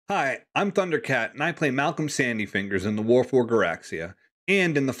Hi, I'm Thundercat, and I play Malcolm Sandyfingers in the War for Garaxia,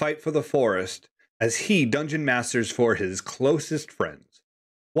 and in the Fight for the Forest, as he dungeon masters for his closest friends.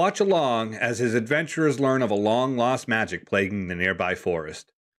 Watch along as his adventurers learn of a long-lost magic plaguing the nearby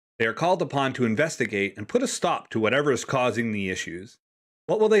forest. They are called upon to investigate and put a stop to whatever is causing the issues.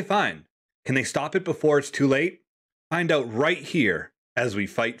 What will they find? Can they stop it before it's too late? Find out right here as we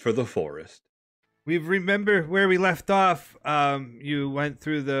fight for the forest. We remember where we left off. You went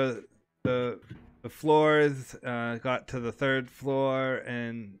through the floors, got to the third floor,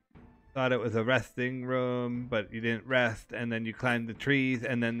 and thought it was a resting room, but you didn't rest. And then you climbed the trees,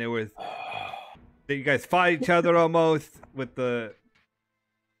 and then there was you guys fought each other almost with the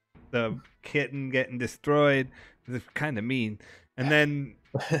kitten getting destroyed. It was kind of mean. And then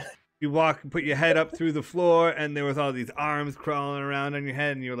you walk and put your head up through the floor, and there was all these arms crawling around on your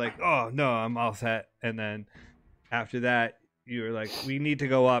head, and you were like, oh, no, I'm all set. And then after that, you were like, we need to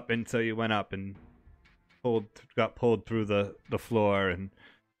go up. And so you went up and got pulled through the floor and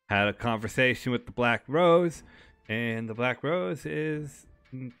had a conversation with the Black Rose. And the Black Rose is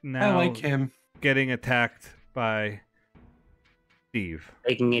now I like him. Getting attacked by Steve.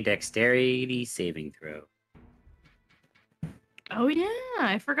 Making a dexterity saving throw. Oh yeah,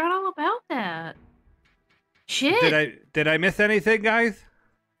 I forgot all about that. Shit. Did I miss anything, guys?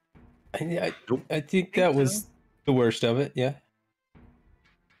 I think that was the worst of it. Yeah.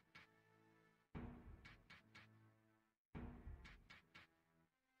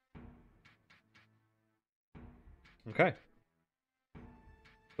 Okay.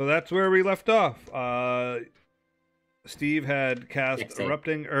 So that's where we left off. Steve had cast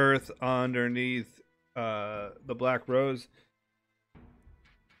Erupting Earth underneath the Black Rose.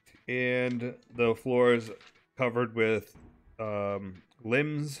 And the floor is covered with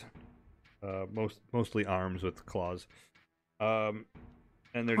limbs, mostly arms with claws. And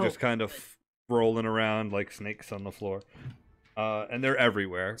they're just kind of rolling around like snakes on the floor. And they're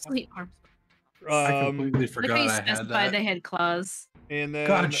everywhere. Arms. I completely forgot I had that. They had claws. And then,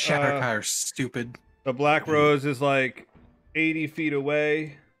 God, Shatterkire's stupid. The Black Rose is like 80 feet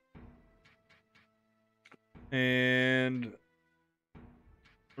away. And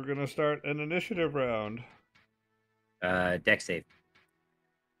we're going to start an initiative round. Dex save.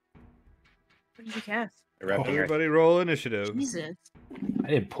 What did you cast? Everybody roll initiative. Jesus. I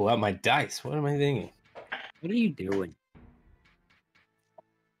didn't pull out my dice. What am I thinking? What are you doing?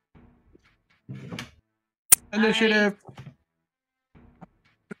 Initiative.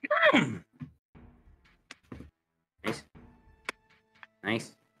 Nice.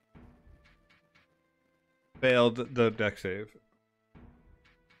 Nice. Failed the dex save.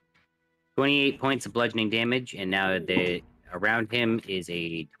 28 points of bludgeoning damage, and now around him is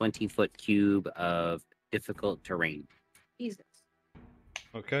a 20-foot cube of difficult terrain. Jesus.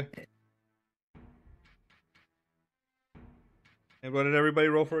 Okay. And what did everybody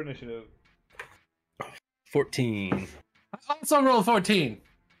roll for initiative? 14. I also rolled 14.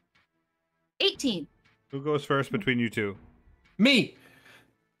 18. Who goes first between you two? Me.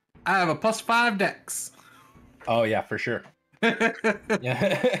 I have a +5 dex. Oh yeah, for sure.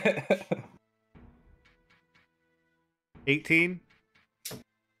 Yeah. 18?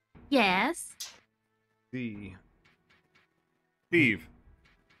 Yes. Steve.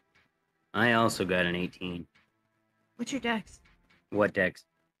 I also got an 18. What's your dex? What dex?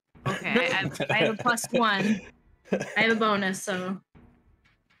 Okay, I have a +1. I have a bonus, so.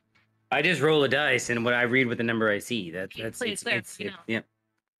 I just roll a dice, and what I read with the number I see. That's Yeah.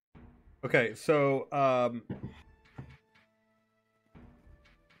 Okay, so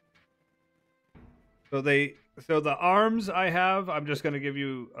So the arms I have, I'm just gonna give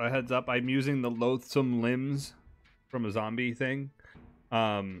you a heads up. I'm using the loathsome limbs from a zombie thing.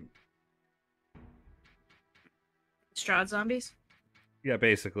 Strahd zombies? Yeah,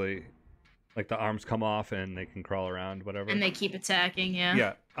 basically. Like the arms come off and they can crawl around, whatever. And they keep attacking, yeah.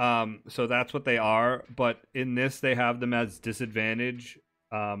 Yeah. So that's what they are, but in this they have them as disadvantage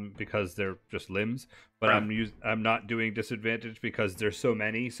because they're just limbs. But I'm not doing disadvantage because there's so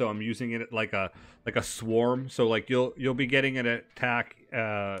many, so I'm using it like a swarm. So like you'll be getting an attack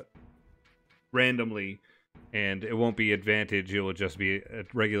randomly, and it won't be advantage. It will just be a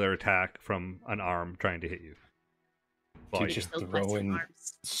regular attack from an arm trying to hit you. To just throwing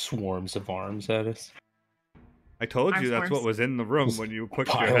swarms of arms at us. I told you that's what was in the room when you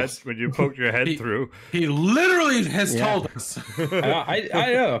poked your head through. He literally has told us. I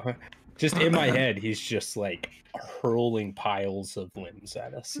know. Just in my head, he's just like hurling piles of limbs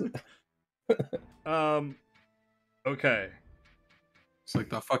at us. Okay. It's like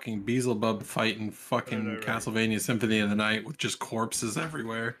the fucking Beelzebub fight in fucking Right. Castlevania Symphony of the Night with just corpses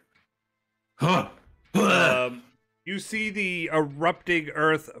everywhere. Huh. You see the erupting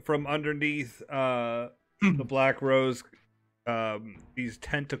earth from underneath the Black Rose. These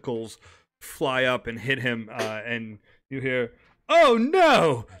tentacles fly up and hit him, and you hear, "Oh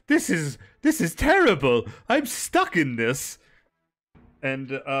no! This is terrible! I'm stuck in this."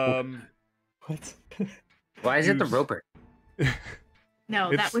 And What? Why is it the Roper?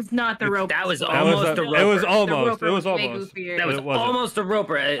 No, It's- that was not the rope. That was that almost was the it Roper. was The almost. roper It was way almost. goofier. That was It wasn't. almost a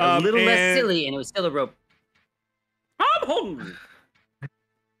Roper. A little less and- silly, and it was still a Roper. I'm holding.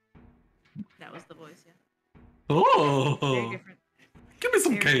 That was the voice. Yeah. Very Oh, different. give me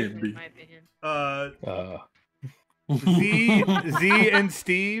some Very different, in candy. my opinion. Z and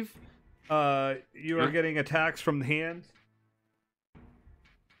Steve, you are getting attacks from the hands.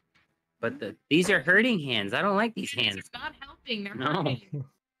 But these are hurting hands. I don't like these Hands hands. are not helping. They're No.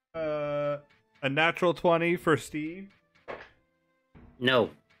 hurting. A natural 20 for Steve,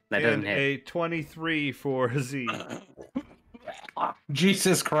 No, that doesn't and hit. a 23 for Z.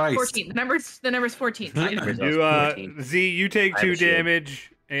 Jesus Christ. 14. The number's 14. My number's You also 14. Z, you take I have 2 a shield.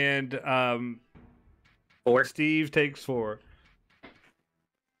 damage, and 4 Steve takes 4.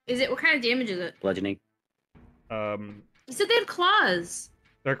 Is it what kind of damage is it? bludgeoning. You said they had claws.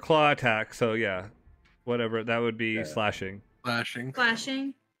 They're claw attacks, so yeah, whatever that would be slashing. Flashing.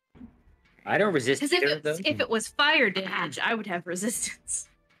 Flashing. I don't resist Because either of those. if it was fire damage, I would have resistance.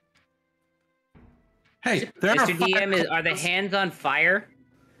 Hey, there are Mr. DM, five are the hands on fire?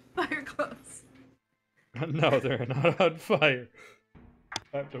 Fire claws. No, they're not on fire.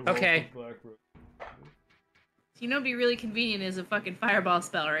 I have to roll Okay. for Black Rose. You know, it'd be really convenient is a fucking fireball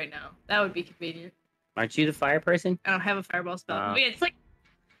spell right now. That would be convenient. Aren't you the fire person? I don't have a fireball spell. Ah. Wait, it's like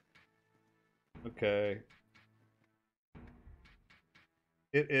Okay.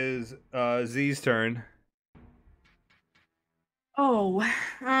 It is Z's turn. oh,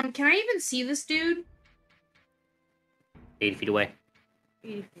 can I even see this dude? 80 feet away.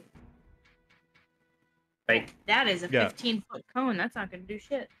 Right. That is a Yeah. 15-foot cone. That's not gonna do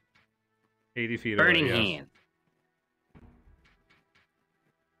shit. 80 feet Burning away. hand.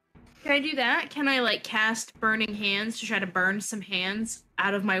 Can I do that? Can I like cast burning hands to try to burn some hands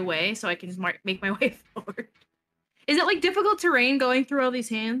out of my way so I can just make my way forward? Is it like difficult terrain going through all these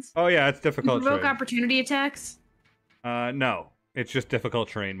hands? Oh yeah, it's difficult Provoke terrain. opportunity attacks. No, it's just difficult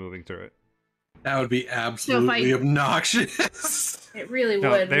terrain moving through it. That would be absolutely I- obnoxious. It really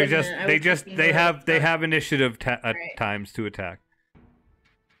No, would. they're wouldn't just it? I they would just fucking they love have they that. have initiative Right. times to attack.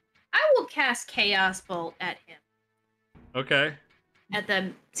 I will cast Chaos Bolt at him, Okay. at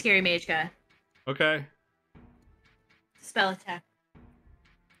the scary mage guy. Okay. Spell attack.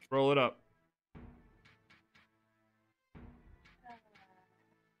 Roll it up.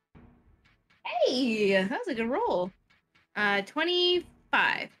 Hey, that was a good roll.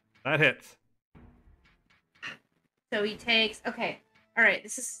 25. That hits. So he takes. Okay. All right.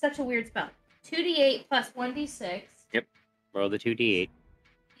 This is such a weird spell. 2d8 plus 1d6. Roll the 2d8.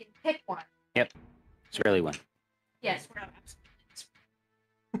 You can pick one. It's really one. Yes, we're not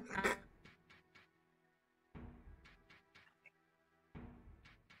absolutely.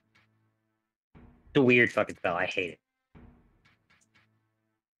 It's a weird fucking spell. I hate it.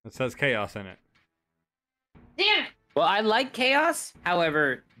 It says chaos in it. Damn it! Well, I like chaos.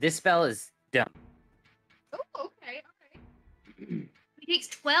 However, this spell is dumb. Oh, okay, alright. He takes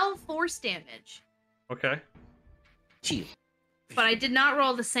 12 force damage. Okay. Gee. But I did not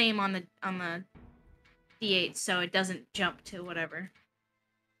roll the same on the d8, so it doesn't jump to whatever.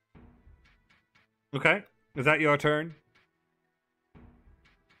 Okay. Is that your turn?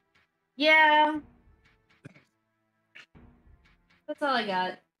 Yeah. That's all I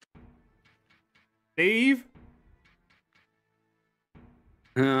got. Steve?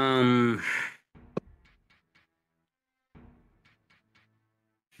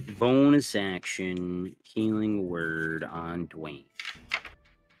 Bonus action, healing word on Dwayne.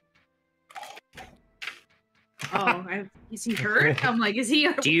 Oh, is he hurt? I'm like, is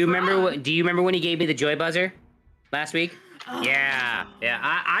he? Do you remember Do you remember when he gave me the joy buzzer last week? Oh. Yeah,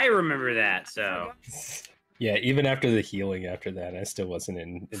 I remember that. So Yeah, even after the healing after that, I still wasn't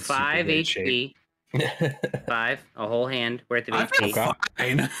in super 5 great shape. HP, 5, a whole hand worth of I feel HP.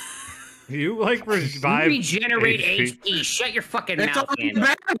 fine. You like You revive regenerate HP. HP. Shut your fucking It's mouth, only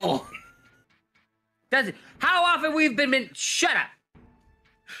Vandal. battle. Does it? How often we've been? Shut up.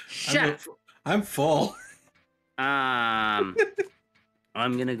 Shut up. I'm full. I'm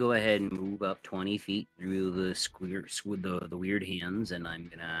gonna go ahead and move up 20 feet through the the weird hands, and I'm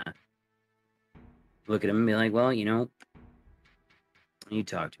gonna look at him and be like, well, you know, You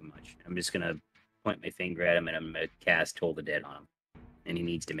talk too much. I'm just gonna point my finger at him and I'm gonna cast Toll the Dead on him. And he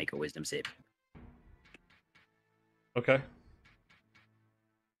needs to make a wisdom save. Okay.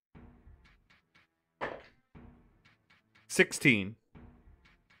 $16.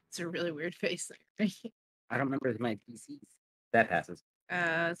 It's a really weird face there. I don't remember my PCs. That passes.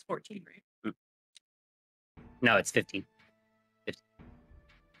 It's 14, right? No, it's 15.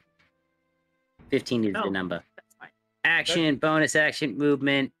 15 is Oh. the number. That's fine. Action, bonus action,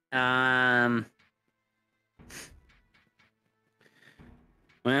 movement.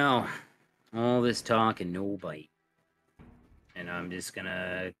 Well, all this talk and no bite. And I'm just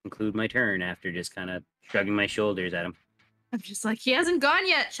gonna conclude my turn after just kind of shrugging my shoulders at him. I'm just like, he hasn't gone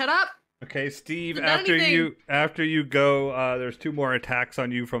yet. Shut up. Okay, Steve. Hasn't done After you go, there's 2 more attacks on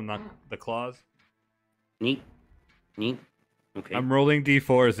you from the claws. Neat. Okay. I'm rolling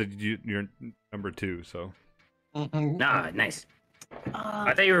d4s. You're number 2, so. Ah, nice.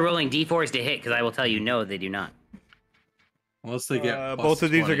 I thought you were rolling d4s to hit, because I will tell you, no, they do not. Unless they get both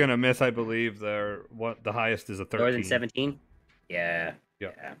of these are 20. gonna miss, I believe. The highest is a 13. More than 17? Yeah.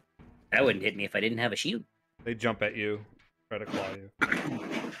 Yep. Yeah. That wouldn't hit me if I didn't have a shield. They jump at you, try to claw you.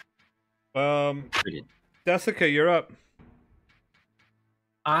 Brilliant. Desika, you're up.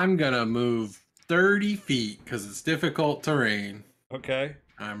 I'm gonna move 30 feet because it's difficult terrain. Okay.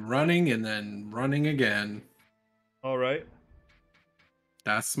 I'm running and then running again. All right.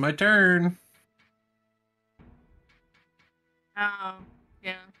 That's my turn. Oh,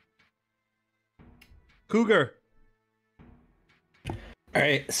 yeah. Cougar. All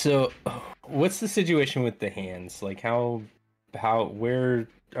right, so what's the situation with the hands? Like where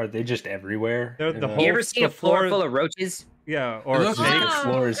are they just everywhere? They're the In whole- You ever see the a floor floor- full of roaches? Yeah, or It looks snakes. like the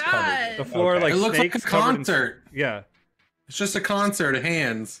floor is covered. God. The floor Okay. like It looks like a snakes covered in- concert. Yeah. It's just a concert of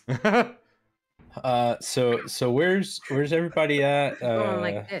hands. So where's everybody at? Going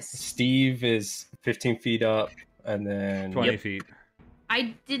like this. Steve is 15 feet up, and then 20 feet.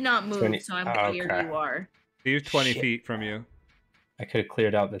 I did not move, 20 so I'm oh, where okay. you are. Steve's 20 Shit. feet from you. I could have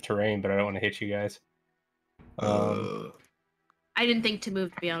cleared out the terrain, but I don't want to hit you guys. I didn't think to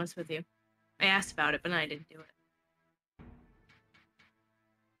move, to be honest with you. I asked about it, but I didn't do it.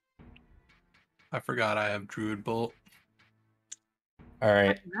 I forgot I have Druid Bolt. All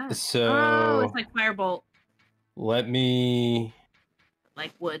right, Oh, so it's like firebolt, let me.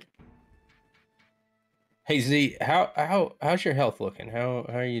 like wood. Hey Z, how's your health looking? How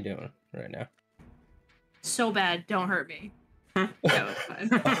are you doing right now? So bad, don't hurt me. Yeah,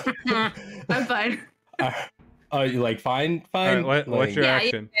 it's fine. I'm fine. Oh, you like fine? All right, what's Like- your Yeah,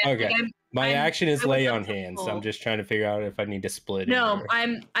 action? Yeah, Okay. like, My I'm- action is I lay look on hands. full. I'm just trying to figure out if I need to split it. No, or-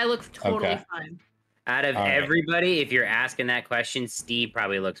 I look totally Okay. fine. Out of All right. everybody, if you're asking that question, Steve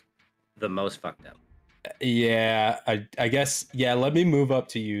probably looks the most fucked up. Yeah, I guess. Yeah, let me move up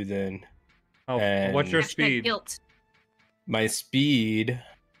to you then. Oh, And- what's your Hashtag speed? Guilt. My speed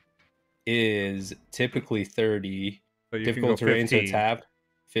is typically 30. So you can go Difficult terrain, so 15. tap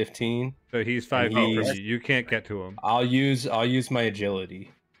 15. So he's 5 and feet from he's- you. You can't get to him. I'll use my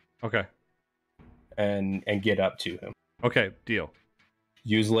agility Okay. and get up to him. Okay, deal.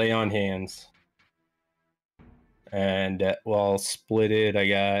 Use lay on hands. And well, I'll split it. I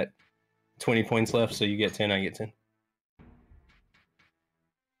got 20 points left, so you get 10, I get 10.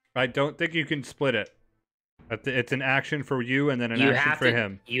 I don't think you can split it. It's an action for you and then an You action have for to.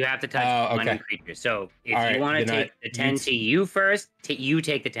 him. You have to touch Oh, one okay. creature. So if All you right, want to then I- take the 10 to you first, you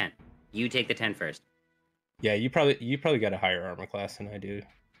take the 10. You take the 10 first. Yeah, you probably got a higher armor class than I do, to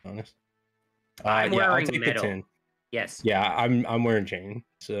be honest. I'm yeah, I'll wearing take metal. the 10. Yes. Yeah, I'm wearing chain,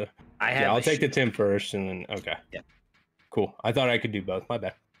 so I have. yeah, I'll a take the shield. 10 first, and then okay. Yeah. Cool. I thought I could do both. My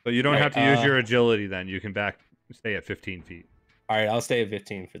bad. But you don't Right, have to use uh, your agility then. You can stay at 15 feet. All right, I'll stay at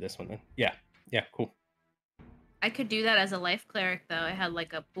 15 for this one then. Yeah, cool. I could do that as a life cleric, though. I had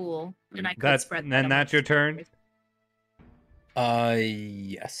like a pool, and I could That's spread. and that then that's amongst your turn. players.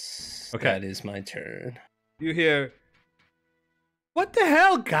 Yes. Okay. That is my turn. You hear, "What the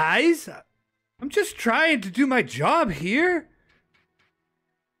hell, guys? I'm just trying to do my job here.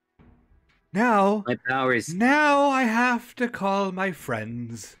 Now My powers. I have to call my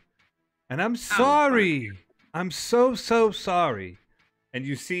friends. And I'm sorry. I'm so sorry." And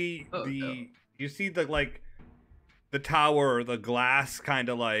you see Oh, no. you see the tower or the glass kind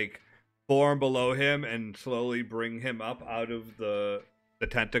of like form below him and slowly bring him up out of the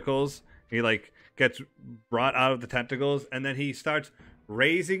tentacles. He like gets brought out of the tentacles and then he starts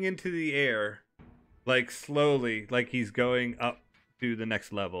raising into the air like slowly, like he's going up to the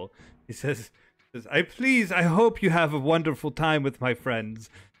next level. He says, I hope you have a wonderful time with my friends.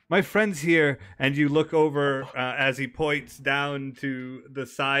 my friend's here, and you look over as he points down to the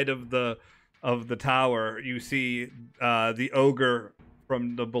side of the tower. You see the ogre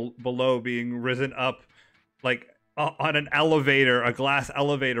from the below being risen up, like on an elevator, a glass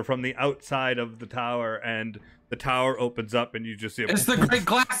elevator from the outside of the tower, and the tower opens up, and you just see It's the Great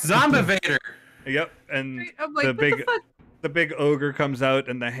Glass Zombivator. Yep, and I'm like, the what big the fuck? the big ogre comes out,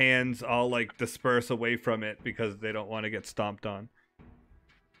 and the hands all like disperse away from it because they don't want to get stomped on.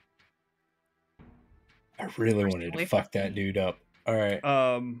 I really wanted to fuck that dude up. All right.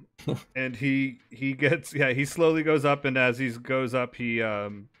 And he gets he slowly goes up, and as he goes up, he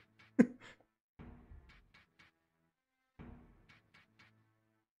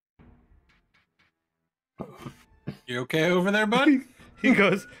You okay over there, bud? he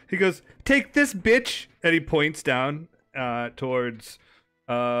goes, take this, bitch, and he points down towards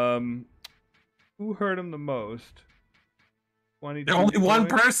who hurt him the most. 22 Only one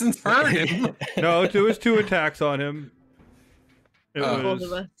points? person's hurt him. No, there was 2 attacks on him. It Oh. Both was,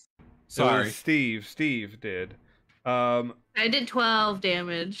 of us. it Sorry. was Steve. Steve did. I did 12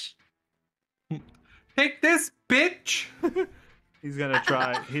 damage. Take this, bitch. He's gonna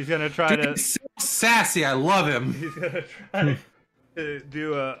try. He's gonna try Dude, to. he's so sassy. I love him. He's gonna try to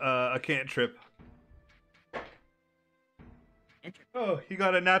do a cantrip. Oh, he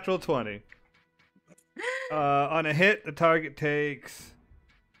got a natural 20. On a hit, the target takes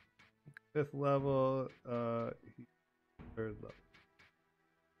 5th level. 3rd level.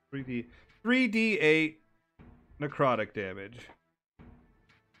 3d8 necrotic damage.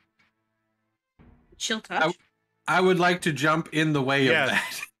 Chill touch. I would like to jump in the way Yes.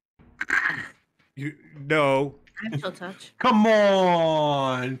 of that. You no, I have chill touch. Come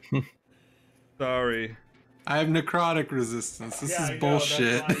on. sorry. I have necrotic resistance. This Yeah, I is know,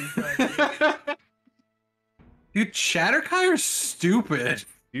 bullshit. that's why Dude, Shatterkai are stupid.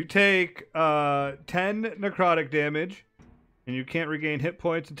 You take 10 necrotic damage, and you can't regain hit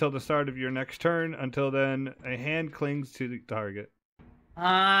points until the start of your next turn. Until then, a hand clings to the target.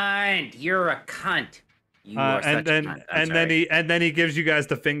 And you're a cunt. You are such a cunt. I'm sorry. and then he gives you guys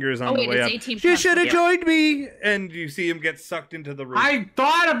the fingers on Oh, the wait, way it's up. 18 You plus. should have Yep. joined me, and you see him get sucked into the roof. I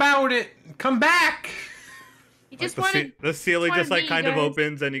thought about it. Come back. He Like, just the, wanted. the ceiling wanted just like me, kind of guys.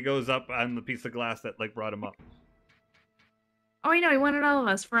 opens, and he goes up on the piece of glass that like brought him up. Oh, I know. He wanted all of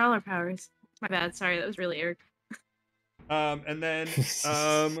us for all our powers. My bad. Sorry, that was really Eric. And then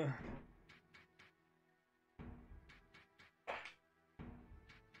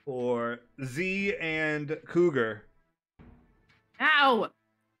for Z and Cougar. Ow!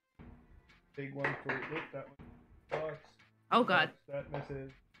 Big one for that one. Sucks. Oh God. That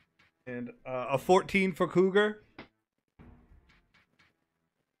misses. And a 14 for Cougar.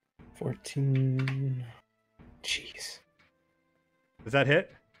 14. Jeez. Does that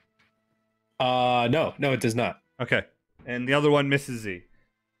hit? No, it does not. Okay. And the other one misses Z.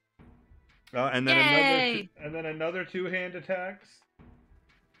 And then Yay! another 2-hand attacks.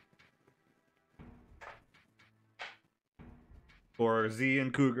 For Z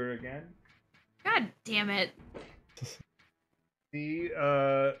and Cougar again. God damn it. Z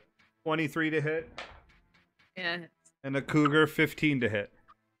 23 to hit. Yeah. And a Cougar 15 to hit.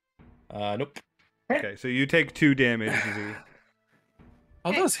 Nope. Okay, so you take 2 damage, Z.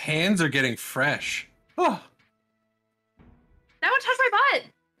 All those hands are getting fresh. Oh, That one touched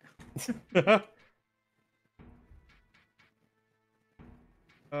my butt.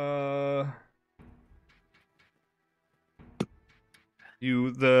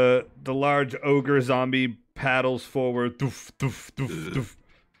 The large ogre zombie paddles forward, doof, doof, doof,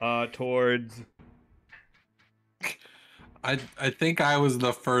 doof, towards. I think I was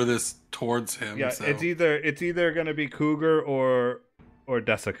the furthest towards him. Yeah, so. it's either gonna be Cougar or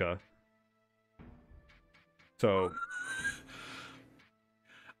Desika. So.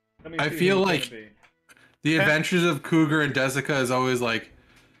 let me I see feel who's like gonna be. The Adventures of Cougar and Desika is always like,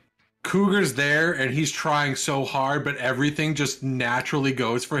 Cougar's there and he's trying so hard, but everything just naturally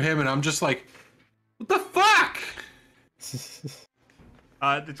goes for him, and I'm just like, what the fuck?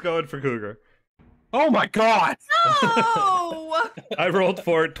 It's going for Cougar. Oh my god! No! I rolled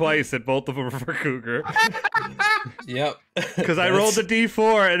for it twice, and both of them were for Cougar. Yep. Because I rolled a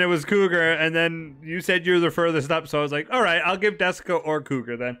d4 and it was Cougar, and then you said you were the furthest up, so I was like, all right, I'll give Desika or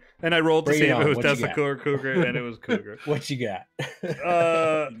Cougar then. And I rolled to Bring see it if it on. was What you Desika got? or Cougar, and it was Cougar. What you got?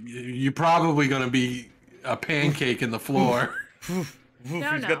 You're probably gonna be a pancake in the floor. He's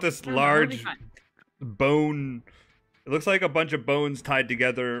No, got this no, it'll be large fine. bone. It looks like a bunch of bones tied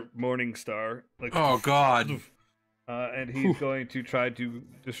together, Morning Star. Like, Oh god. and he's going to try to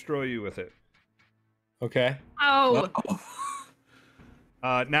destroy you with it. Okay. Oh,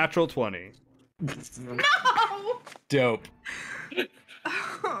 Natural 20. No! Dope.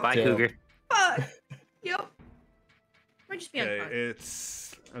 Bye, Dope. Cougar. Fuck. Yep. Might just be Okay,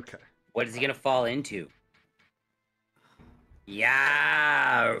 unconscious. it's okay. What is he gonna fall into?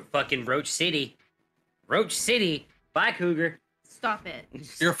 Yeah, fucking Roach City. Roach City. Bye, Cougar. Stop it.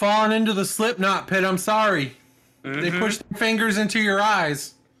 You're falling into the Slipknot pit. I'm sorry. They Mhm. push their fingers into your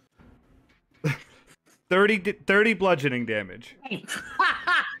eyes. 30 bludgeoning damage.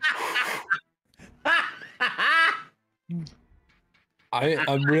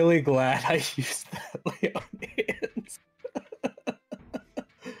 I'm really glad I used that lay on hands.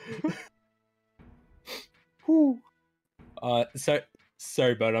 Whew.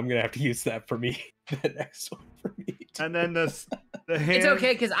 Sorry, bud. I'm gonna have to use that for me. The next one for me. And then the hand. It's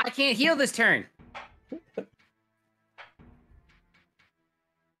okay, because I can't heal this turn.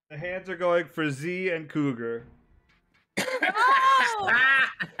 The hands are going for Z and Cougar. No!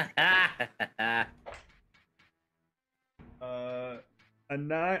 A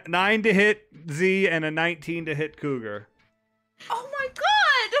 9 to hit Z and a 19 to hit Cougar. Oh my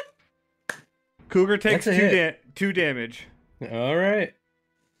god! Cougar takes That's a hit. 2 damage. All right.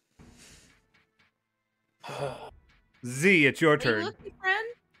 Z, it's your Are you turn. looking, friend?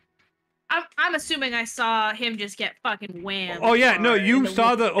 I'm assuming I saw him just get fucking whammed. Oh yeah, no, hard, you and it saw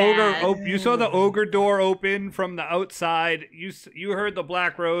was the ogre. bad. You saw the ogre door open from the outside. You heard the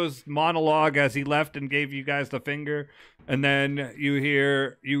Black Rose monologue as he left and gave you guys the finger, and then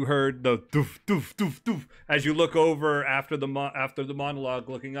you heard the doof doof doof doof as you look over after the monologue.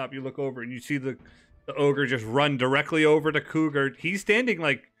 Looking up, you look over and you see the ogre just run directly over to Cougar. He's standing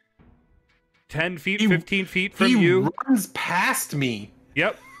like 10 feet, 15 feet from he you. runs past me.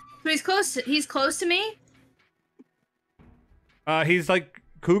 Yep. So he's close to me. He's like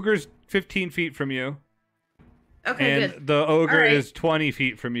Cougar's 15 feet from you. Okay, And good. the ogre All right. is 20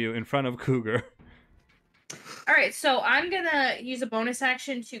 feet from you in front of Cougar. All right, so I'm gonna use a bonus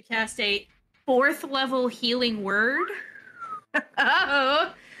action to cast a 4th level healing word.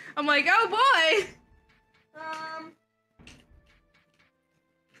 Oh, I'm like, oh boy.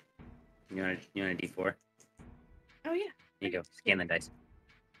 You want a D4? Oh yeah. Here you go. Scan the dice.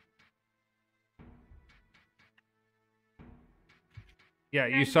 Yeah,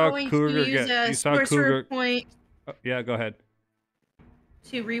 you I'm saw going to Cougar use get. a You saw sorcerer Cougar. point Oh, yeah, go ahead.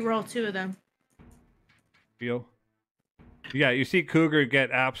 to reroll 2 of them. Feel. Yeah, you see Cougar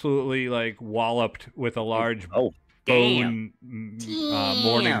get absolutely like walloped with a large Oh, damn. bone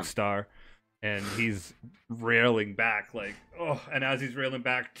morning star, and he's railing back like, oh! And as he's railing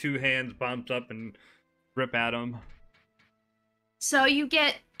back, 2 hands bumps up and rip at him. So you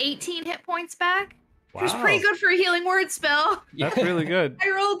get 18 hit points back, which is Wow. pretty good for a healing word spell. That's really good. I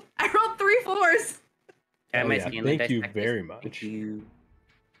rolled 3 4s. Have Oh, my yeah. scan the Thank dice you back, very please. much. Thank you.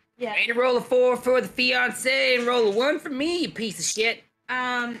 Yeah. Way to roll a 4 for the fiance and roll a 1 for me, you piece of shit.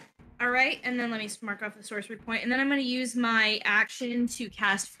 All right, and then let me mark off the sorcery point, and then I'm going to use my action to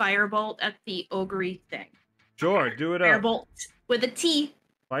cast Firebolt at the ogre thing. Sure, do it up. Firebolt with a T.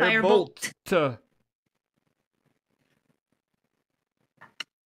 Firebolt.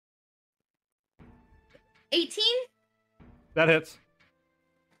 18? That hits.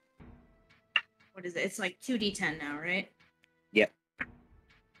 What is it? It's like 2d10 now, right? Yep.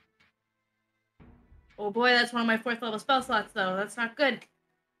 Oh boy, that's one of my 4th level spell slots, though. That's not good.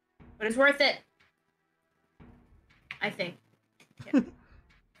 But it's worth it. I think. Yeah.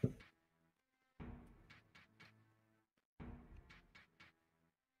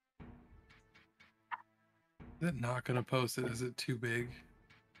 Is it not gonna post it? Is it too big?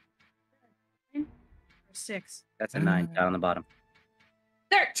 6. That's a 9 down on the bottom.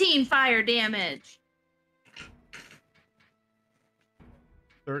 13 fire damage.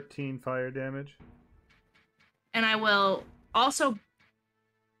 13 fire damage. And I will also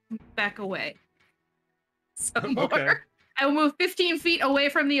back away. Some more. Okay. I will move 15 feet away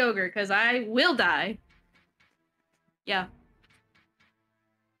from the ogre because I will die. Yeah.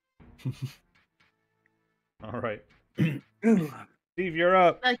 All right. Steve, you're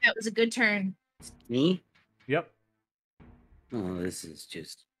up. I feel like that was a good turn. Me? Yep. Oh, this is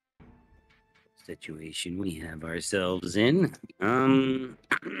just a situation we have ourselves in.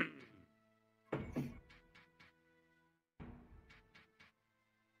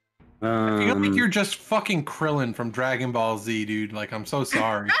 I feel like you're just fucking Krillin from Dragon Ball Z, dude. Like, I'm so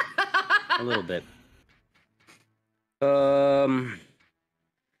sorry. a little bit.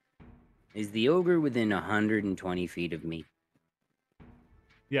 Is the ogre within 120 feet of me?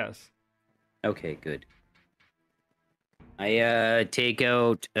 Yes. Okay, good. I take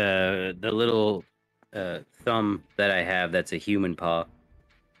out the little thumb that I have that's a human paw,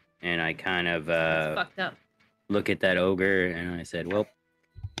 And I kind of That's fucked up. look at that ogre and I said, well,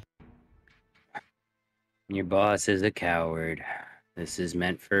 your boss is a coward. This is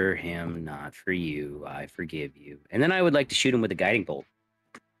meant for him, not for you. I forgive you. And then I would like to shoot him with a guiding bolt.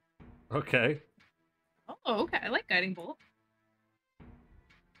 Okay. Oh, okay. I like guiding bolt.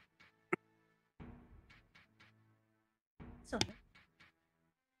 So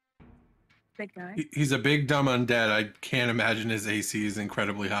big guy. He's a big dumb undead. I can't imagine his AC is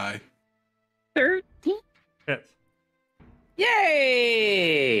incredibly high. 13. Hits.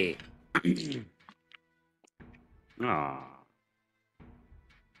 Yay! Aw.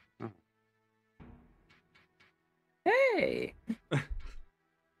 Oh. Hey!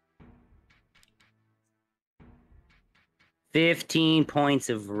 15 points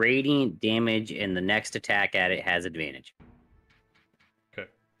of radiant damage, and the next attack at it has advantage. Okay.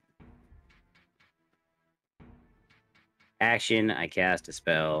 Action, I cast a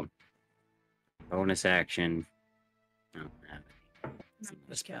spell. Bonus action. I don't have any.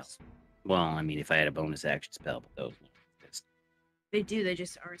 Not spells. Well, I mean, if I had a bonus action spell, but those don't exist. They do. They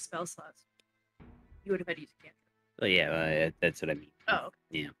just are spell slots. You would have had to use a cantrip. Well, yeah, that's what I mean. Oh,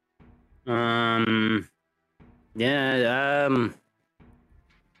 okay. Yeah. Yeah,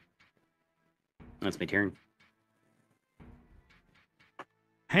 that's my turn.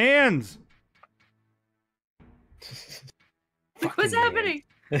 Hands. What's happening?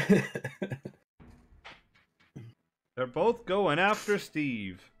 They're both going after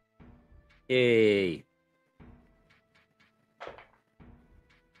Steve. Yay.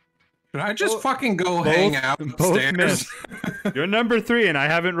 Should I just Both- fucking go both- hang out both upstairs? missed. You're number 3, and I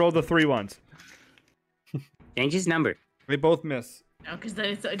haven't rolled the 3 ones. Change his number. They both miss. No, because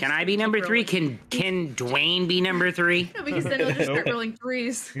Can I be number 3? Can Dwayne be number 3? No, because then he'll just start Nope. rolling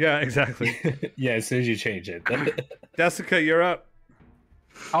threes. Yeah, exactly. Yeah, as soon as you change it. Desika, you're up.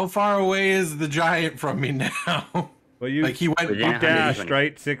 How far away is the giant from me now? Well, you Like he went. Within you 120. dashed,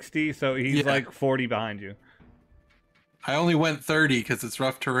 right? 60, so he's Yeah. like 40 behind you. I only went 30 because it's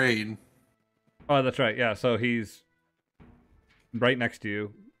rough terrain. Oh, that's right. Yeah, so he's right next to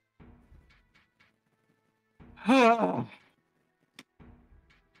you.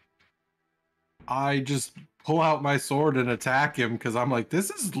 I just pull out my sword and attack him because I'm like, this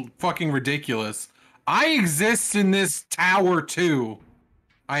is fucking ridiculous. I exist in this tower too.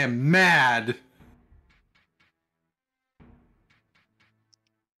 I am mad.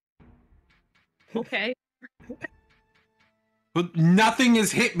 Okay. But nothing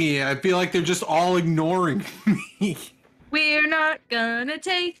has hit me. I feel like they're just all ignoring me. We're not gonna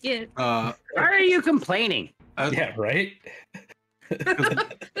take it. Uh, Why are you complaining? Yeah, right? That's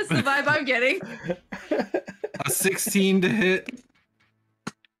the vibe I'm getting. a 16 to hit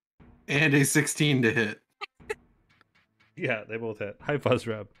and a 16 to hit. Yeah, they both hit. Hi,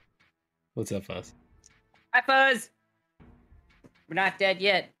 Fuzzrab. What's up, Fuzz? Hi, Fuzz. We're not dead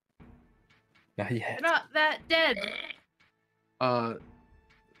yet. Not yet. We're not that dead.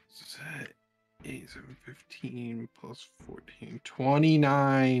 8, 7, 15 plus 14,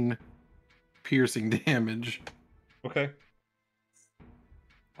 29 piercing damage. Okay.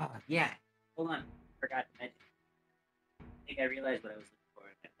 Oh, yeah. Hold on. Forgot to mention. I think I realized what I was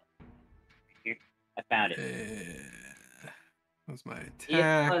looking for. Here. I found it. That's my If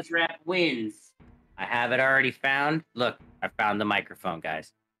attack. Fuzzrap wins, I have it already found. Look, I found the microphone,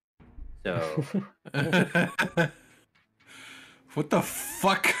 guys. So, What the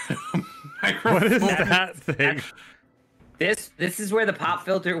fuck? What is Microphone? that thing? this is where the pop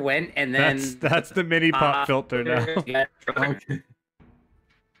filter went, and then That's the mini pop filter now. Okay.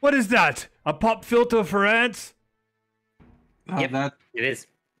 What is that? A pop filter for ants? Yep. That, It is.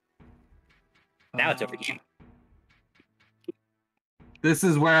 Now it's over to you. This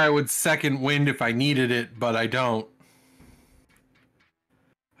is where I would second wind if I needed it, but I don't.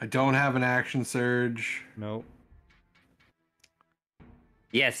 I don't have an action surge. No.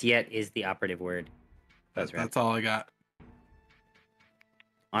 Yes, yet is the operative word. That's right. That's all I got.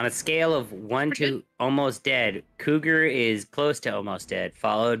 On a scale of 1 to almost dead, Cougar is close to almost dead,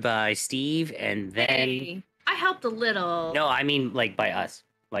 followed by Steve, and then Hey, I helped a little. no, I mean like by us,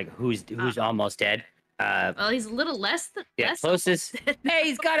 like who's almost dead. Well, he's a little less than. Yeah, less closest. Hey,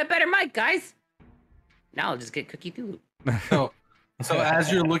 he's got a better mic, guys. Now I'll just get cookie too. So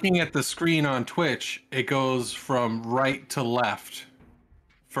as you're looking at the screen on Twitch, it goes from right to left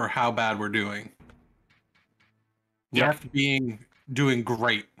for how bad we're doing. Yep. Left being doing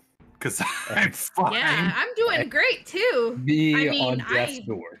great because I'm fine. Yeah, I'm doing great too. Be I mean, on death's I-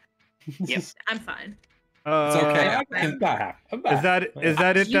 door. Yep. I'm fine. It's okay. Uh, I can- Is that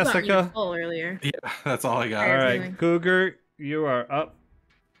it, You got me Desika? full earlier. yeah, that's all I got. All Alright. right, Feeling. Cougar, you are up.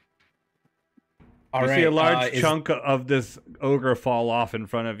 All you right. see a large is- chunk of this ogre fall off in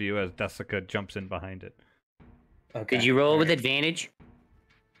front of you as Desika jumps in behind it. Okay. Did you roll all with right. advantage?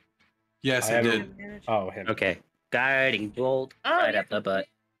 Yes, I I haven't- did. Oh, him. Okay. Guiding bolt right up the butt.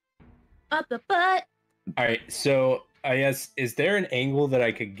 Up the butt. All right. So I guess, is there an angle that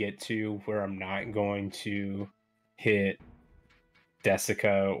I could get to where I'm not going to hit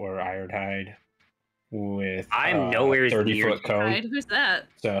Desika or Ironhide with I'm nowhere 30 near foot cone? Right, who's that?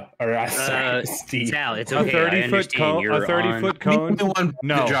 So, or sorry, Steve. Sal, it's A okay. I 30-foot understand. cone. You're A 30-foot cone. The one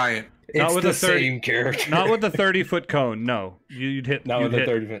No. the giant. Not It's with the a 30 same character. Not with the 30-foot cone. No, you'd hit. Not you'd with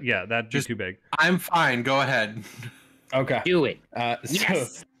the hit- 30-foot. Yeah, that'd be Just- too big. I'm fine. Go ahead. Okay. Do it. So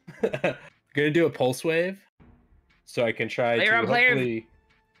I'm gonna do a pulse wave, so I can try Player to on player. hopefully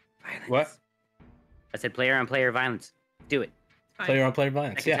Violence. What? I said player on player violence. Do it. Fine. player on player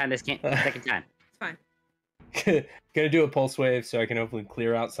violence. Second Yeah. time this can't. Second time. It's fine. Gonna do a pulse wave so I can hopefully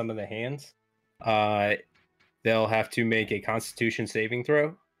clear out some of the hands. They'll have to make a Constitution saving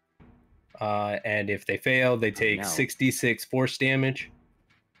throw, and if they fail, they take no. 66 force damage,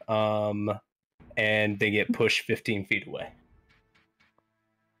 and they get pushed 15 feet away.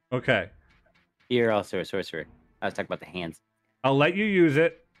 Okay, You're also a sorcerer. I was talking about the hands. I'll let you use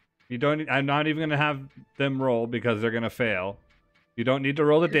it. You don't. I'm not even gonna have them roll because they're gonna fail. You don't need to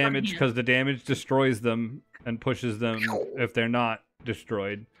roll the It's on damage hand. because the damage destroys them and pushes them if they're not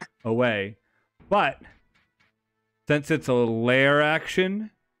destroyed away. But since it's a lair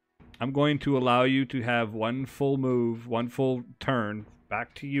action, I'm going to allow you to have one full move, one full turn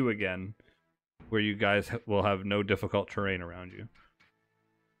back to you again, where you guys will have no difficult terrain around you.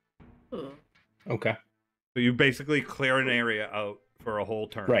 Ooh. Okay. So you basically clear an area out for a whole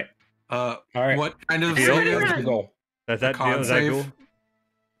turn. Right. All right. What kind of Deal? save? That's the goal. Is that con deal? Is that save? cool?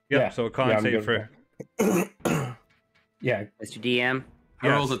 Yep. Yeah. So a con Yeah, I'm save good for. with Yeah. Mr. DM, I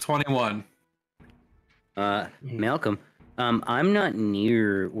rolled a 21. Malcolm. I'm not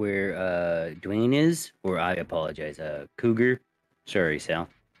near where Dwayne is, or I apologize. Cougar. Sorry, Sal.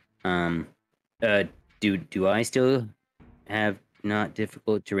 Do I still have not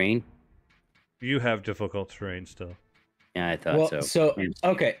difficult terrain? You have difficult terrain still. Yeah, I thought Well, so.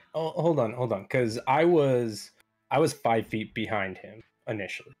 okay. Oh, hold on, because I was 5 feet behind him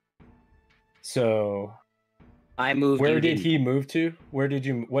initially. So I moved. where you did didn't. he move to? What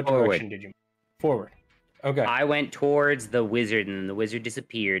Forward. direction did you move? Forward. Okay. I went towards the wizard, and then the wizard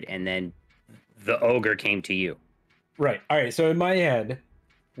disappeared, and then the ogre came to you. Right. All right. So in my head,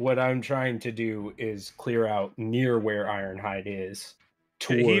 what I'm trying to do is clear out near where Ironhide is,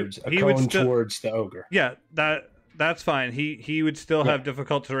 towards a he would cone still- towards the ogre. Yeah, that's fine. He would still Yeah. have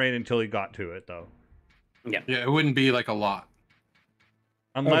difficult terrain until he got to it, though. Yeah, it wouldn't be like a lot.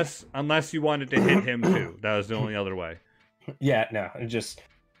 Unless you wanted to hit him too. That was the only other way. Yeah. No. Just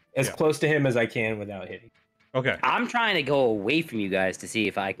as Yeah. close to him as I can without hitting. Okay. I'm trying to go away from you guys to see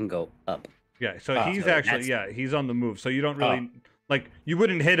if I can go up. Yeah. So Ah, he's so actually he's on the move. So you don't really like you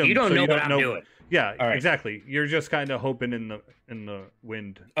wouldn't hit him. You don't so know you what don't I'm doing. Yeah. All right. Exactly. You're just kind of hoping in the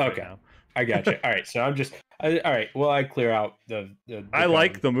wind. right Okay. now. I got you. All right. So I'm just. All right. Well, I clear out the I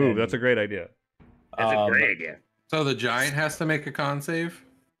like cone the move. and, That's a great idea. That's a um, great idea. So the giant has to make a con save.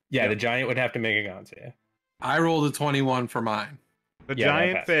 Yeah, the giant would have to make a con save. I rolled a 21 for mine. The Yeah, that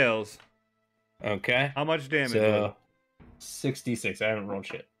giant passes. fails. Okay. How much damage? So 66. I haven't rolled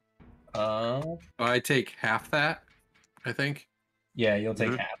shit. I take half that, I think. Yeah, you'll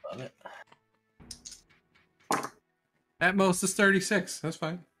take Mhm. half of it. At most is 36. That's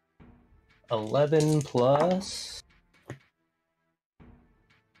fine. 11 plus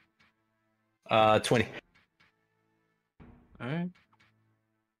 20. All right.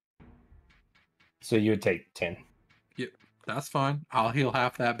 So you would take 10. That's fine. I'll heal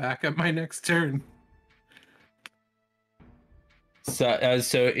half that back at my next turn.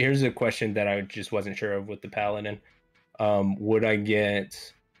 So here's a question that I just wasn't sure of with the paladin. Would I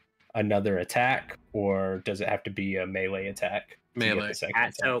get another attack, or does it have to be a melee attack? to get Melee. the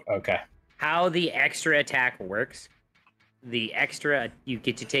second So- attack? Okay. How the extra attack works? The extra you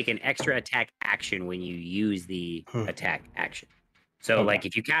get to take an extra attack action when you use the attack action. So, Okay. like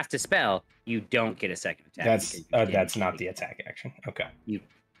if you cast a spell, you don't get a second attack. That's because you didn't that's not take- the attack action. Okay.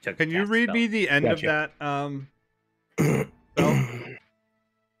 took Can you cast a read spell. me the end Gotcha. of that?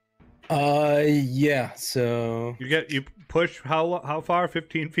 Yeah. So You push how far?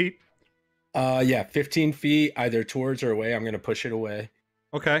 15 feet. yeah, 15 feet either towards or away. I'm gonna push it away.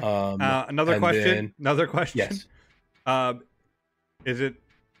 Okay. Another and question. then- Another question. Yes.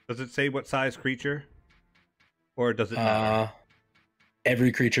 Does it say what size creature, or does it matter?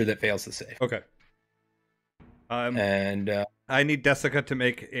 Every creature that fails to save. Okay. And I need Desika to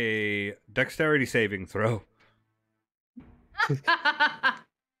make a dexterity saving throw. And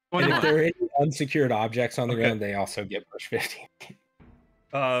if there are any unsecured objects on the ground, they also get push 15.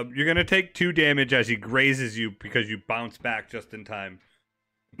 You're gonna take 2 damage as he grazes you because you bounce back just in time.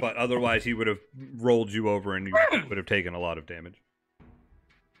 But otherwise, he would have rolled you over and you would have taken a lot of damage.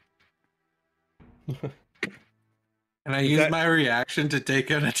 Can I use my reaction to take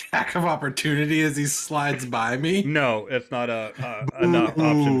an attack of opportunity as he slides by me? No, it's not enough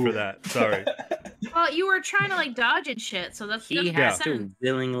option for that. Sorry. Well, you were trying to like dodge and shit, so that's He that has makes to sense.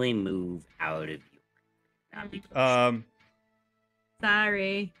 willingly move out of you. Not be pushed.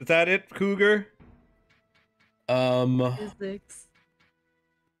 Sorry. Is that it, Cougar? Physics.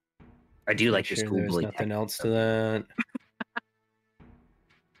 I do like sure your there's schoolboy. nothing else to that.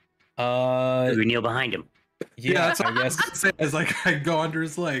 Cougar, kneel behind him. Yeah, that's I guess it's like I go under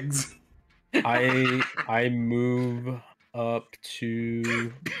his legs. I move up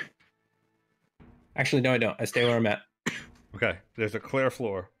to. Actually, no, I don't. I stay where I'm at. Okay, there's a clear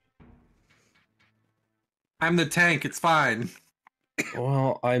floor. I'm the tank. It's fine.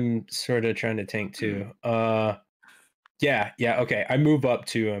 Well, I'm sort of trying to tank too. Yeah, okay. I move up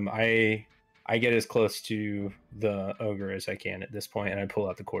to him. I get as close to the ogre as I can at this point, and I pull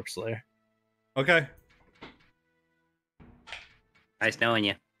out the corpse slayer. Okay. Nice knowing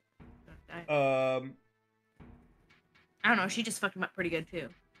you. I don't know. She just fucked him up pretty good too.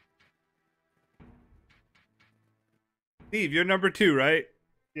 Steve, you're number 2, right?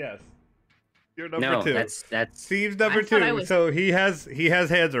 Yes. You're number No, 2. that's Steve's number I thought I 2, was- so he has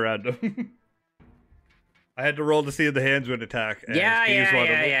hands around him. I had to roll to see if the hands would attack. And Steve's one of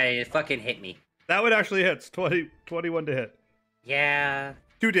them. yeah. It fucking hit me. That one actually hits. 21 to hit. Yeah.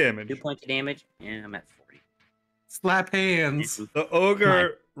 2 damage. 2 points of damage. Yeah, I'm at 40. Slap hands. The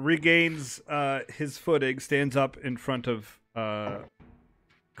ogre regains his footing, stands up in front of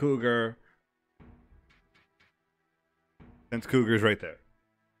Cougar. Since Cougar's right there.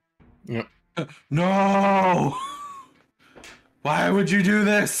 Yep. No! Why would you do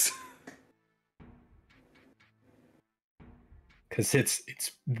this? Because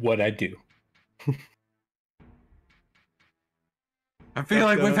it's what I do. I feel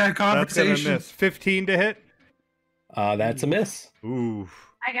like we've had That's gonna conversation. miss. 15 to hit. That's a miss. Ooh.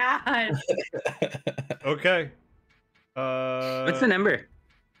 My God. Okay. What's the number?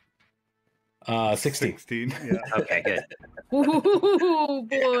 16. 16. Yeah. Okay, good. Ooh,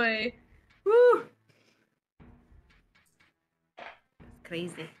 boy. Woo. That's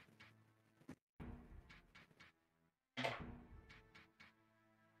crazy.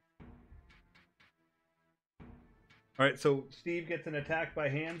 All right, so Steve gets an attack by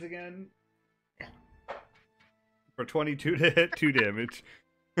hands again. For 22 to hit, 2 damage.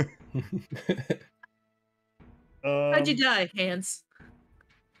 How'd you die, Hands?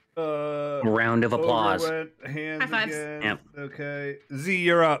 A Round of applause. Hands High fives. again. Yep. Okay. Z,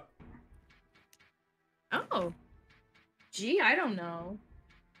 you're up. Oh. Gee, I don't know.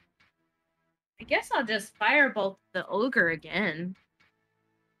 I guess I'll just firebolt the ogre again.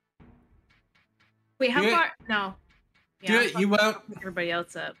 Wait, how Do it. far? No. Do I'll it, you fuck won't. everybody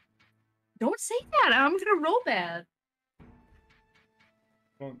else up. Don't say that. I'm gonna roll bad.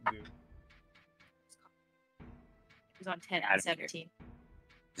 Won't do. It was on 10 I and don't care. 17.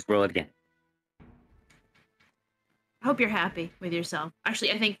 Just roll it again. I hope you're happy with yourself.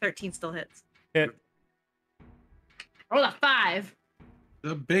 Actually, I think 13 still hits. Hit. Roll a 5.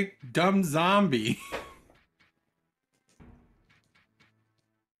 The big dumb zombie.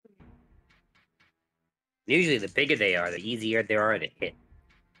 Usually, the bigger they are, the easier they are to hit.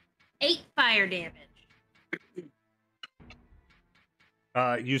 8 fire damage.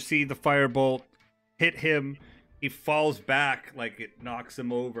 You see the firebolt hit him. He falls back like it knocks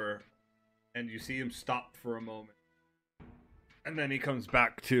him over. And you see him stop for a moment. And then he comes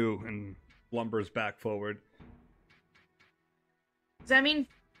back to and lumbers back forward. Does that mean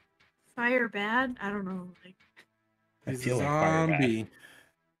fire bad? I don't know. Like, I He's feel a like fire bad. zombie.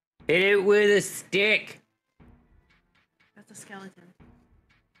 Hit it with a stick. that's a skeleton.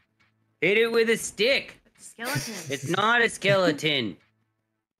 Hit it with a stick. That's a skeleton. It's not a skeleton.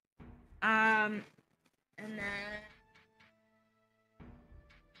 And then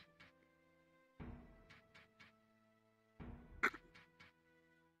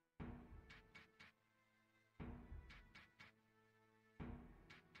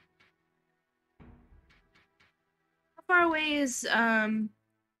how far away is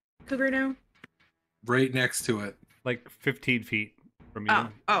Cougar now? Right next to it. Like 15 feet from you.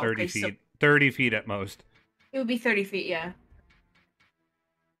 Oh, 30 okay, so- feet. 30 feet at most. It would be 30 feet, yeah.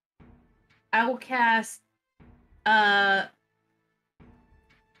 I will cast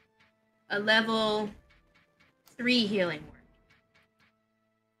a level 3 healing word.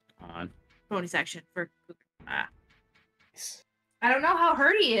 On. Bonus action for Cougar. I don't know how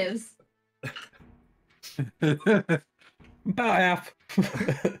hurt he is. About half.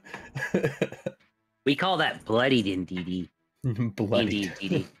 We call that bloodied in DD. Bloody.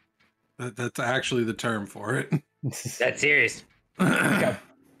 DD. That's actually the term for it. That's serious.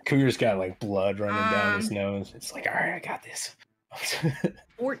 Cougar's got like blood running down his nose. It's like, all right, I got this.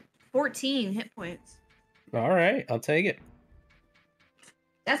 14 hit points. All right, I'll take it.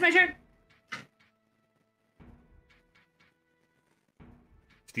 That's my turn.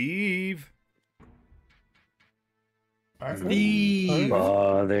 Steve. Steve.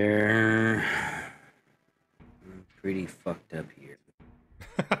 Father. I'm pretty fucked up here.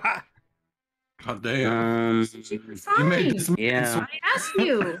 God damn. Fine. You made this Yeah. I asked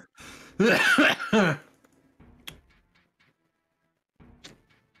you.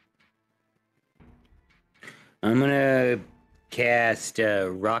 I'm gonna cast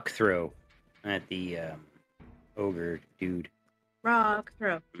Rock Throw at the ogre dude. Rock,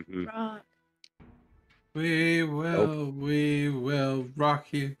 throw. Mhm. Rock. we will rock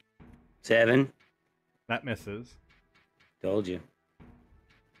you. 7. That misses. Told you.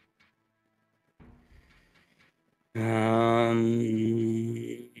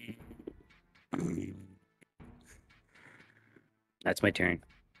 That's my turn.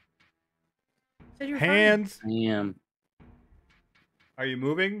 Said you were Hands. I am Are you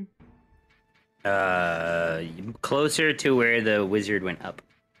moving? closer to where the wizard went up.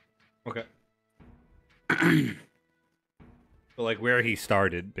 Okay. So like where he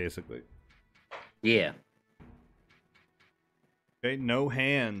started, basically. Yeah. Okay, no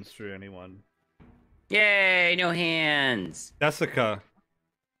hands for anyone. Yay, no hands. Desika.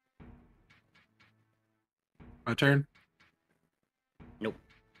 My turn.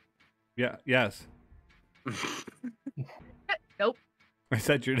 Yeah, yes. Nope. I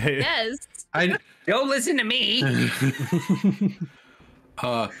said your name. Yes. I Don't listen to me.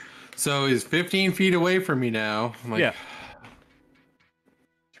 so he's 15 feet away from me now. I'm like, Yeah.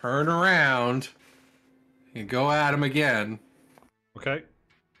 turn around and go at him again. Okay.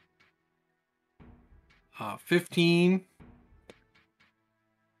 15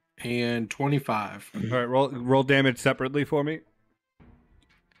 and 25. All right, roll damage separately for me.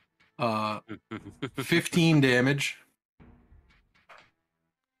 15 damage.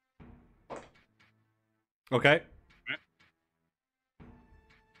 Okay.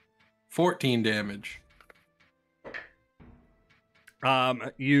 14 damage.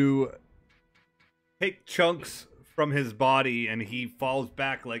 You take chunks from his body and he falls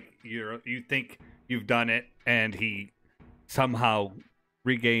back like you think you've done it, and he somehow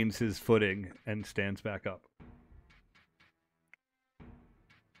regains his footing and stands back up.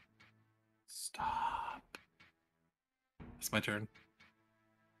 Stop. It's my turn.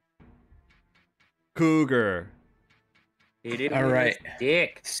 Cougar. All right.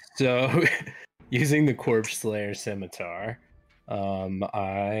 Dick. So, using the Corpse Slayer scimitar,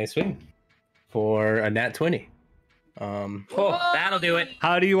 I swing for a nat 20. Oh, that'll do it.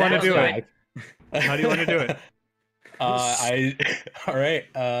 How do you want to That'll do do it? How do you want to do it? All right.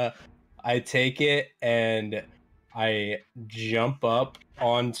 I take it and I jump up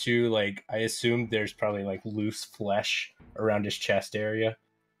onto, like, I assume there's probably like loose flesh around his chest area.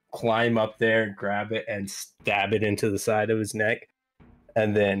 Climb up there, grab it, and stab it into the side of his neck,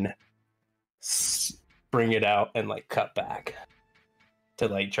 and then bring it out and like cut back to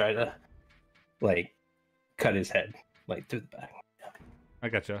like try to like cut his head like through the back. I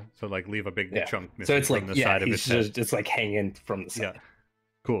gotcha. So like leave a big chunk So missing it's like from the side of his head. it's like hanging from the side. Yeah.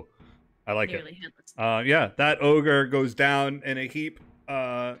 Cool. I like Nearly it. headless. Yeah, that ogre goes down in a heap.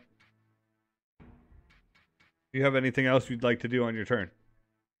 Do you have anything else you'd like to do on your turn?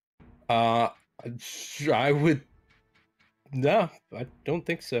 I would. No, I don't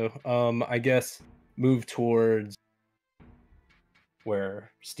think so. I guess move towards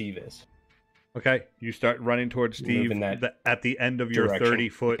where Steve is. Okay, you start running towards Steve Move in that at the end of your direction.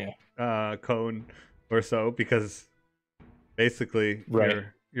 30-foot cone or so, because basically Right.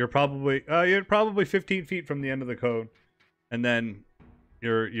 you're probably 15 feet from the end of the cone, and then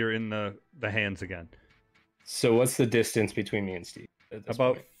you're in the hands again. So what's the distance between me and Steve? At this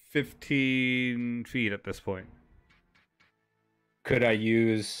About point? 15 feet at this point. Could I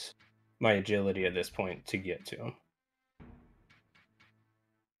use my agility at this point to get to him?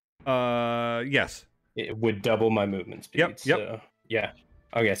 Yes. It would double my movement speed. Yep. So, yeah.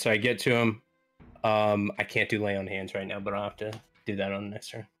 Okay, so I get to him. I can't do lay on hands right now, but I'll have to do that on the next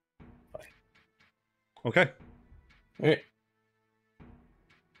turn. Okay. All right.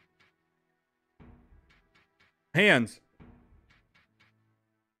 Hands.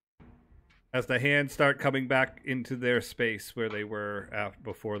 As the hands start coming back into their space where they were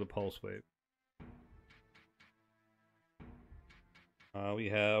before the pulse wave. We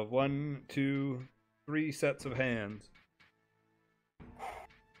have 1, 2, 3 sets of hands.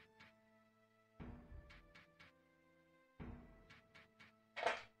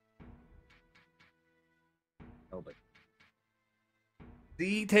 Oh, but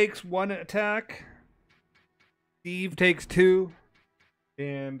Z takes 1 attack. Steve takes 2.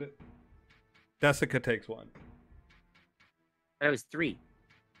 And Desika takes 1. that was 3.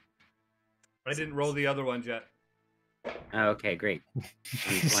 I didn't roll the other ones yet. Oh, okay, great.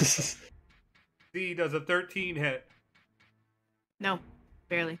 Z does a 13 hit. No,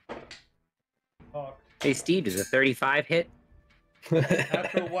 barely. Oh, Hey, Steve, does a 35 hit?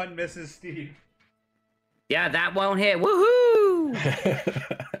 after 1 misses Steve. Yeah, that won't hit. Woohoo!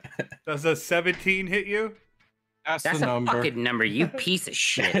 Does a 17 hit you? That's That's the a number. fucking number, you piece of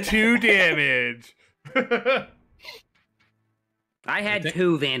shit. 2 damage. I had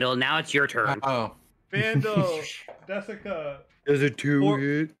 2, Vandal. Now it's your turn. Oh. Vandal, Desika, Does a 2 Four-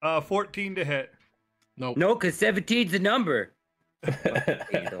 hit? 14 to hit. Nope. No, because 17's the number.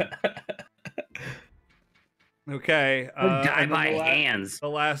 Vandal. Okay. Die and then by the hands. The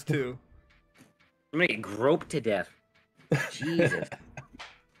last 2. I'm gonna get groped to death. Jesus.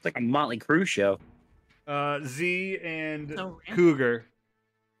 It's like a Motley Crue show. Z and So random. Cougar.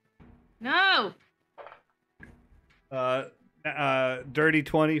 No. Dirty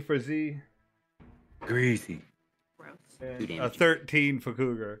 20 for Z. Greasy. Gross. And 2 a damage. 13 for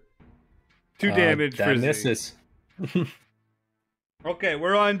Cougar. 2 damage that for Z. misses. Okay,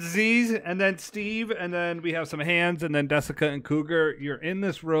 we're on Z's and then Steve, and then we have some hands, and then Desika and Cougar. You're in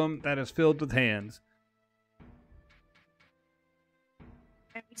this room that is filled with hands.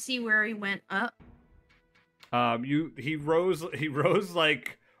 Can we see where he went up? He rose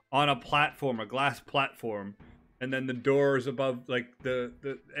like on a platform, a glass platform, and then the doors above, like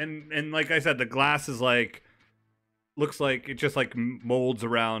and like I said, the glass is like looks like it just like molds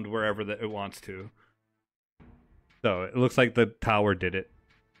around wherever that it wants to. So it looks like the tower did it.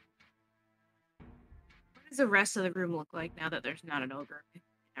 What does the rest of the room look like now that there's not an ogre in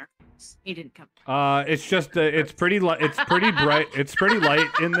our face? He didn't come. It's just it's pretty it's pretty bright. It's pretty light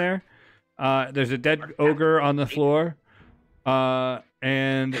in there. There's a dead ogre on the floor.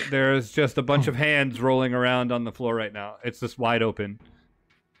 And there's just a bunch of hands rolling around on the floor right now. It's just wide open.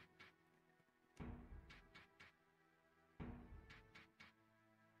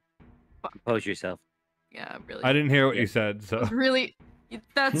 Compose yourself. Yeah, really. I didn't hear what you said, so Really,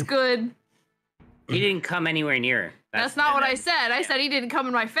 that's good. He didn't come anywhere near her. That's not what I said. I said he didn't come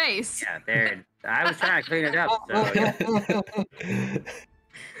in my face. Yeah, there. I was trying to clean it up. So, yeah.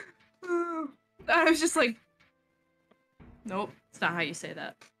 I was just like, nope, it's not how you say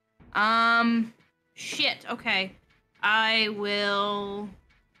that. Shit. Okay, I will.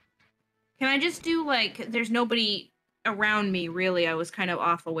 Can I just do like? There's nobody around me really. I was kind of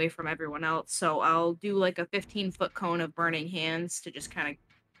off away from everyone else, so I'll do like a 15-foot cone of burning hands to just kind of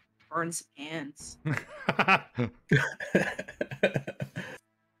burn some hands.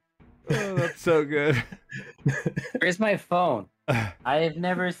 Oh, that's so good. Where's my phone? I have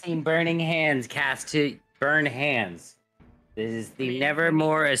never seen burning hands cast to burn hands. This is the never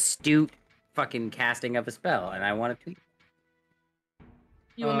more astute fucking casting of a spell, and I want to tweet.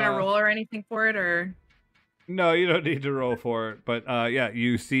 You want me to roll or anything for it, or? No, you don't need to roll for it. But yeah,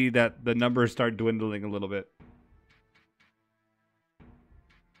 you see that the numbers start dwindling a little bit.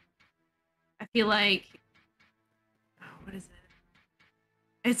 I feel like, oh, what is it?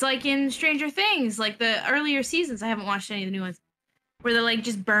 It's like in Stranger Things, like the earlier seasons. I haven't watched any of the new ones, where they're like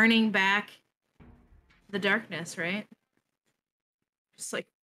just burning back the darkness, right? Just like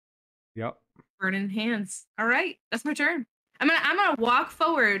Yep. burning hands. All right, that's my turn. I'm gonna walk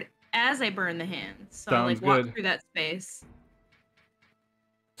forward as I burn the hands, so I like Sounds walk good. through that space.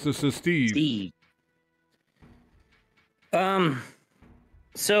 So Steve. Steve.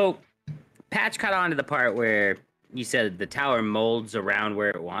 So Patch caught on to the part where you said the tower molds around where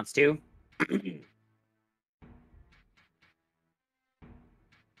it wants to.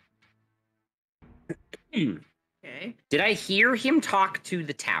 Okay. Did I hear him talk to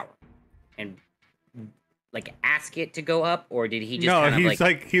the tower and like ask it to go up, or did he just No, kind of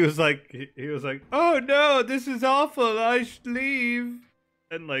he was like, oh no, this is awful. I should leave.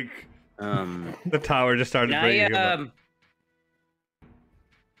 And like the tower just started Can bringing him up.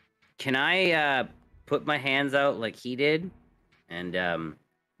 Can I put my hands out like he did and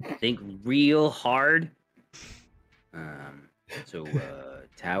think real hard? So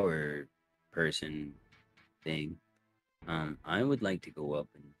tower person, thing. I would like to go up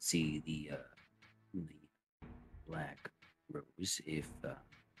and see the Black Rose. If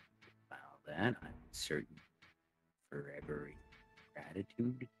allow that, I'm certain forever in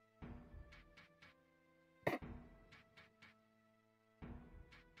gratitude.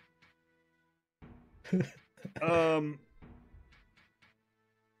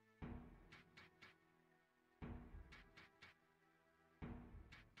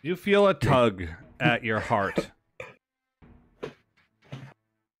 You feel a tug at your heart.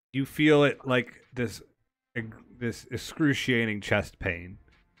 You feel it like this excruciating chest pain.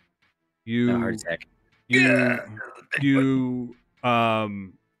 A heart attack. You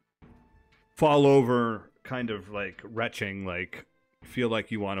fall over, kind of like retching, like feel like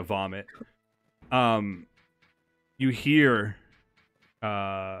you want to vomit. You hear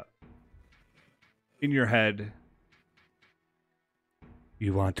in your head,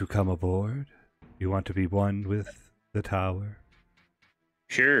 "You want to come aboard? You want to be one with the tower?"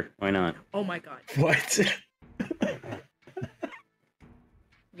 Sure, why not? Oh my god. What?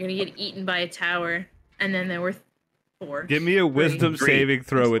 You're gonna get eaten by a tower, and then there were 4. Give me a wisdom Three. saving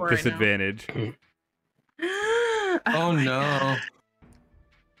throw with 4 right now. disadvantage. Oh my no.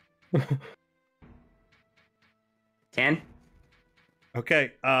 God. 10?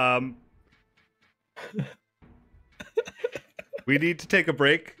 Okay, we need to take a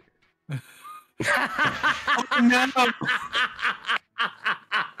break. No.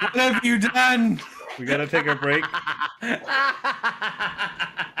 What have you done? We gotta take a break.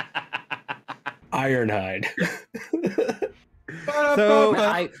 Ironhide. So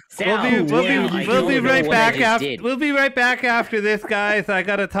we'll be right back after. We'll be right back after this, guys. I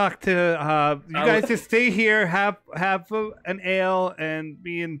gotta talk to you guys. Just stay here, have an ale, and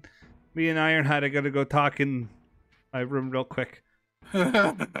me and Ironhide. I gotta go talk in my room real quick. I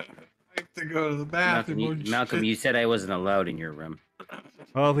have to go to the bathroom. Malcolm, you said I wasn't allowed in your room.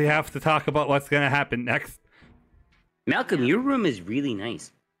 Well, we have to talk about what's gonna happen next. Malcolm, your room is really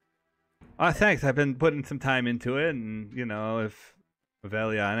nice. Oh, thanks. I've been putting some time into it, and you know, if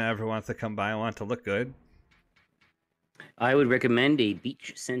Eliana ever wants to come by, I want to look good. I would recommend a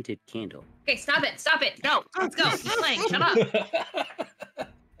beach scented candle. Okay, stop it. Stop it. No, let's go. Keep playing. Shut up.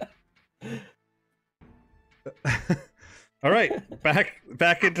 All right,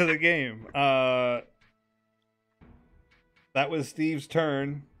 back into the game. That was Steve's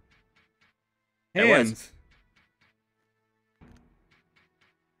turn. That was. Hands.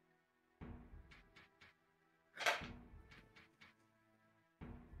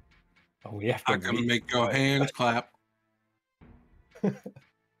 Oh, we have to. I'm gonna make your hands clap. What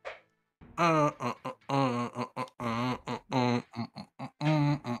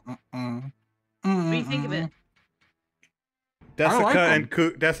do you think of it?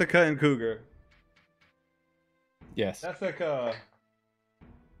 Desika and Cougar. Yes. Desika.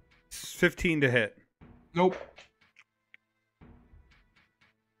 15 to hit. Nope.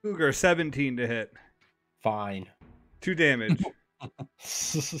 Cougar 17 to hit. Fine. 2 damage.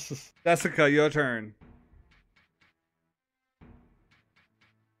 Desika, your turn.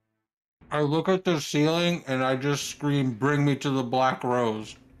 I look at the ceiling and I just scream, "Bring me to the Black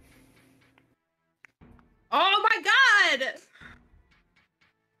Rose." Oh my god!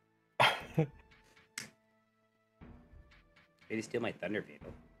 Did he steal my thunder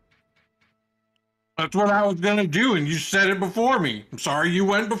people? That's what I was gonna do, and you said it before me. I'm sorry you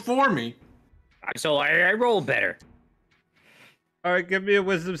went before me. So I roll better. All right, give me a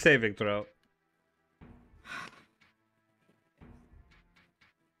wisdom saving throw.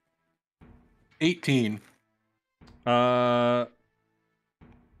 $18.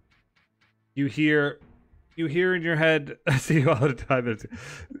 You hear in your head. I see you all the time.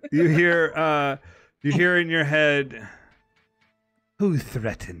 You hear in your head. Who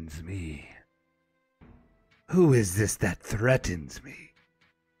threatens me? Who is this that threatens me?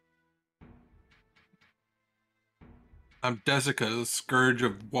 I'm Desika, the Scourge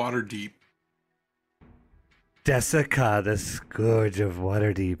of Waterdeep. Desika, the Scourge of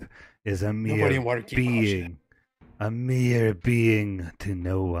Waterdeep, is a mere Nobody in Waterdeep being. A mere being to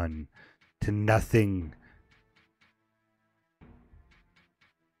no one. To nothing.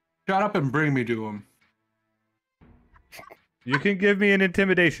 Shut up and bring me to him. You can give me an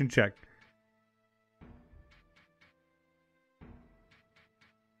intimidation check.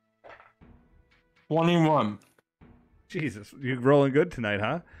 21. Jesus, you're rolling good tonight,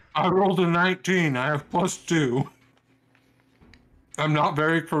 huh? I rolled a 19. I have +2. I'm not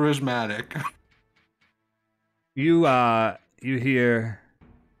very charismatic. You hear.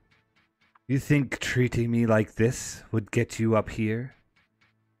 You think treating me like this would get you up here?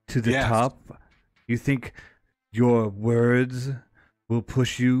 To the Yes. top? You think Your words will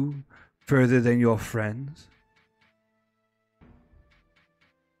push you further than your friends.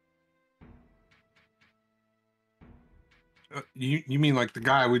 You mean like the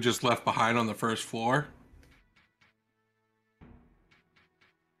guy we just left behind on the first floor?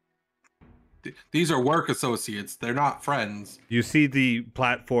 These are work associates. They're not friends. You see the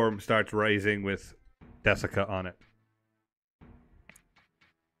platform starts rising with Desika on it.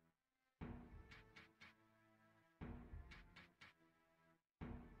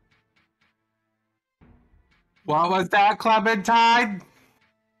 What was that, Clementine?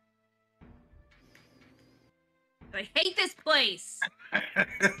 I hate this place.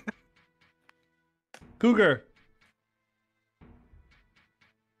 Cougar.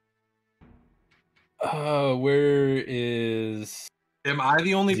 Where is... Am I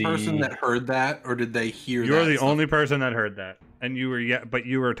the only The- person that heard that, or did they hear that? You're the stuff? only person that heard that. And you were but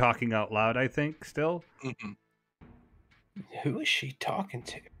you were talking out loud, I think, still. Mhm. Who is she talking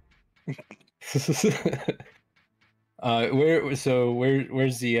to?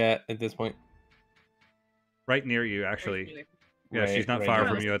 Where's Z at this point? Right near you, actually. Yeah, she's not Right far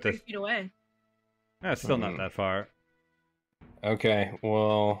here. from you at 3 this. feet away. Yeah, it's still not that far. Okay,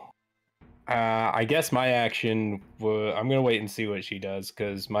 well, I guess my action. I'm gonna wait and see what she does,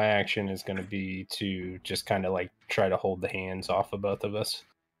 because my action is gonna be to just kind of like try to hold the hands off of both of us.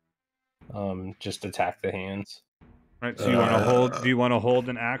 Just attack the hands. Right, so you want to hold? Do you want to hold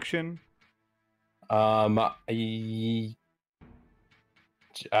an action? I mean,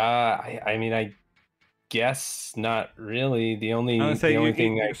 I guess not really. The only I would say the only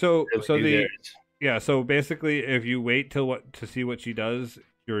thing I so really so do the there is- yeah. So basically, if you wait to see what she does,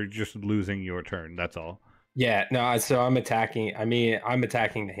 you're just losing your turn. That's all. yeah, no. So I'm attacking. I mean, I'm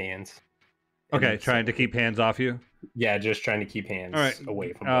attacking the hands. And Okay, it's- trying to keep hands off you. Yeah, just trying to keep hands All right,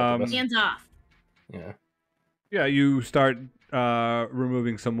 away from both of us. Hands off. Yeah. Yeah, you start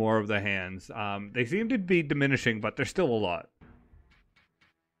removing some more of the hands. They seem to be diminishing, but there's still a lot.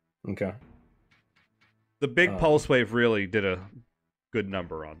 Okay. The big pulse wave really did a good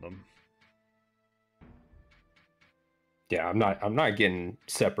number on them. Yeah, I'm not getting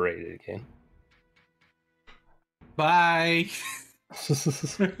separated again. Bye.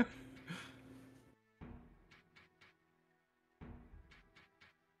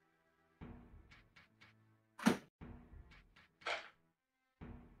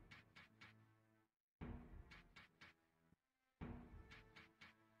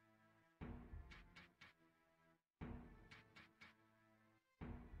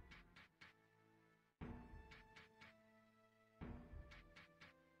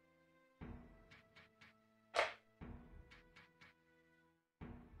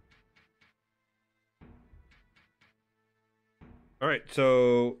 All right,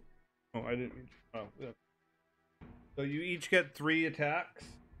 so I didn't. Oh, yeah. So you each get 3 attacks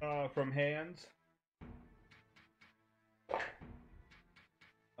from hands.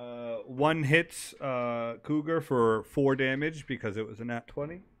 One hits Cougar for 4 damage because it was a nat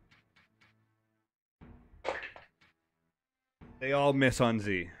 20. They all miss on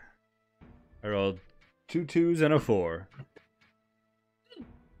Z. I rolled 2 2s and a 4.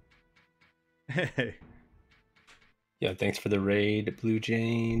 Hey. Yeah, thanks for the raid, Blue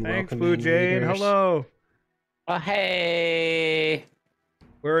Jane. Thanks, Welcome Blue in, Jane. raiders. Hello. Oh, hey.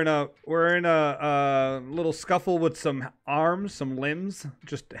 We're in a little scuffle with some arms, some limbs,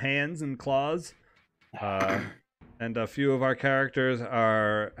 just hands and claws. And a few of our characters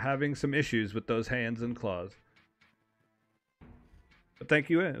are having some issues with those hands and claws. But thank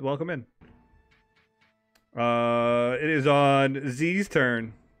you. Welcome in. It is on Z's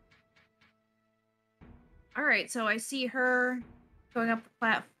turn. All right, so I see her going up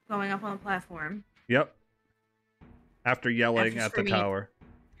on the platform. Yep. After yelling After at the screaming. tower.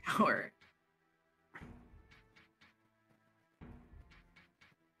 Or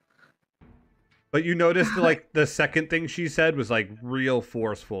But you noticed like the second thing she said was like real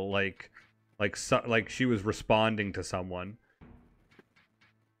forceful, like she was responding to someone.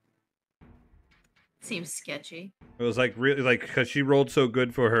 seems sketchy. It was like really like because she rolled so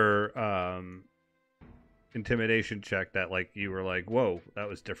good for her intimidation check that like you were like, whoa, that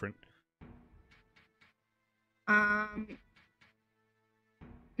was different. And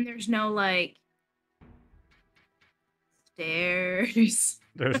there's no like stairs.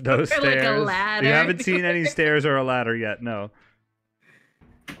 There's no Or, stairs. like, a ladder. You haven't seen any stairs or a ladder yet. No.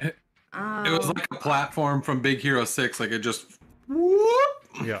 It was like a platform from Big Hero 6. Like it just. Whoop.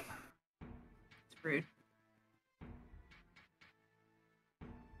 Yeah. It's rude.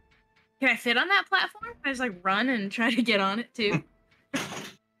 Can I fit on that platform? Can I just like run and try to get on it too?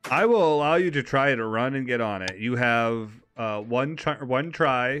 I will allow you to try to run and get on it. You have one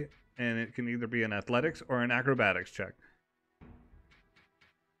try, and it can either be an athletics or an acrobatics check.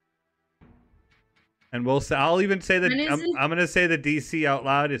 And I'll even say that I'm going to say the DC out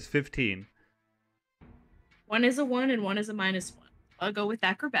loud is 15. One is a 1 and one is a -1. I'll go with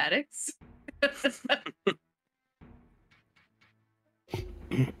acrobatics. Oh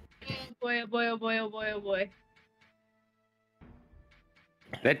boy, oh boy, oh boy, oh boy, oh boy.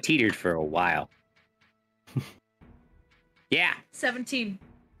 That teetered for a while. Yeah. 17.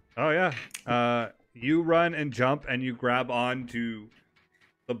 Oh yeah. You run and jump and you grab onto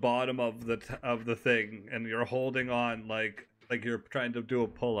the bottom of the thing, and you're holding on like you're trying to do a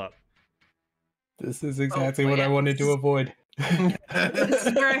pull-up. This is exactly what I wanted to avoid. This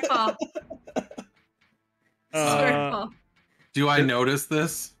is where I fall. This is where I fall. Do I notice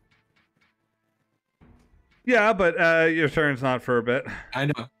this? Yeah, but your turn's not for a bit. I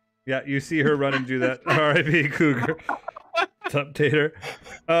know. Yeah, you see her run and do that. R.I.P. Cougar. What's up, Tater?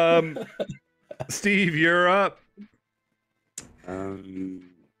 Steve, you're up.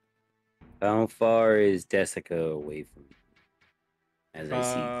 How far is Desika away from me? As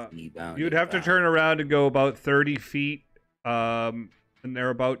I see you'd have to turn around and go about 30 feet. And they're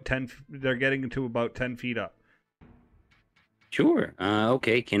about 10. They're getting to about 10 feet up. Sure.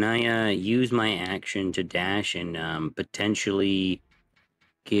 Okay. Can I use my action to dash and potentially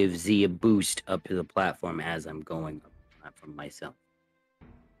give Z a boost up to the platform as I'm going up the platform myself?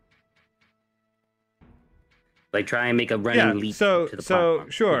 Like try and make a running leap to the platform.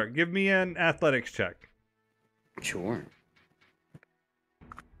 Sure. Give me an athletics check. Sure.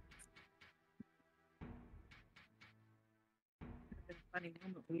 Funny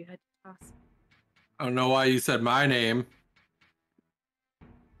moment where you had to toss. I don't know why you said my name.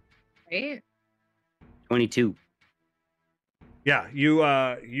 Right? 22. Yeah, you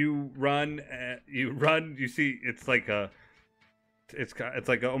run. You see, it's like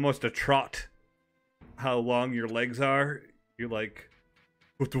almost a trot. How long your legs are? You're like,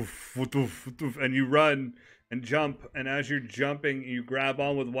 and you run and jump. And as you're jumping, you grab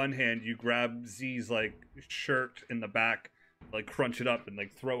on with one hand. You grab Z's like shirt in the back, like crunch it up and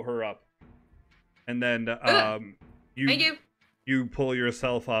like throw her up. And then you pull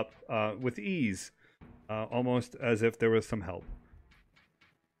yourself up with ease, almost as if there was some help.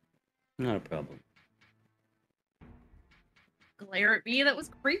 Not a problem. Glare at me, that was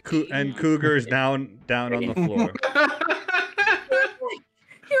creepy. And Cougar's down on the floor.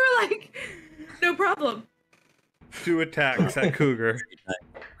 You were like, no problem. 2 attacks at Cougar.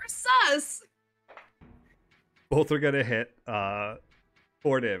 We're sus. Both are gonna hit. 4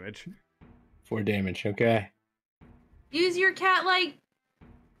 damage. 4 damage. Okay. Use your cat-like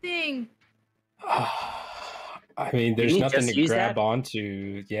thing. I mean, there's Didn't you nothing just to use grab that?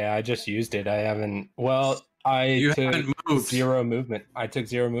 onto. Yeah, I just used it. I haven't. Well, I You took haven't moved. 0 movement. I took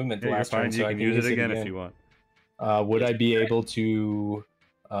 0 movement the Yeah, you're last turn, fine. so You I can can use it again if you want. Would I be able to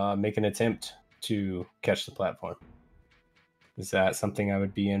make an attempt to catch the platform? Is that something I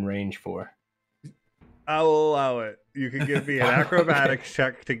would be in range for? I will allow it. You can give me an acrobatics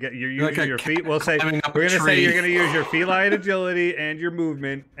check to get you're Like using a your feet. cat We'll say climbing up we're a gonna say tree. you're gonna use your feline agility and your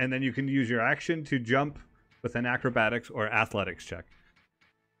movement, and then you can use your action to jump with an acrobatics or athletics check.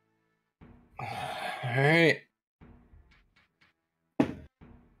 All right.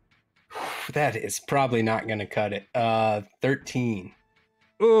 That is probably not going to cut it. 13.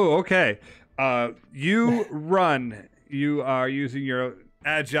 Oh, okay. You run. You are using your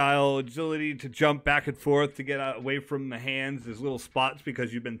agile agility to jump back and forth to get away from the hands. There's little spots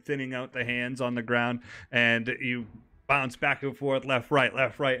because you've been thinning out the hands on the ground, and you bounce back and forth, left, right,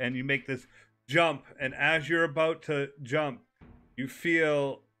 and you make this jump. And as you're about to jump, you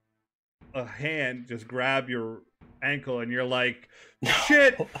feel a hand just grab your ankle, and you're like,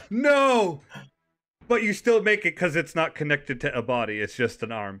 shit, no! But you still make it because it's not connected to a body. It's just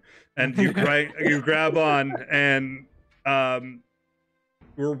an arm. And you grab on, and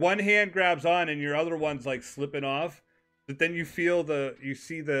where one hand grabs on and your other one's like slipping off, but then you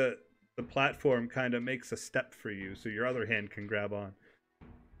see the platform kind of makes a step for you, so your other hand can grab on.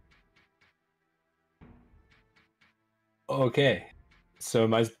 Okay. So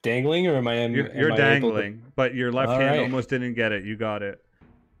am I dangling or am I? You're dangling, but your left hand almost didn't get it. You got it.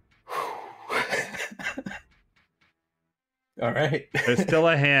 All right. There's still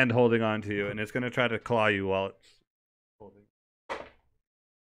a hand holding on to you, and it's going to try to claw you while it's holding.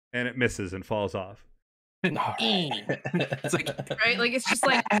 And it misses and falls off. It's like, Right? Like, it's just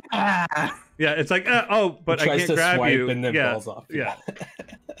like, Yeah, it's like, but I Tries can't to grab swipe you. and then Yeah, falls off. yeah.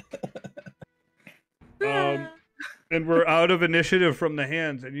 And we're out of initiative from the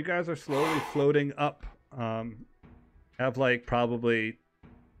hands, and you guys are slowly floating up. Have like probably,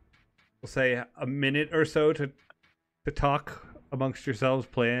 we'll say, a minute or so to talk amongst yourselves,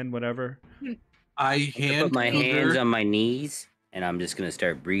 plan whatever. I I'm gonna hand put my Cougar- hands on my knees, and I'm just gonna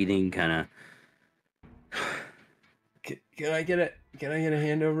start breathing, kind of. Can I get a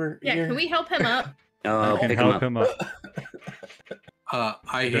hand over Yeah, here? can we help him up? Oh, I can pick him help up. him up.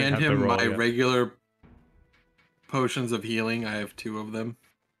 I You don't hand have to him roll my yet. regular potions of healing. I have 2 of them.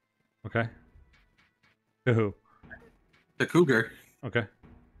 Okay. To who? The Cougar. Okay.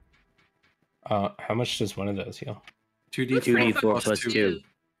 How much does one of those heal? 2d4 2d4 plus 2.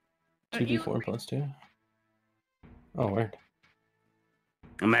 2d4 plus 2. Oh, word.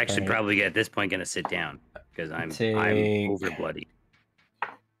 I'm actually Alright. probably at this point gonna sit down because I'm Take- over bloody.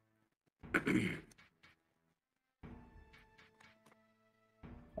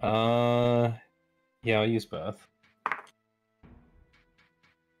 Yeah, I'll use both.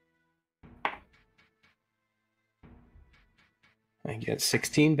 I get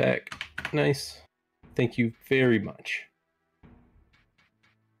 16 back. Nice. Thank you very much.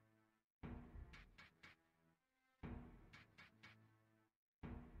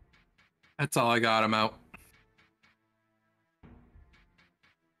 That's all I got. I'm out.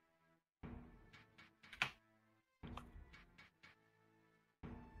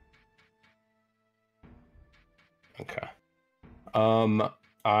 Okay.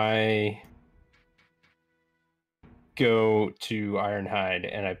 I go to Ironhide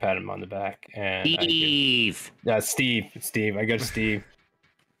and I pat him on the back and Steve! Steve. I go to Steve.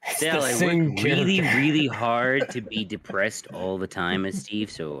 It's the Dell, I same work really, character. really hard to be depressed all the time as Steve.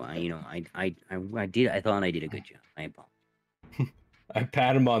 So I thought I did a good job. I apologize. I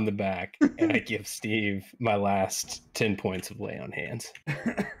pat him on the back and I give Steve my last 10 points of lay on hands.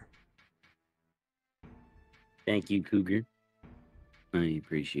 Thank you, Cougar. I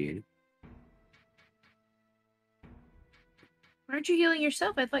appreciate it. Why aren't you healing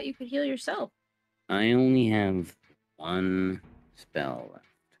yourself? I thought you could heal yourself. I only have 1 spell left.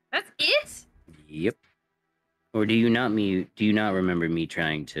 That's it? Yep. Or do you not remember me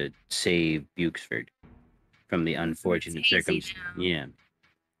trying to save Bukesford from the unfortunate hazy circumstance? now. Yeah.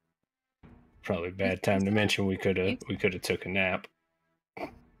 Probably a bad time to mention we could have took a nap.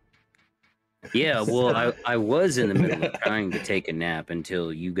 Yeah, well, I was in the middle of trying to take a nap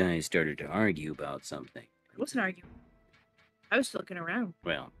until you guys started to argue about something. I wasn't arguing. I was looking around.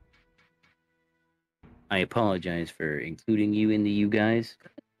 Well, I apologize for including you in the you guys.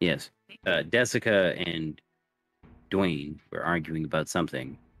 Yes. Desika and Dwayne were arguing about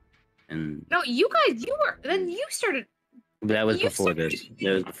something. And No, you were. Then you started. that was You before started- this.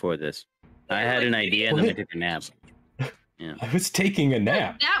 That was before this. I had an idea and then I took a nap. Yeah. I was taking a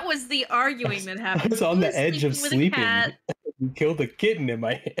nap. That was the arguing that I happened. was on You the were edge of with a sleeping. cat. You killed a kitten in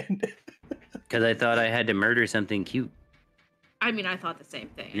my hand. Because I thought I had to murder something cute. I mean, I thought the same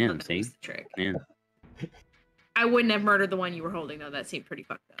thing. I Yeah, thought that see? was the trick. Yeah. I wouldn't have murdered the one you were holding, though. That seemed pretty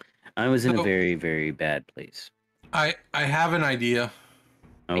fucked up. I was in a So- very, very bad place. I have an idea.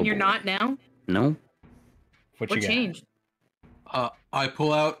 Oh, And you're boy. not now? No? What What you got? changed? I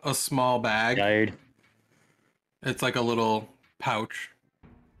pull out a small bag. Tired? It's like a little pouch.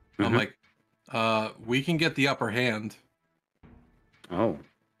 I'm Mhm. like, we can get the upper hand. Oh.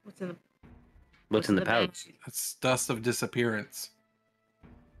 What's in the What's in the bag? pouch? It's dust of disappearance.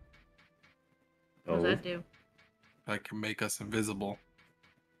 What does Oh. that do? That can make us invisible.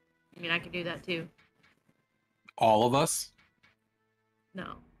 I mean, I could do that too. All of us?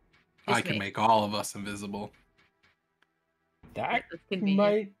 No. I Just can me. make all of us invisible. That That's convenient.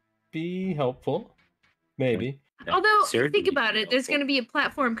 might be helpful. Maybe. That Although, certainly think about it. There's helpful. going to be a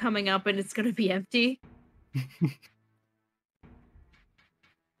platform coming up and it's going to be empty.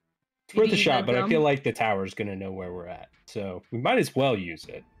 It's worth a Maybe shot, that but I feel dumb. like the tower's gonna know where we're at. So we might as well use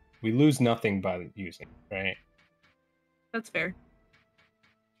it. We lose nothing by using it, right? That's fair.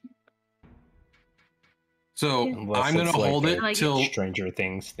 So Unless I'm gonna it's like hold a it Like- till Stranger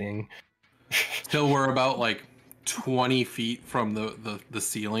Things thing. we're about like 20 feet from the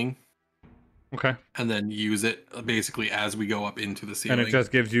ceiling, Okay. and then use it basically as we go up into the ceiling. And it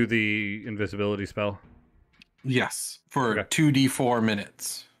just gives you the invisibility spell. Yes, for Okay. 2d4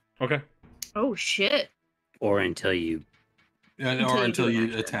 minutes, Okay. Oh, shit. Or until you. until do an you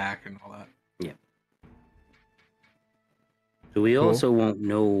action. attack and all that. So we Cool. also won't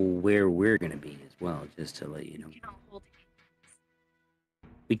know where we're going to be as well, just to let you know. You know, hold it.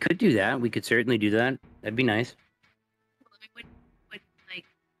 We could do that. We could certainly do that. That'd be nice. Like,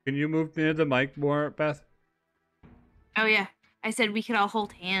 Can you move near the mic more, Beth? oh, yeah. I said we could all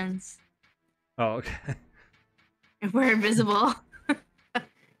hold hands. Oh, okay. if we're invisible.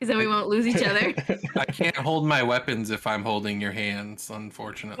 Because then we won't lose each other. I can't hold my weapons if I'm holding your hands,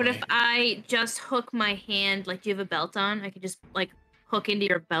 unfortunately. What if I just hook my hand, like, do you have a belt on? I could just, like, hook into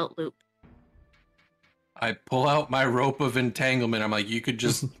your belt loop. I pull out my rope of entanglement. I'm like, you could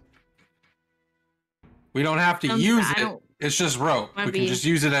just... We don't have to use it. It's just rope. We can just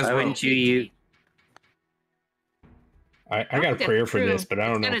use it as rope. Why wouldn't you I got a prayer for this, but I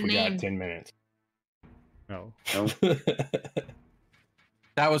don't know if we got 10 minutes. No.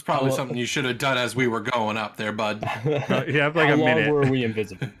 That was probably something you should have done as we were going up there, bud. You have like How a minute. long were we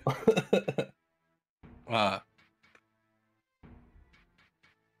invisible? We're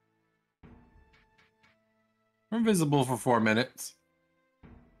invisible for 4 minutes.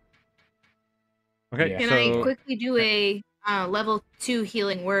 Okay, Yeah. Can so I quickly do a level 2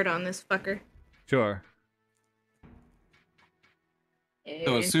 healing word on this fucker? sure.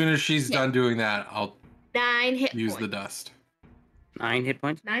 So as soon as she's done doing that, I'll 9 hit use points. the dust. 9 hit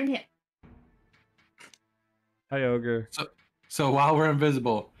points? 9 hit. Hi, Ogre. So while we're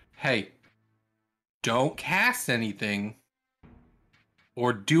invisible, hey, don't cast anything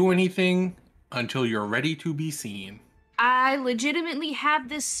or do anything until you're ready to be seen. I legitimately have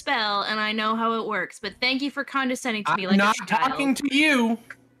this spell and I know how it works, but thank you for condescending to me I'm like not a child. talking to you.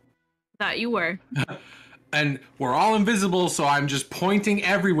 Thought you were. And we're all invisible, so I'm just pointing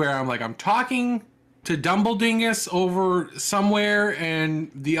everywhere. I'm like, I'm talking to Dumbledingus over somewhere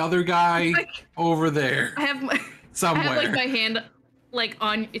and the other guy over there I have my somewhere. I have like my hand like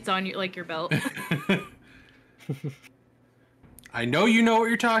on your like your belt. I know you know what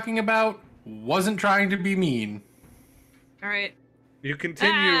you're talking about. Wasn't trying to be mean. All right. You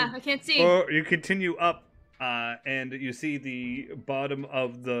continue. I can't see. Or you continue up, and you see the bottom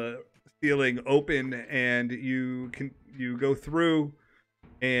of the ceiling open, and you go through,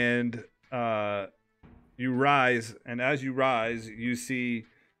 and you rise. And as you rise, you see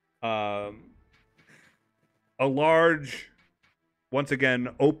a large, once again,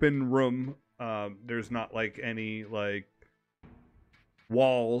 open room. There's not like any like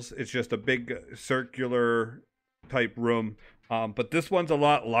walls. It's just a big circular type room. But this one's a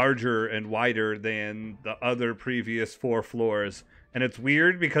lot larger and wider than the other previous 4 floors. And it's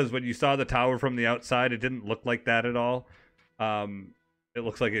weird because when you saw the tower from the outside, it didn't look like that at all. It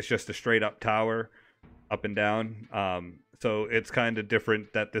looks like it's just a straight up tower, up and down. So it's kind of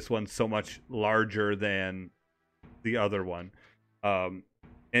different that this one's so much larger than the other one. And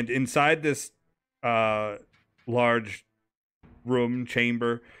inside this large room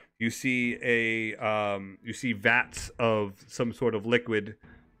chamber, you see vats of some sort of liquid,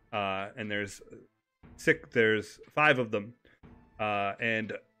 and there's 5 of them,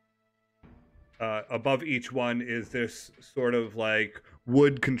 and above each one is this sort of like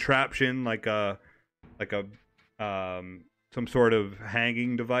wood contraption, like a some sort of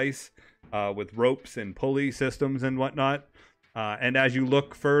hanging device with ropes and pulley systems and whatnot. And as you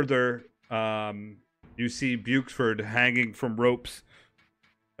look further, you see Bukesford hanging from ropes,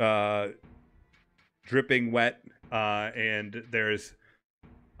 dripping wet, and there's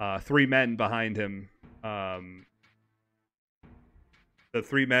 3 men behind him. The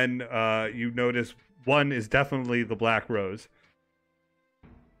 3 men, you notice one is definitely the Black Rose.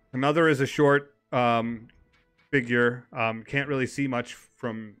 Another is a short figure, can't really see much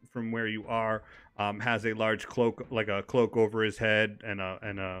from where you are. Has a large cloak, like a cloak over his head, and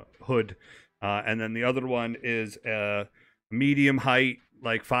a hood. And then the other one is a medium height,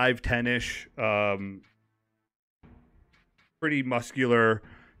 like 5'10"-ish, pretty muscular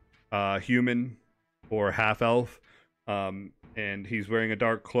human or half elf, and he's wearing a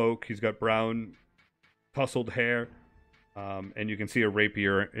dark cloak. He's got brown tousled hair, and you can see a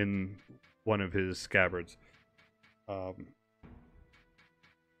rapier in one of his scabbards.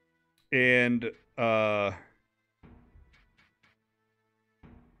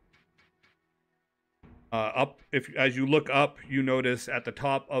 As you look up, you notice at the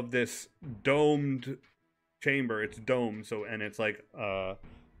top of this domed chamber, it's domed, and it's like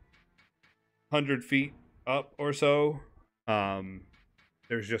 100 feet up or so.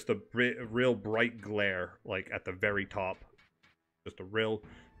 There's just a real bright glare, like at the very top. Just a real,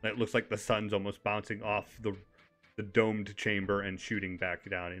 it looks like the sun's almost bouncing off the domed chamber and shooting back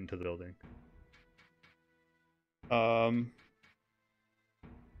down into the building.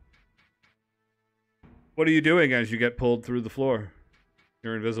 What are you doing as you get pulled through the floor?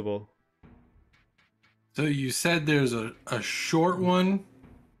 You're invisible. So you said there's a short one,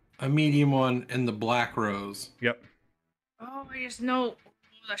 a medium one, and the Black Rose. Yep. Oh, I just know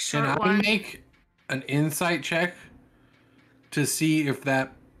the short Can I one. make an insight check to see if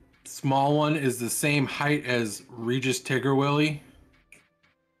that small one is the same height as Regis Tigger Willie?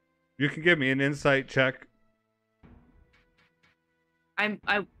 You can give me an insight check. I'm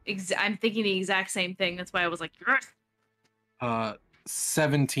thinking the exact same thing. That's why I was like, yes.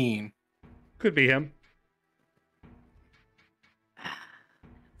 17. Could be him.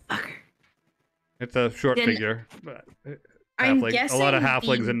 Fucker. It's a short Then figure. I'm A lot of guessing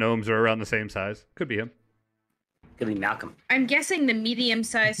halflings the- and gnomes are around the same size. Could be him. Could be Malcolm. I'm guessing the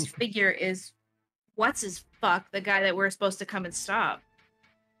medium-sized figure is what's his fuck, the guy that we're supposed to come and stop.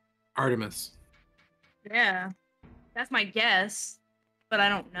 Artimus. Yeah, that's my guess, but I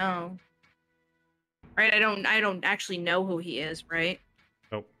don't know. Right? I don't actually know who he is. Right?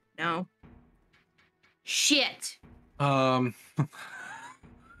 Nope. No. Shit. I'm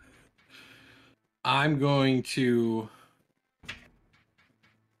going to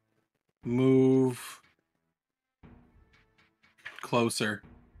move closer.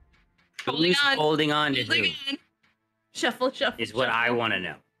 Holding Who's on. holding on to Holding who? on. Shuffle, shuffle. Is what I shuffle. want to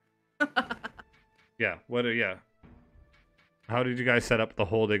know. Yeah. Yeah. How did you guys set up the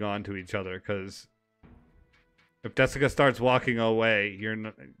holding on to each other? Because if Desika starts walking away, you're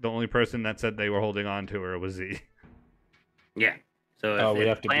not, the only person that said they were holding on to her was Z. Yeah. So Oh, if we the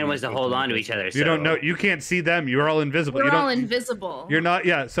have to plan be was to both hold of on to them. each other. You don't know. You can't see them. You're all invisible. We're you don't, all invisible. You're not.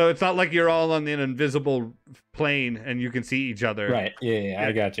 Yeah. So it's not like you're all on an invisible plane and you can see each other. Right. Yeah,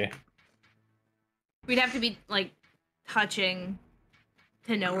 I got you. We'd have to be like touching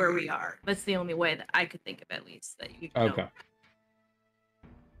to know where we are. That's the only way that I could think of, at least. That you know. Okay.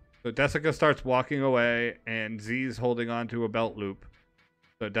 So Desika starts walking away, and Z's holding on to a belt loop.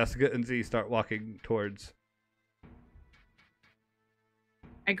 So Desika and Z start walking towards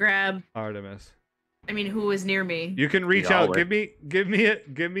I grab. Artimus. I mean, who is near me? You can reach We all out. were. Give me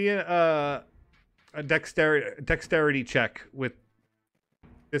a dexterity check with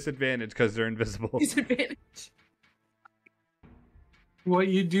disadvantage because they're invisible. Disadvantage. What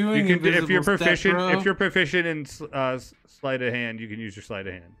you doing? You can, if you're invisible step, proficient, bro? if you're proficient in sleight of hand, you can use your sleight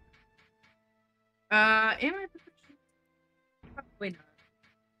of hand. Am I proficient? Probably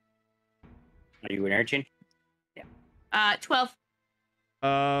Are you an urchin? not. 12.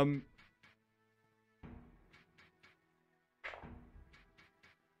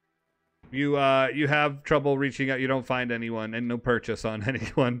 You have trouble reaching out. You don't find anyone, and no purchase on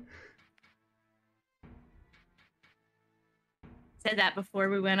anyone. Said that before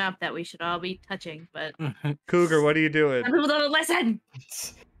we went up that we should all be touching, but Cougar, what are you doing? some people don't listen.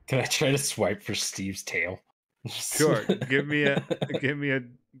 Can I try to swipe for Steve's tail? Sure. give me a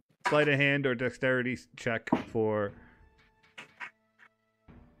sleight of hand or dexterity check for.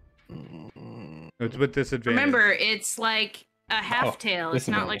 It's with disadvantage. Remember, it's like a half Oh, tail. It's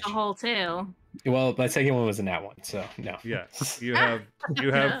not like a disadvantage. whole tail. Well, my second one was in that one, so no. Yeah, you have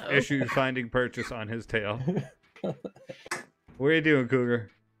No. issues finding purchase on his tail. What are you doing, Cougar?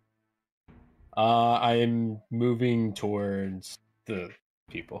 I'm moving towards the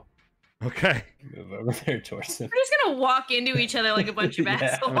people. Okay. Move over there towards them. We're just gonna walk into each other like a bunch of Yeah.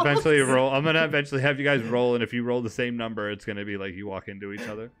 assholes. Eventually roll. I'm gonna eventually have you guys roll, and if you roll the same number, it's gonna be like you walk into each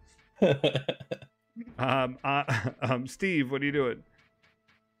other. Steve, what are you doing?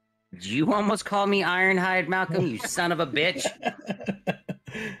 Did you almost call me Ironhide, Malcolm? You son of a bitch.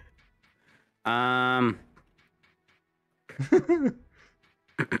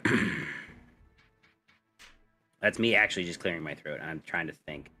 That's me actually just clearing my throat. I'm trying to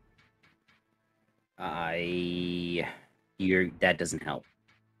think. That doesn't help.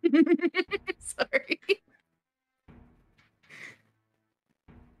 Sorry.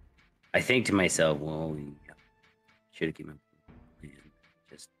 I think to myself, well, we should have given a plan.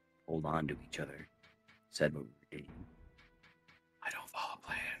 Just hold on to each other. Said what we were doing. I don't follow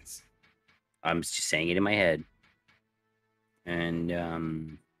plans. I'm just saying it in my head. And a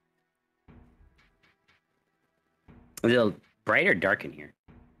little bright or dark in here?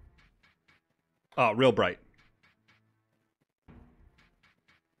 Oh, real bright.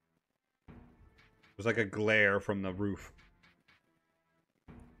 There's like a glare from the roof.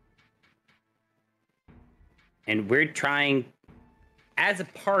 And we're trying, as a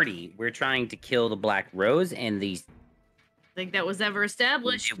party, we're trying to kill the Black Rose, and these Think that was ever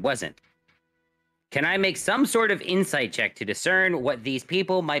established. it wasn't. Can I make some sort of insight check to discern what these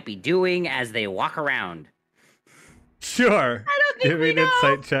people might be doing as they walk around? Sure. I don't think Give me we an know.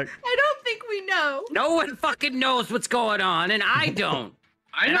 insight check. I don't think we know. No one fucking knows what's going on, and I don't.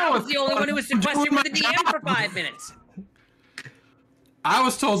 I And know. I was it's the only one who was doing sequestered my with the DM for job. 5 minutes. I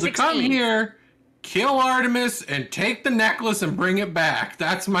was told to come 16. here, kill Artemis, and take the necklace and bring it back.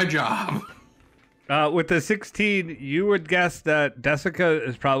 That's my job. With the 16, you would guess that Desika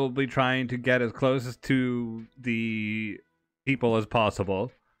is probably trying to get as close to the people as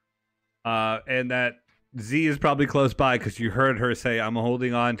possible. And that Z is probably close by because you heard her say, I'm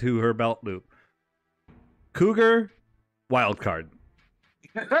holding on to her belt loop. Cougar, wild card.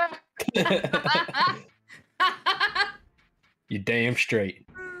 You damn straight.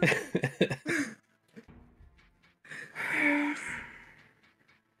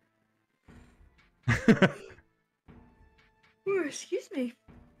 Ooh, excuse me.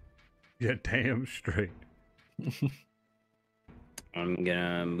 Yeah, damn straight. I'm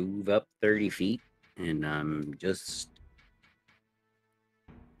gonna move up 30 feet, and I'm just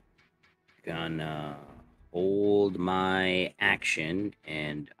gonna hold my action,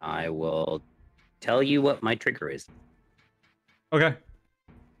 and I will tell you what my trigger is. Okay.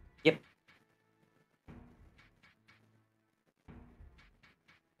 Yep.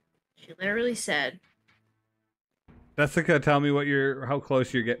 She literally said, Desika, tell me what how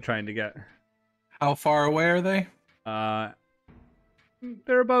close you're trying to get. How far away are they?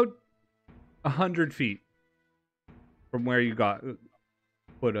 They're about 100 feet from where you got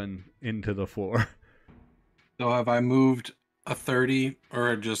put into the floor. So have I moved a 30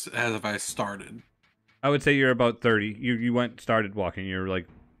 or just as if I started? I would say you're about 30. You started walking. You're like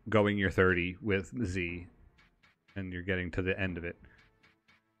going your 30 with Z, and you're getting to the end of it.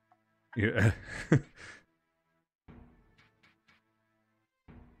 Yeah.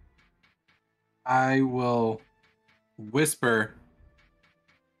 I will whisper,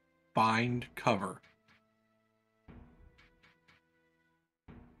 find cover.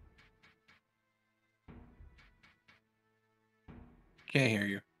 Can't hear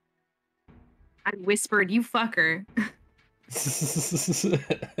you. I whispered, you fucker.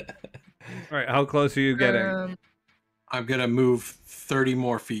 All right, how close are you getting? I'm gonna move 30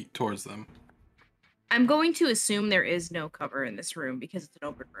 more feet towards them. I'm going to assume there is no cover in this room because it's an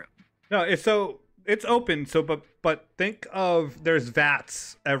open room. No, it's open. So, but think of there's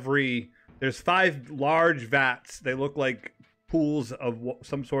vats there's 5 large vats. They look like pools of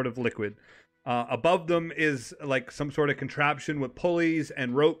some sort of liquid. Above them is like some sort of contraption with pulleys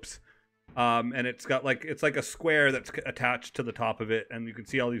and ropes. And it's like a square that's attached to the top of it, and you can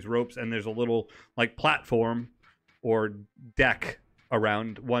see all these ropes, and there's a little like platform or deck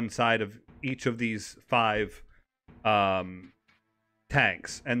around one side of each of these 5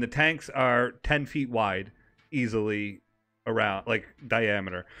 tanks, and the tanks are 10 feet wide, easily around like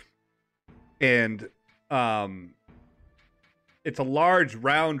diameter, and it's a large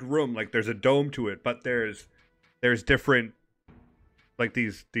round room, like there's a dome to it, but there's different like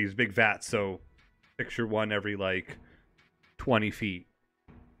these big vats. So picture one every like 20 feet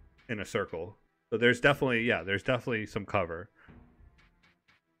in a circle. So there's definitely some cover.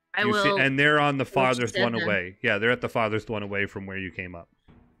 And they're on the farthest one away. Yeah, they're at the farthest one away from where you came up.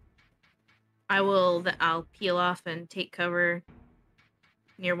 I'll peel off and take cover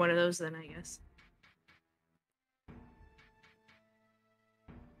near one of those then, I guess.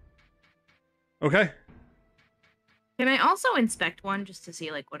 Okay. Can I also inspect one just to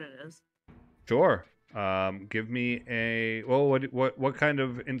see like what it is? Sure. Give me what kind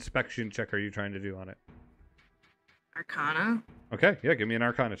of inspection check are you trying to do on it? Arcana. Okay, yeah, give me an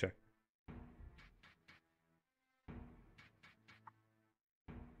Arcana check.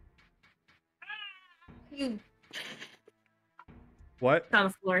 You What? on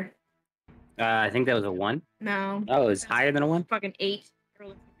the floor. I think that was a 1. No. Oh, it was higher than a 1? Fucking 8.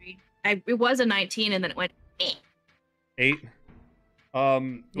 It was a 19 and then it went 8.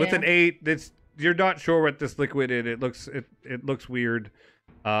 With an 8, you're not sure what this liquid is. It looks weird.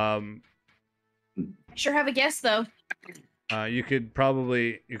 I sure have a guess though. You could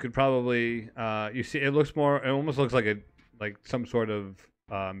probably you see it almost looks like some sort of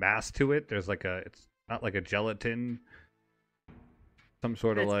mass to it. There's it's not like a gelatin, some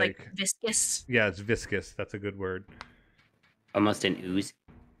sort of like viscous. Yeah, it's viscous. That's a good word. Almost an ooze.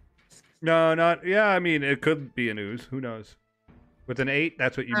 No, not yeah. I mean, it could be an ooze. Who knows? With an 8,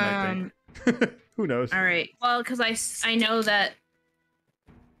 that's what you might think. Who knows? All right. Well, because I know that.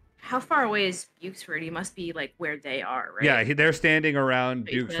 How far away is Bukesford? He must be like where they are, right? Yeah, they're standing around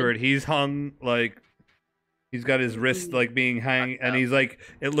Bukesford. He's hung like he's got his wrist like being hung, and he's like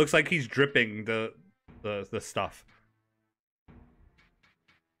it looks like he's dripping the stuff.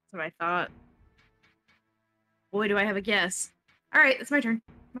 That's what I thought. Boy, do I have a guess. All right, it's my turn.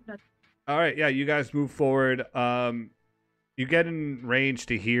 I'm done. All right, yeah, you guys move forward. You get in range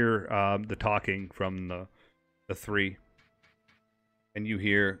to hear the talking from the 3, and you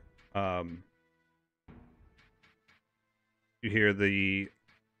hear the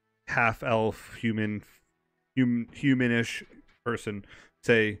half elf humanish person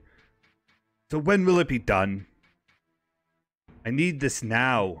say, "So when will it be done? I need this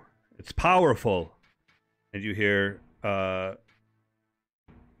now. It's powerful." And you hear the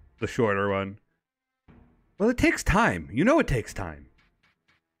shorter one, "Well, it takes time. You know it takes time."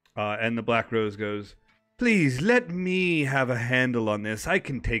 And the Black Rose goes, "Please let me have a handle on this. I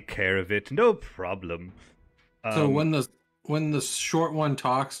can take care of it. No problem." So when the short one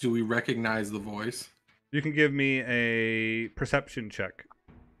talks, do we recognize the voice? You can give me a perception check.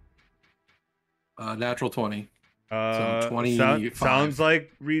 Natural 20. So 25. Sounds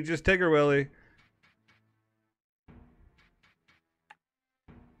like Regis Tiggerwilly.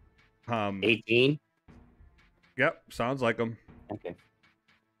 18. Yep, sounds like him. Okay.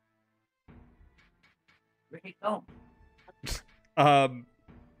 Where'd it go?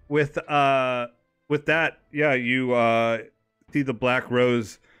 With that, yeah, you see the Black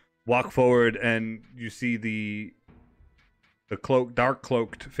Rose walk forward, and you see the dark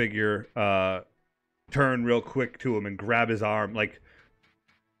cloaked figure turn real quick to him and grab his arm, like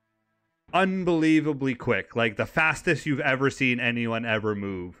unbelievably quick, like the fastest you've ever seen anyone ever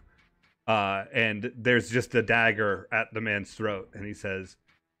move. And there's just a dagger at the man's throat, and he says,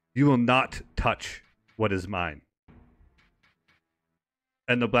 "You will not touch what is mine."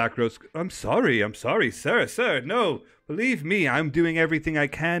 And the Black Rose, I'm sorry, sir, no, believe me, I'm doing everything I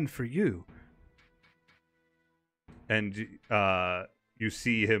can for you." And you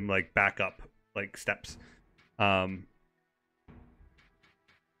see him like back up, like steps. Cougar,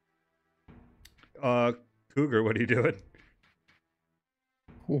 what are you doing?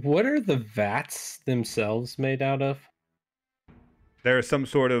 What are the vats themselves made out of? There's some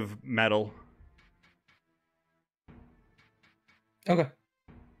sort of metal. Okay.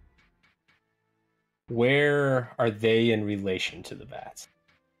 Where are they in relation to the vats?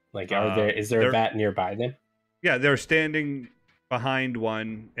 Like, is there a vat nearby them? Yeah, they're standing behind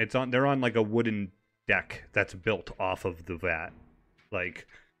one. They're on like a wooden deck that's built off of the vat. Like,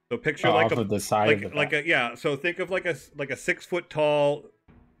 so picture off of the side of the vat. Yeah. So think of like a 6 foot tall,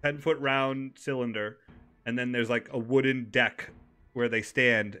 10-foot round cylinder, and then there's like a wooden deck where they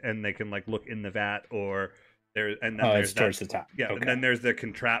stand and they can like look in the vat, or there's towards the top. Yeah, okay. And then there's the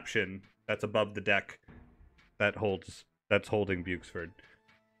contraption that's above the deck that's holding Bukesford.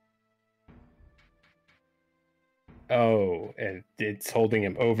 Oh, and it's holding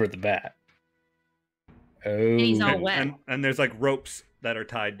him over the vat. Oh, And he's all wet. And there's like ropes that are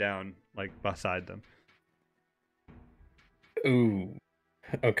tied down like beside them. Ooh.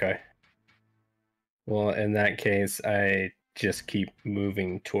 Okay. Well, in that case, I just keep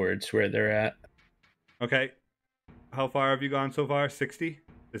moving towards where they're at. Okay. How far have you gone so far? 60?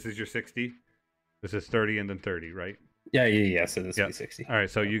 This is your 60? This is 30 and then 30, right? Yeah. So this will be 60. All right,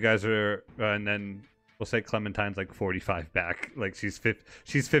 so you guys are, and then we'll say Clementine's like 45 back. Like she's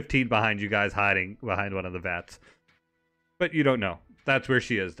 15 behind you guys, hiding behind one of the vats. But you don't know. That's where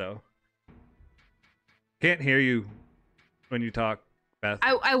she is, though. Can't hear you when you talk, Beth.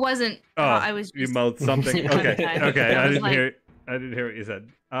 I wasn't. Oh, I was. You Just... mouthed something. Okay. I didn't hear. I didn't hear what you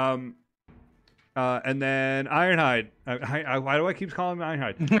said. And then Ironhide. Why do I keep calling him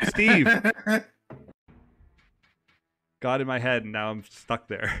Ironhide? Steve. Got in my head, and now I'm stuck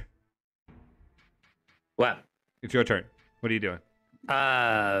there. Well, It's your turn. What are you doing?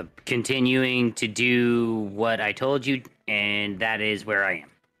 continuing to do what I told you, and that is where I am.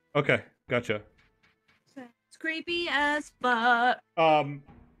 Okay, gotcha. It's creepy as fuck.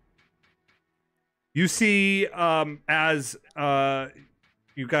 You see, as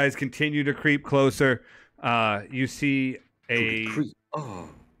you guys continue to creep closer, you see a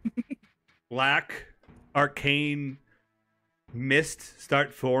black arcane mist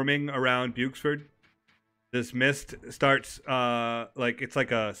start forming around Bukesford. This mist starts it's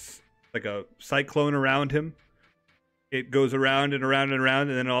like a cyclone around him. It goes around and around and around,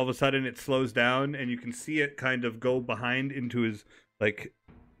 and then all of a sudden it slows down, and you can see it kind of go behind into his back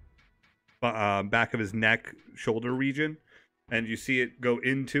of his neck, shoulder region, and you see it go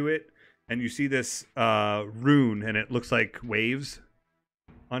into it, and you see this rune, and it looks like waves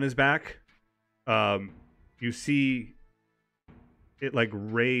on his back. You see it like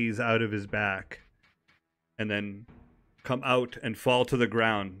raise out of his back and then come out and fall to the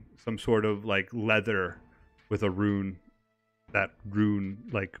ground, some sort of like leather with a rune, that rune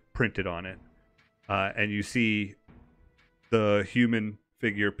like printed on it. And you see the human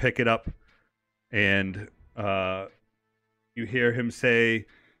figure pick it up, and you hear him say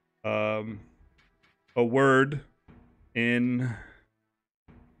a word in...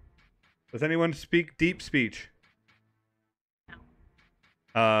 Does anyone speak deep speech?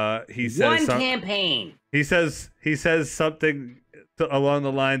 He says One campaign. He says something along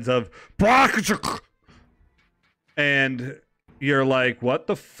the lines of, and you're like, what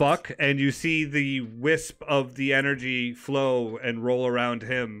the fuck? And you see the wisp of the energy flow and roll around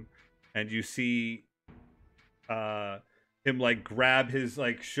him, and you see him like grab his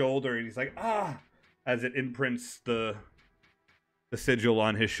like shoulder, and he's like, as it imprints the sigil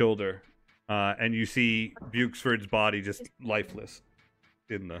on his shoulder, and you see Bukesford's body just lifeless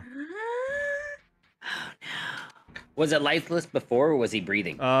in the. Oh no! Was it lifeless before, or was he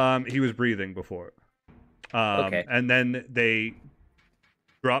breathing? He was breathing before. Okay. And then they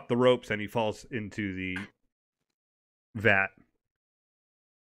drop the ropes, and he falls into the vat.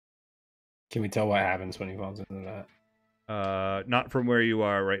 Can we tell what happens when he falls into that? Not from where you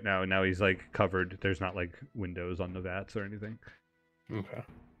are right now. Now he's like covered. There's not like windows on the vats or anything. Okay.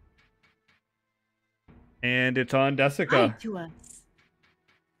 And it's on Desika. Lied to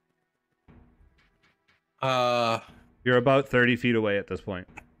us. You're about 30 feet away at this point.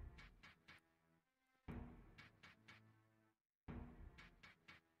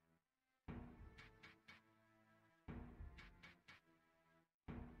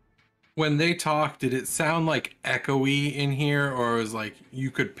 When they talk, did it sound like echoey in here, or was like you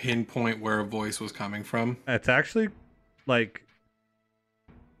could pinpoint where a voice was coming from? It's actually like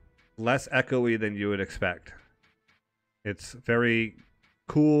less echoey than you would expect. It's very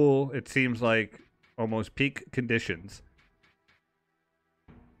cool. It seems like almost peak conditions.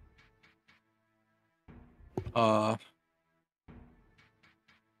 I'm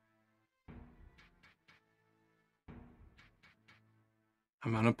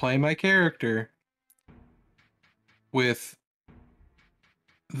gonna play my character with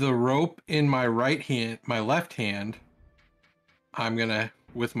the rope in my right hand, my left hand. I'm gonna,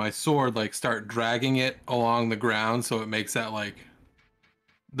 with my sword, like start dragging it along the ground so it makes that like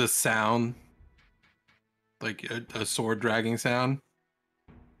the sound, like a sword dragging sound.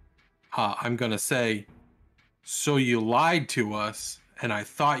 I'm gonna say, so you lied to us and I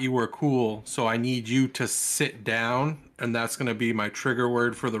thought you were cool, so I need you to sit down, and that's gonna be my trigger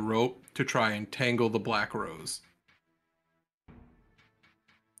word for the rope to try and tangle the black rose.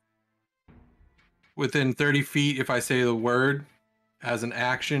 Within 30 feet, if I say the word as an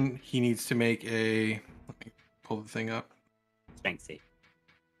action, he needs to make a, let me pull the thing up. Strength save.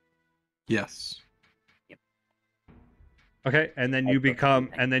 Yes. Okay, and then you become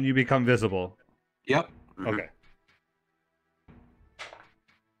visible. Yep. Okay.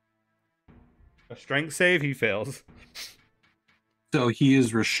 A strength save, he fails. So he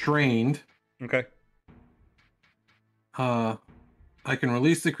is restrained. Okay. I can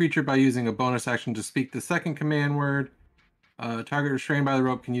release the creature by using a bonus action to speak the second command word. Target restrained by the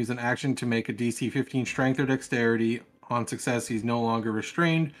rope can use an action to make a DC 15 strength or dexterity. On success, he's no longer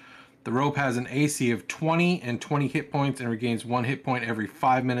restrained. The rope has an AC of 20 and 20 hit points and regains 1 hit point every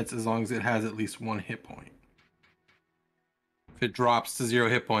 5 minutes as long as it has at least 1 hit point. If it drops to 0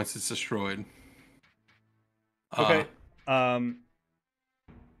 hit points, it's destroyed. Okay. And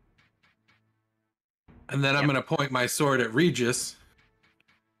then I'm going to point my sword at Regis.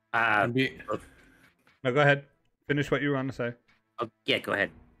 And be No, go ahead. Finish what you were going to say. Oh, yeah, go ahead.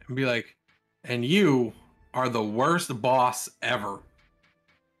 and be like, and you are the worst boss ever.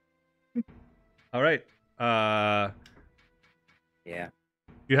 All right. Yeah.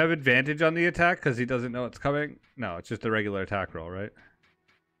 You have advantage on the attack because he doesn't know it's coming? No, it's just a regular attack roll, right?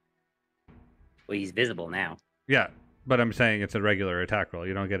 Well, he's visible now. Yeah, but I'm saying it's a regular attack roll.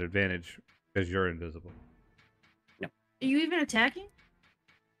 You don't get advantage because you're invisible. Are you even attacking?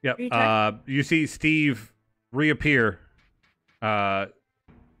 Yep. Are you attacking? You see Steve reappear on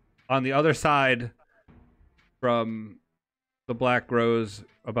the other side from the Black Rose,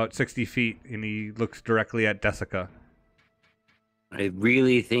 about 60 feet, and he looks directly at Desika. I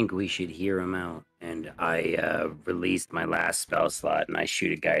really think we should hear him out. And I released my last spell slot, and I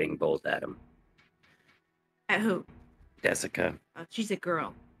shoot a guiding bolt at him. At who? Desika. Oh, she's a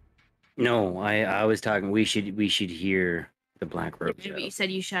girl. No, I was talking. We should hear the Black Rose. Maybe you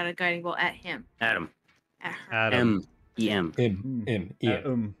said you shot a guiding bolt at him. At him. At her. Adam. Him. Yeah.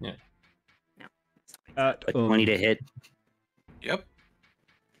 No. But 20 to hit. Yep.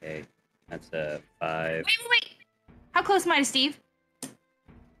 Okay, that's a 5. Wait. How close am I to Steve?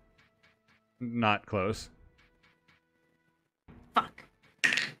 Not close. Fuck.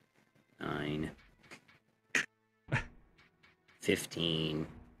 9. 15.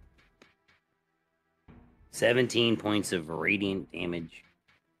 17 points of radiant damage.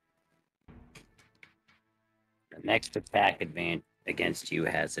 The next attack against you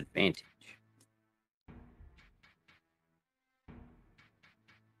has advantage.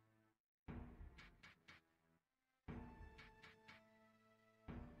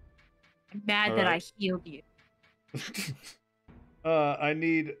 I'm mad that I healed you. I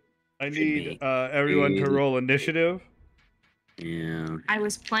need be. everyone to roll initiative. Yeah. I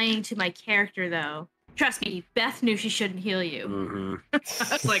was playing to my character though. Trust me, Beth knew she shouldn't heal you. Mm-hmm.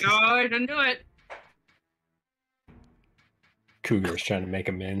 I was like, oh, I didn't do it. Cougar's trying to make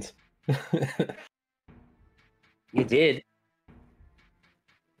amends. You did.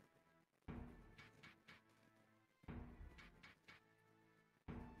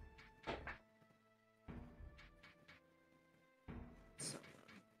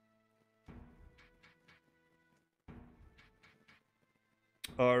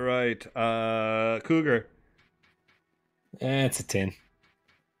 All right, Cougar. It's a 10.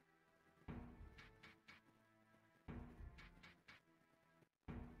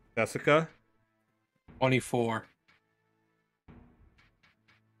 Desika. 24.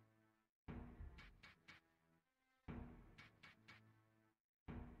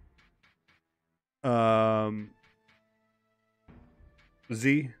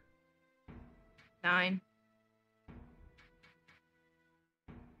 Z. 9.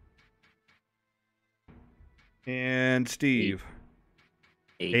 And Steve.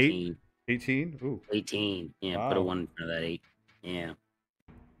 18. 18? Ooh. 18. Yeah, Wow. put a 1 in front of that 8. Yeah.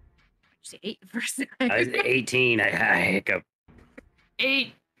 Say 8 the first time. I was 18. I hiccup.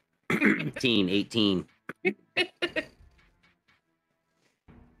 8. 18.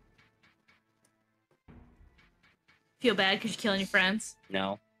 Feel bad because you're killing your friends?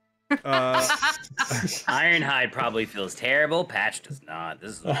 No. Ironhide probably feels terrible. Patch does not.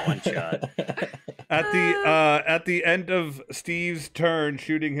 This is a one shot. At the end of Steve's turn,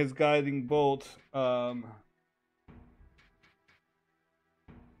 shooting his guiding bolt,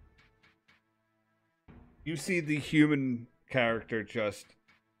 you see the human character just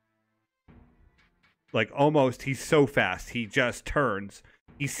like almost. He's so fast. He just turns.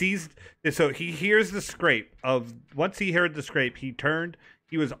 He sees, so he hears the scrape of. Once he heard the scrape, he turned.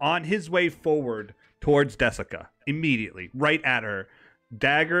 He was on his way forward towards Desika immediately, right at her.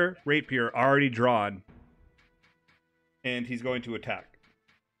 Dagger, rapier already drawn, and he's going to attack.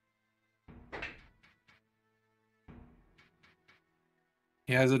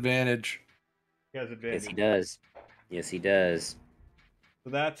 He has advantage. He has advantage. Yes, he does. Yes, he does. So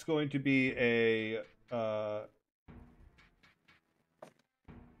that's going to be a.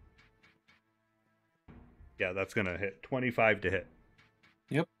 Yeah, that's gonna hit 25 to hit.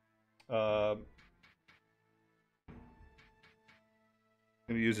 Yep. Gonna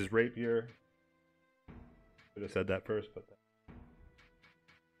use his rapier. Should have said that first, but.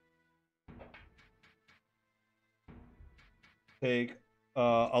 Take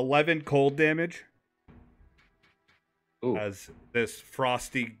 11 cold damage. Ooh. As this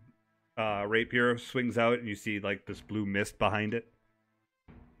frosty rapier swings out, and you see like this blue mist behind it.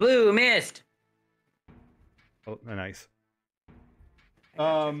 Blue mist. Oh, nice.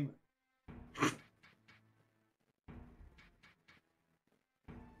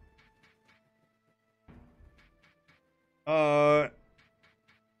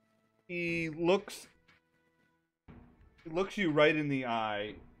 He looks you right in the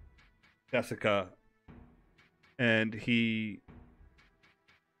eye, Desika, and he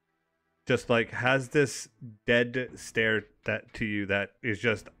just like has this dead stare to you that is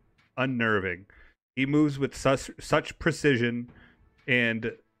just unnerving. He moves with such precision,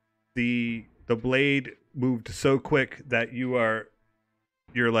 and the blade moved so quick that you're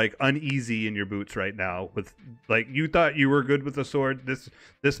like uneasy in your boots right now. With like you thought you were good with the sword.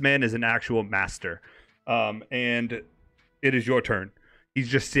 This man is an actual master, and it is your turn. He's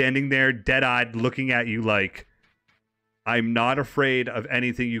just standing there, dead-eyed, looking at you like, "I'm not afraid of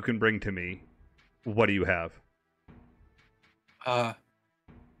anything you can bring to me. What do you have?"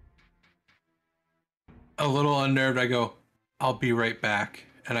 A little unnerved, I go, "I'll be right back."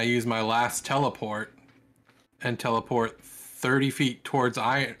 And I use my last teleport and teleport 30 feet towards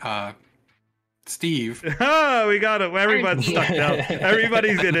Steve. Oh, we got it. Everyone's stuck now.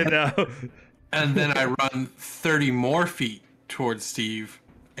 Everybody's in it now. And then I run 30 more feet towards Steve,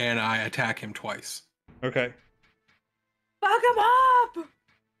 and I attack him twice. Okay. Fuck him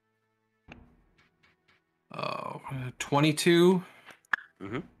up! 22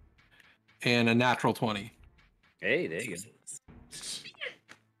 Mm-hmm. and a natural 20. Hey, there you go.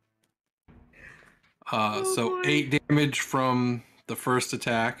 So 8 damage from the first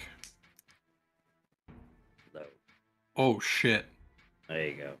attack. Low. Oh, shit. There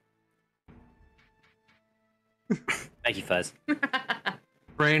you go. Thank you, Fuzz.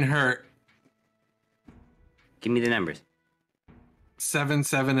 Brain hurt. Give me the numbers. 7,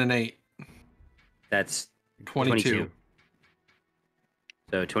 7, and 8. That's 22.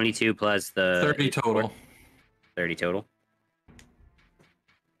 So 22 plus the 30 total. 30 total.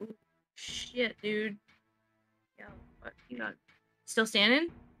 Shit, dude. Yeah, what you got? Still standing?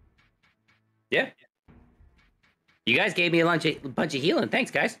 Yeah. You guys gave me a bunch of healing.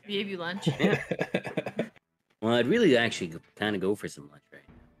 Thanks, guys. Gave you lunch. Yeah. Well, I'd really actually kind of go for some lunch right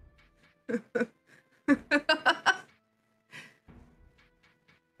now.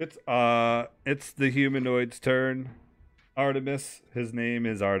 It's the humanoid's turn. Artimus. His name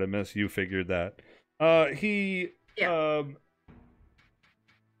is Artimus. You figured that.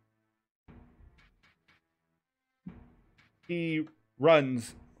 He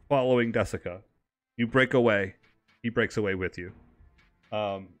runs following Desika. You break away. He breaks away with you.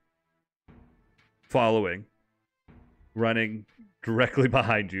 Following. Running directly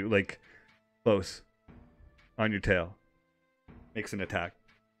behind you, like close. On your tail. Makes an attack.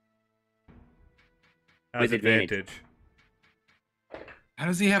 Has With advantage. How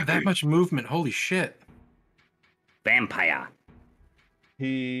does he have that much movement? Holy shit. Vampire.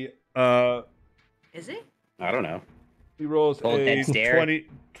 He Is it? I don't know. he rolls Hold a dead stare. 30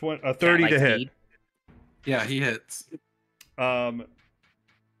 Cat-like to hit. speed. Yeah, he hits. Um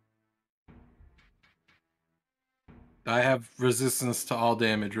I have resistance to all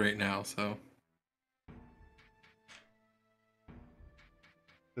damage right now, so.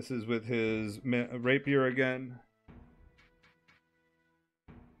 This is with his rapier again.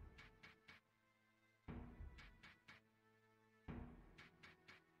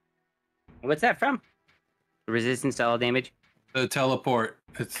 What's that from? Resistance to all damage? The teleport.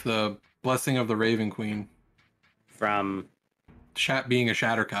 It's the blessing of the Raven Queen. From... Being a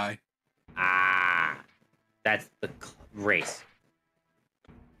Shatterkai. Ah. That's the race.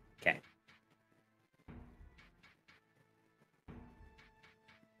 Okay.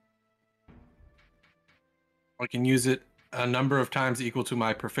 I can use it a number of times equal to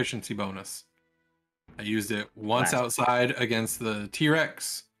my proficiency bonus. I used it once outside against the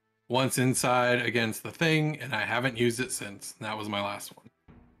T-Rex, once inside against the thing, and I haven't used it since. That was my last one.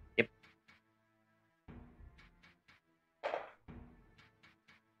 Yep.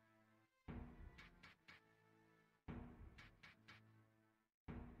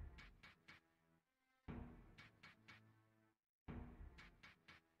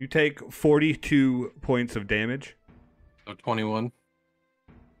 You take 42 points of damage. So 21.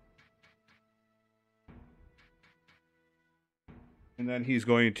 And then he's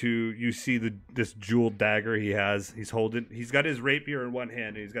going to, you see this jeweled dagger he has. He's got his rapier in one hand,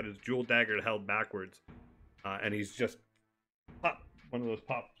 and he's got his jeweled dagger held backwards. And he's just pop, one of those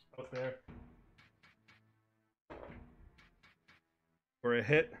pops out there. For a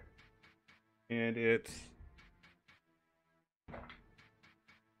hit. And it's...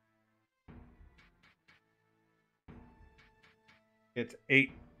 It's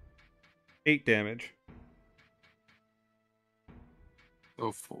 8 damage.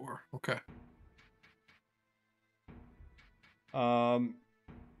 Oh, 4. Okay.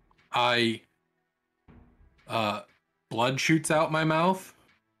 I blood shoots out my mouth,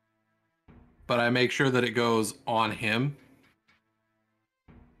 but I make sure that it goes on him.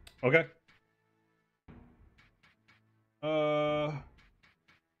 Okay.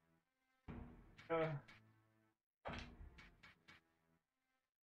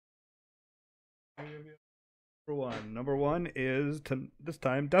 Number one is this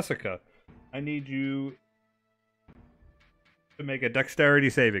time Desika. I need you to make a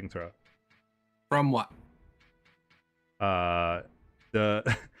dexterity saving throw. From what? It's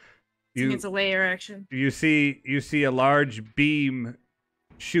a layer action. You see a large beam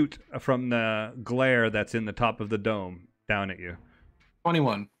shoot from the glare that's in the top of the dome down at you.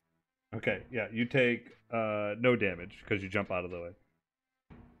 21. Okay, yeah, you take no damage because you jump out of the way.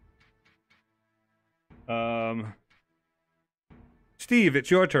 Steve,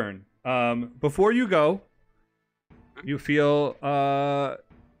 it's your turn. Before you go, you feel an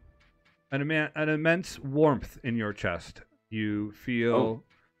immense warmth in your chest. You feel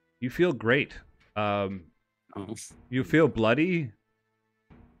great. You feel bloody.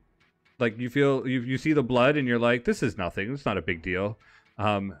 Like you see the blood and you're like, this is nothing. It's not a big deal.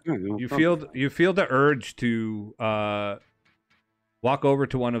 You feel the urge to walk over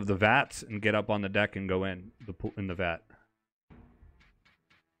to one of the vats and get up on the deck and go in the vat.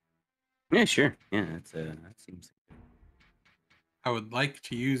 Yeah, sure. Yeah, that seems. I would like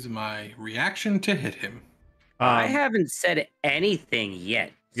to use my reaction to hit him. I haven't said anything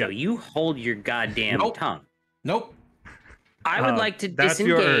yet, so you hold your goddamn tongue. Nope. I would like to that's disengage.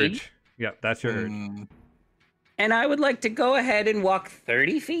 Your urge. Yeah, that's your urge. And I would like to go ahead and walk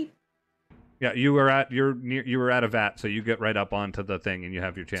 30 feet. Yeah, you were at a vat, so you get right up onto the thing and you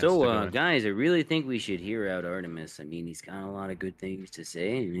have your chance. So, guys, I really think we should hear out Artimus. I mean, he's got a lot of good things to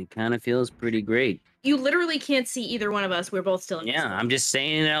say, and it kind of feels pretty great. You literally can't see either one of us. We're both still. Yeah, I'm just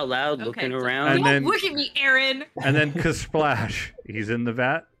saying it out loud, looking around. And Don't then, look at me, Aaron. And then Kasplash, he's in the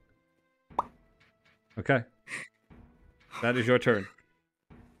vat. Okay, that is your turn.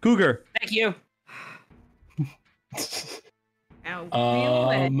 Cougar. Thank you.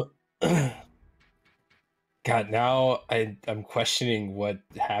 God, now I'm questioning what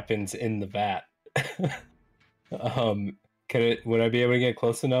happens in the vat. Would I be able to get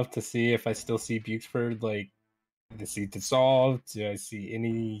close enough to see if I still see Bukesford? Like, is he dissolved? Do I see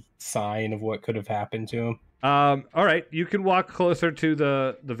any sign of what could have happened to him? All right, you can walk closer to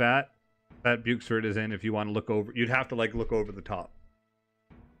the vat that Bukesford is in if you want to look over. You'd have to like look over the top.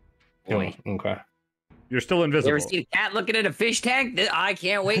 Boy. Oh, okay. You're still invisible. You ever see a cat looking at a fish tank? I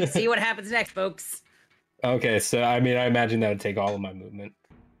can't wait to see what happens next, folks. Okay, so I mean, I imagine that would take all of my movement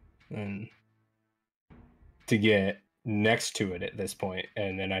and to get next to it at this point,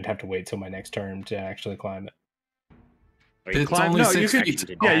 and then I'd have to wait till my next turn to actually climb it. It's only 6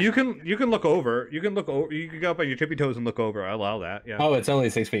 feet. Yeah, you can look over. You can look over. You can go up on your tippy toes and look over. I allow that. Yeah. Oh, it's only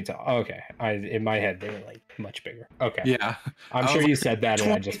 6 feet tall. Okay, in my head they were like much bigger. Okay. Yeah. I'm sure you said that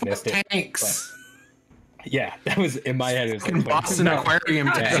and I just missed it. Tanks. Yeah, that was in my head. It was In like, Boston Aquarium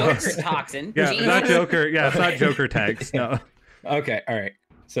Not tanks. Joker toxin. Yeah, Jesus. not Joker. Yeah, it's not Joker tanks. No. Okay, all right.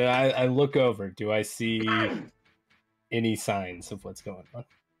 So I look over. Do I see any signs of what's going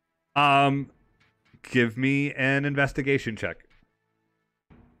on? Give me an investigation check.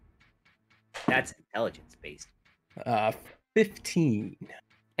 That's intelligence based. 15.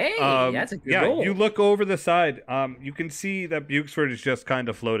 Hey, that's a good Yeah, roll. you look over the side. You can see that Bukesford is just kind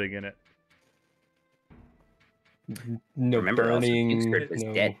of floating in it. No Remember, also, burning. Bukesford was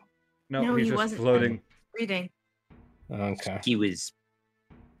dead. No, No, he's he just wasn't floating. Breathing. Okay. He was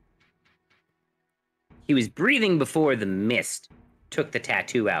breathing before the mist took the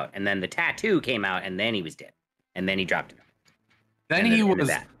tattoo out, and then the tattoo came out, and then he was dead, and then he dropped it. Then And he then was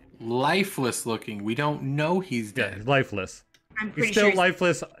that. lifeless looking. We don't know he's Yeah, dead. he's lifeless. I'm He's pretty still sure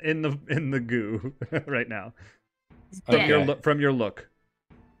lifeless in the goo right now. he's From dead. your from your look.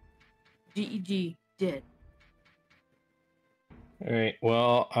 GEG dead. All right.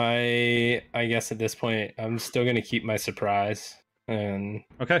 Well, I guess at this point I'm still gonna keep my surprise and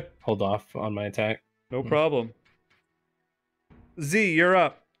Okay, hold off on my attack. no problem. Z, you're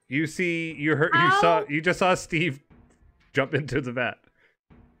up. You see, you just saw Steve jump into the vat.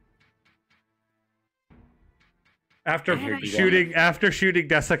 After shooting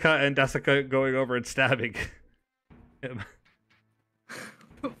Desika and Desika going over and stabbing him.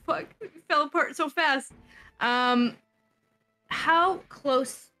 Oh, fuck. We fell apart so fast. How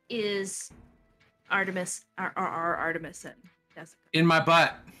close is Artimus, our Artimus and Desika? In my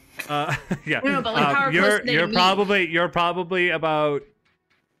butt. Yeah. No, but like how close are they to me? You're probably about,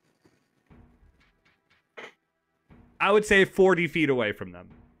 I would say, 40 feet away from them.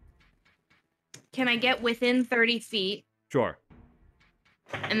 Can I get within 30 feet? Sure.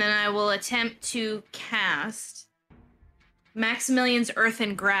 And then I will attempt to cast Maximilian's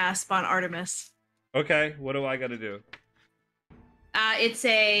Earthen Grasp on Artimus. Okay, what do I got to do? It's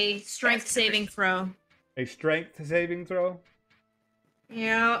a strength saving throw. A strength saving throw?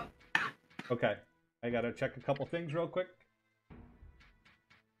 Yeah. Okay. I got to check a couple things real quick.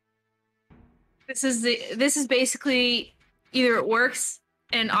 This is basically either it works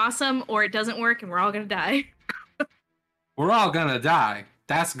and awesome, or it doesn't work and we're all gonna die. We're all gonna die.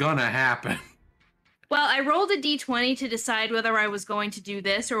 That's gonna happen. Well, I rolled a d20 to decide whether I was going to do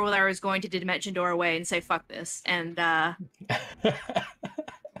this or whether I was going to Dimension Door away and say fuck this. And I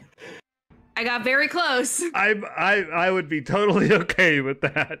got very close. I would be totally okay with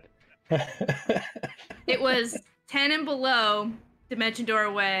that. It was 10 and below, Dimension Door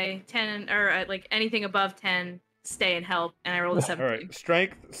away, 10 or like anything above 10, stay and help, and I rolled a 17. All right,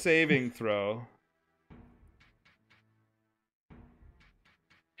 strength saving throw.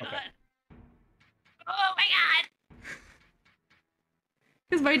 Okay. Oh my god!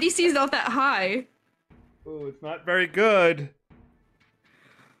 Because my DC is not that high. Oh, it's not very good.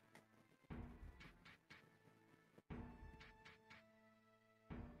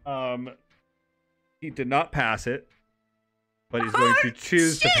 He did not pass it, but he's going to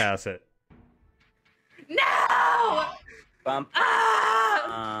choose to pass it. No! Bump.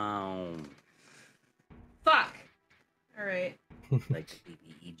 Ah! Fuck. All right. Like the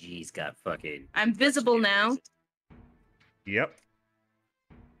BBEG's got fucking. I'm visible now. Yep.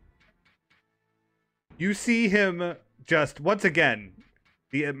 You see him just once again.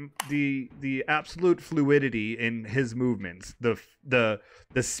 the absolute fluidity in his movements, the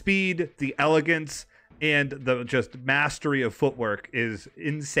speed, the elegance, and the just mastery of footwork is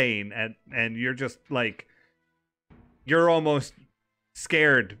insane, and you're just like, you're almost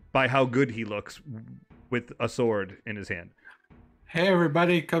scared by how good he looks with a sword in his hand. Hey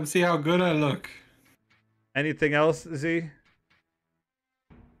everybody, come see how good I look. Anything else, Z?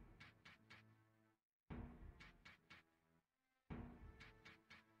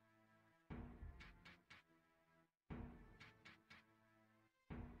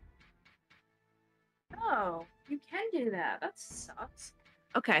 Oh, you can do that. That sucks.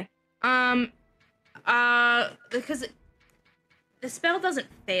 Okay. Because the spell doesn't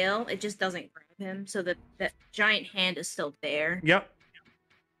fail, it just doesn't grab him, so that giant hand is still there. Yep.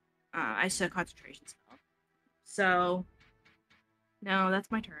 I said concentration spell. So, no, that's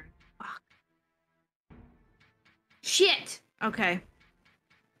my turn. Fuck. Shit! Okay. I'm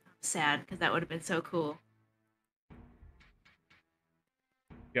sad, because that would have been so cool.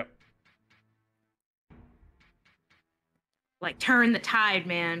 Yep. Like, turn the tide,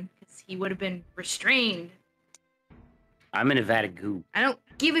 man, because he would have been restrained. I'm in a vat of goo. I don't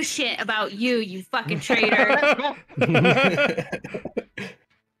give a shit about you, you fucking traitor.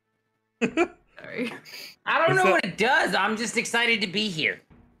 Sorry. I don't know what it does. I'm just excited to be here.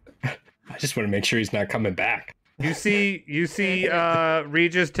 I just want to make sure he's not coming back. You see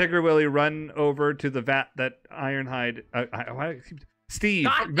Regis Tiggerwilly run over to the vat that Ironhide Steve,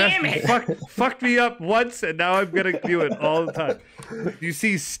 God damn it! fucked me up once, and now I'm gonna do it all the time. You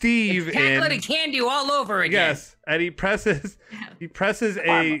see Steve Chocolate and candy all over again. Yes, and he presses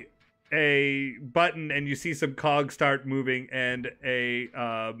a button, and you see some cogs start moving, and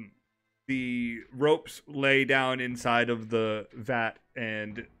the ropes lay down inside of the vat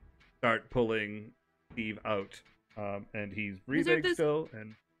and start pulling Steve out. And he's breathing still,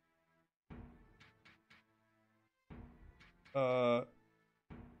 and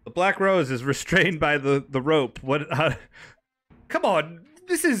the Black Rose is restrained by the rope. What? Come on,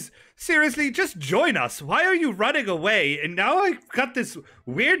 this is seriously. Just join us. Why are you running away? And now I've got this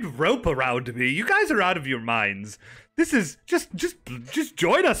weird rope around me. You guys are out of your minds. This is just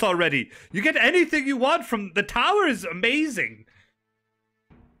join us already. You get anything you want from the tower. Is amazing.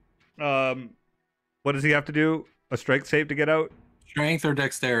 What does he have to do? A strength save to get out? Strength or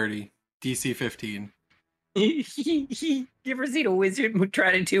dexterity? DC 15. You ever seen a wizard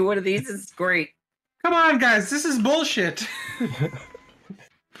try to do one of these? It's great. Come on, guys, this is bullshit.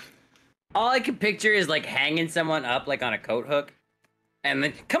 All I can picture is like hanging someone up like on a coat hook, and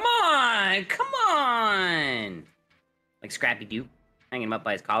then come on, like Scrappy Doo, hanging him up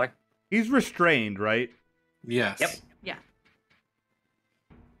by his collar. He's restrained, right? Yes. Yep. Yeah.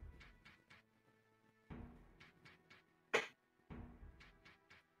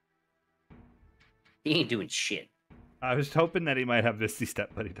 He ain't doing shit. I was hoping that he might have Misty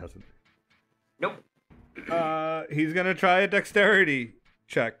Step, but he doesn't. Nope. He's gonna try a dexterity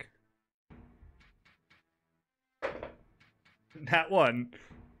check. That one.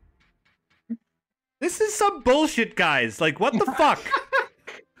 This is some bullshit, guys. Like, what the fuck?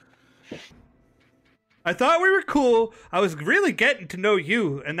 I thought we were cool. I was really getting to know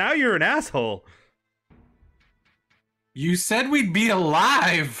you, and now you're an asshole. You said we'd be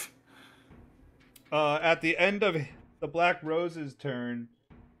alive. At the end of the Black Rose's turn,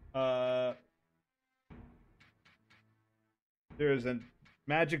 there's a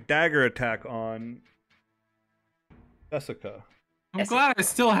magic dagger attack on Desika. I'm glad I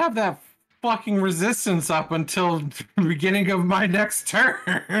still have that fucking resistance up until the beginning of my next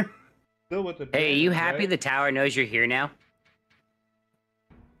turn. Still with the Hey, are you damage, happy right? the tower knows you're here now?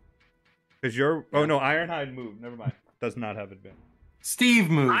 Because you're... Oh, no, Ironhide moved. Never mind. Does not have advantage. Steve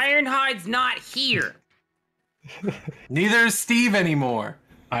moved. Ironhide's not here. Neither is Steve anymore.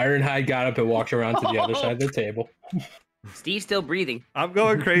 Ironhide got up and walked around to the other side of the table. Steve's still breathing. I'm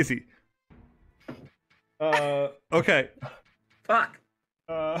going crazy. Okay. Fuck.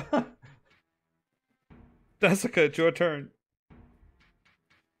 Desika, it's your turn.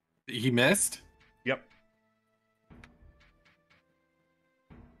 He missed? Yep.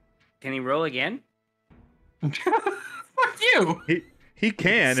 Can he roll again? Fuck you! He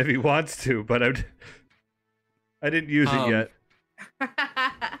can if he wants to, but I didn't use it yet.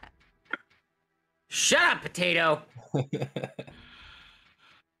 Shut up, potato.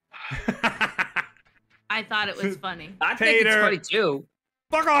 I thought it was funny. I think it's Tater. funny too.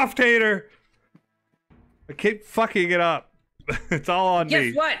 Fuck off, Tater! I keep fucking it up. It's all on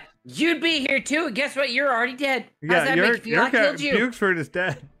me. Guess what? You'd be here too. And guess what? You're already dead. How's Yeah, that make you feel? I killed you. Bukesford is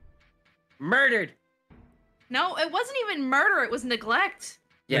dead. Murdered. No, it wasn't even murder. It was neglect.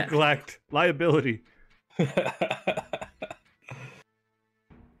 Yeah. neglect, liability.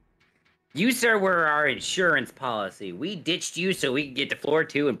 You, sir, were our insurance policy. We ditched you so we could get to floor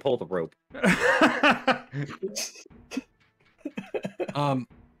 2 and pull the rope.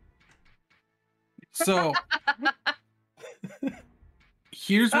 So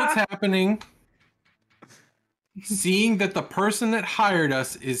here's what's happening. Seeing that the person that hired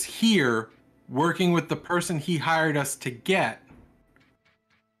us is here working with the person he hired us to get,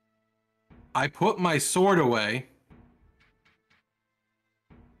 I put my sword away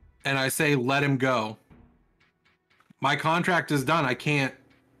and I say, let him go. My contract is done.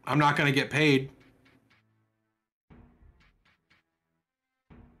 I'm not going to get paid.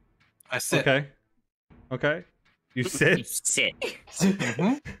 I sit. Okay. You sit. Sit.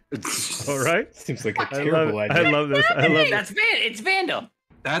 All right. Seems like a I terrible idea. love this. It's Vandal.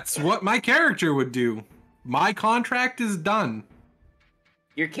 That's what my character would do. My contract is done.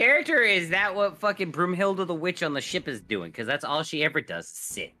 Your character, is that what fucking Broomhilda the Witch on the ship is doing? Because that's all she ever does, is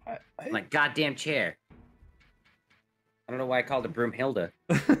sit. On a goddamn chair. I don't know why I called it Broomhilda.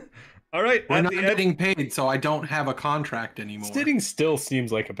 All right. We're at not the end- getting paid, so I don't have a contract anymore. Sitting still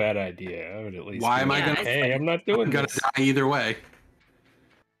seems like a bad idea. I would at least. Why be am I like, gonna- Hey, I'm not doing I'm gonna this. die either way.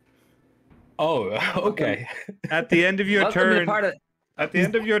 Oh, okay. At the end of your Welcome to the turn, part of- at the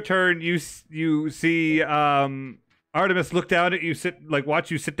end of your turn, you see Artimus look down at you, watch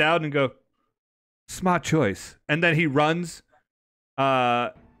you sit down and go, smart choice. And then he runs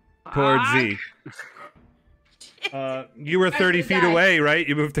towards Z. You were 30 feet away, right?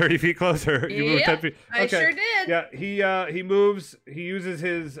 You moved 30 feet closer. You moved 10 feet. I sure did. Yeah, he moves. He uses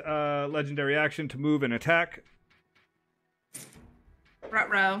his legendary action to move and attack.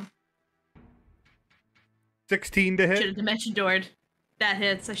 Ruh-roh. 16 to Should hit. have dimension doored. That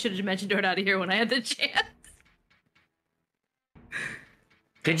hits. I should have dimension doored out of here when I had the chance.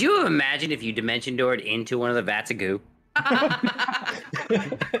 Could you imagine if you dimension doored into one of the vats of goo? I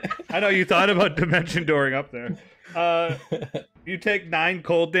know you thought about dimension dooring up there. You take 9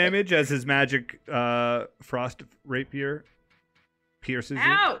 cold damage as his magic frost rapier pierces you.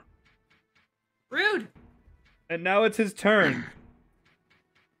 Ow! Rude. And now it's his turn.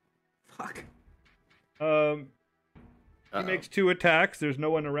 Fuck. He Uh-oh. makes 2 attacks. There's no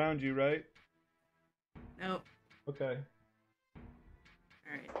one around you, right? Nope. Okay.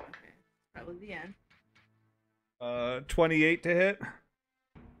 Alright, okay. Probably the end. 28 to hit.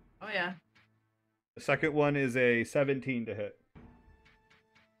 Oh yeah. The second one is a 17 to hit.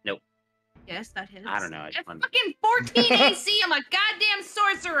 Yes, that hits. I don't know. I It's just wanted- fucking 14 AC. I'm a goddamn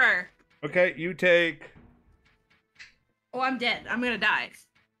sorcerer. Okay, you take... Oh, I'm dead. I'm gonna die.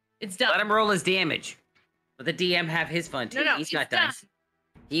 It's done. Let him roll his damage. Let the DM have his fun too. No, He's it's got done. dice.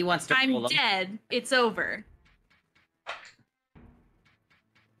 He wants to roll I'm them. dead. It's over.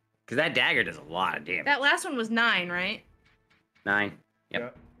 Because that dagger does a lot of damage. That last one was 9, right? 9. Yep. Yeah.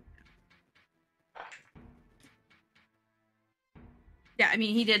 Yeah, I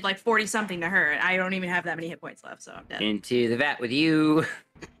mean, he did like 40 something to her. I don't even have that many hit points left, so I'm dead. Into the vat with you.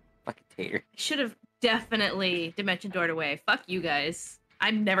 Fucking tater. Should have definitely dimension doored away. Fuck you guys.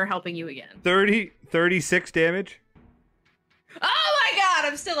 I'm never helping you again. 36 damage. Oh my god,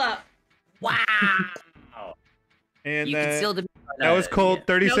 I'm still up. Wow. And You can then still that was cold. yeah.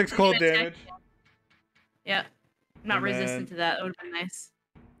 36 Nope, cold attack. damage. Yep. I'm not And resistant then- to that. That would have been nice.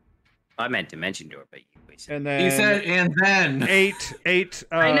 I meant dimension door, but you said And then He said, and then. eight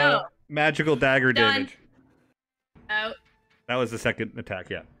I know. magical dagger Done. damage. Out. That was the second attack,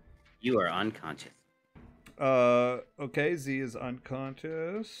 yeah. you are unconscious. Okay, Z is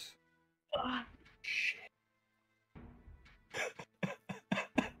unconscious.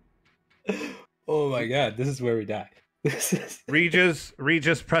 Oh my god, this is where we die. This is Regis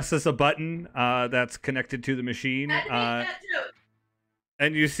presses a button that's connected to the machine. Had to make that joke.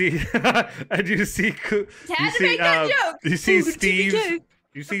 And you see and you see Had to make that joke. you see Ooh, the Steve's TPK.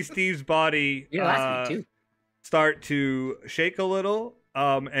 you see Steve's body Yeah, that's me too. start to shake a little,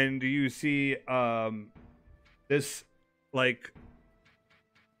 and you see this like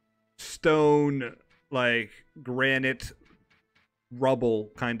stone, like granite rubble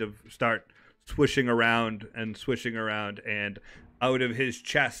kind of start swishing around, and out of his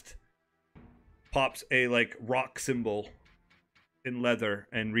chest pops a like rock symbol in leather,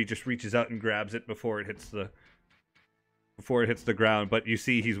 and Regis reaches out and grabs it before it hits the ground. But you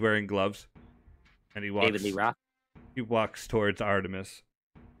see he's wearing gloves, and David Lee Roth, he walks towards Artimus.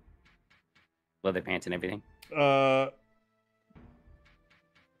 leather pants and everything. Uh,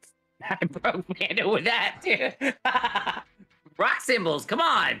 I broke Mando with that too. Rock symbols, come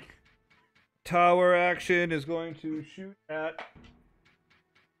on. tower action is going to shoot at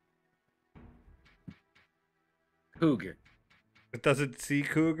Cougar. It doesn't see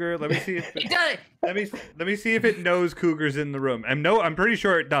Cougar. Let me see if It does. let me see if it knows Cougar's in the room. I'm pretty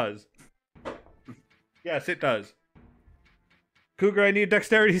sure it does. Yes, it does. Cougar, I need a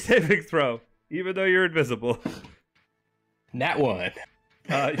dexterity saving throw, even though you're invisible. Nat 1.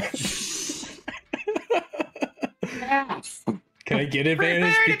 Can I get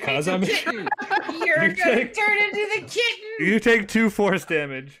advantage because I'm You're You gonna take- turn into the kitten. You take 2 force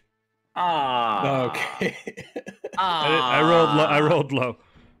damage. Ah. okay? I rolled low.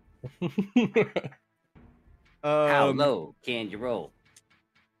 How low can you roll?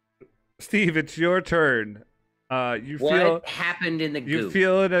 Steve, it's your turn. You What feel happened in the goo? you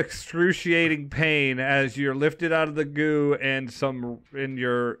feel an excruciating pain as you're lifted out of the goo, and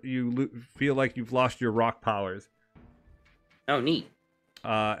feel like you've lost your rock powers. Oh, neat.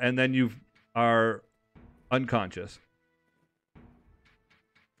 And then you are unconscious.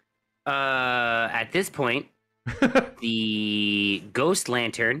 At this point, the ghost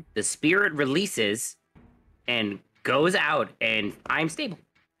lantern, the spirit releases and goes out, and I'm stable.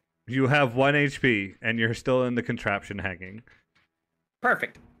 You have 1 HP, and you're still in the contraption hanging.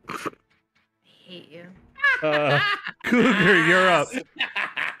 Perfect. I hate you. Cougar, you're up.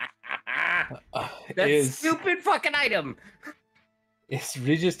 That Is stupid fucking item.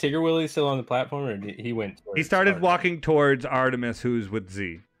 Regis Tigger Willie still on the platform, or did he went? He started towards walking towards Artimus, who's with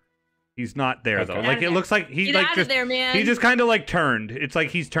Z. He's not there though. Okay. Like it looks like he Get like out just of there, man. he just kind of like turned. It's like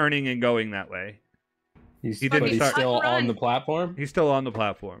he's turning and going that way. He's, He but didn't he's start- still Run. on the platform. He's still on the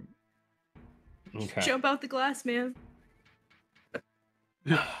platform. Okay. Jump out the glass, man.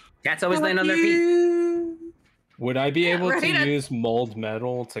 Cats always land on their feet. Would I be Yeah, able right, to I- use mold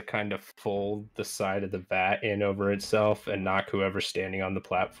metal to kind of fold the side of the vat in over itself and knock whoever's standing on the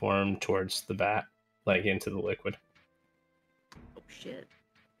platform towards the vat, like into the liquid? Oh shit.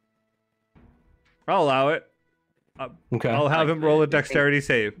 I'll allow it. Okay. I'll have him roll a dexterity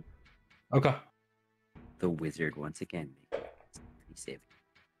save. Okay. The wizard once again. He saved.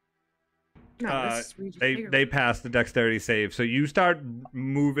 No, Uh, this is Regis They Tigger. they pass the dexterity save, so you start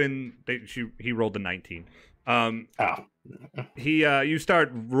moving. He rolled a 19. Oh. You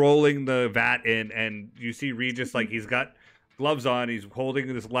start rolling the vat in, and you see Regis like he's got gloves on. He's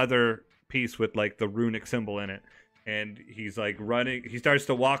holding this leather piece with like the runic symbol in it, and he's like running. He starts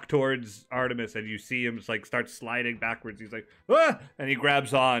to walk towards Artimus, and you see him like start sliding backwards. He's like, ah! And he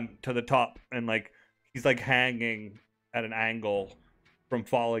grabs on to the top, and like he's like hanging at an angle from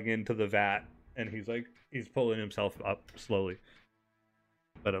falling into the vat, and he's pulling himself up slowly,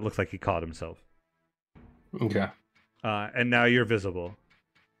 but it looks like he caught himself. Okay. And now you're visible.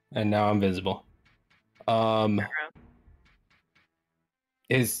 And now I'm visible.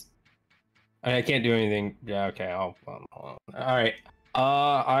 I can't do anything. Yeah. Okay. Hold on. All right.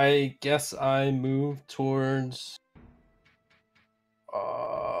 I guess I move towards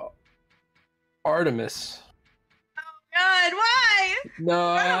Artemis. God, why?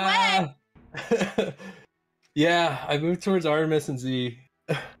 No. Run Yeah, I move towards Artemis and Z.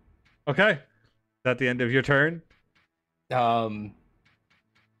 Okay. Is that the end of your turn?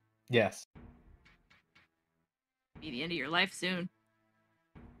 Yes. Be the end of your life soon.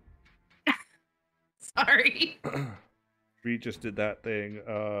 Sorry. We just did that thing.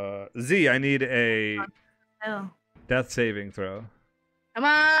 Z, I need a Oh. death saving throw. Come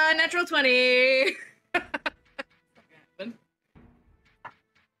on, natural 20.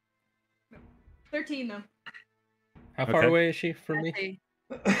 13 though. How far Okay. away is she from me?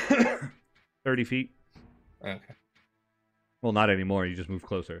 Let's see. 30 feet. Okay. Well, not anymore. You just move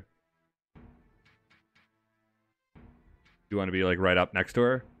closer. You want to be like right up next to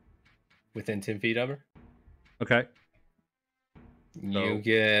her? Within 10 feet of her? Okay. You So-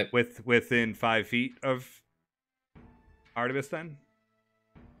 get Within 5 feet of Artemis then?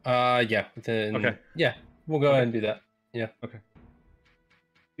 yeah, within Okay. Yeah, we'll go ahead and do that. Yeah.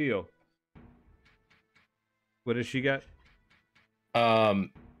 Deal. What does she get?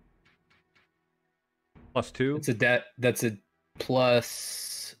 +2. +2? That's a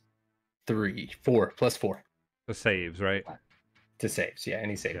 +4 The saves, right? to saves. Yeah,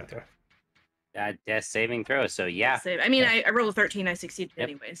 any saving Yeah. throw. Death saving throw. So yeah, Save. I mean, I rolled a 13. I succeeded Yep.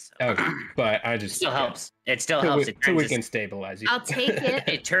 anyways. So. Okay, but I it just still helps. It still Till helps. we, It till we turns, can a, stabilize you. I'll take it.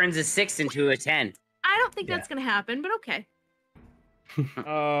 it turns a 6 into a 10. I don't think Yeah. that's gonna happen, but okay.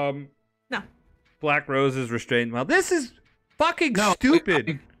 No. No. Black Rose is restrained. Well, this is fucking No,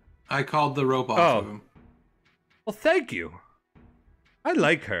 stupid. I called the rope off Oh. of him. Well, thank you. I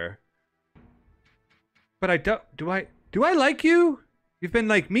like her. But I don't. Do I like you? You've been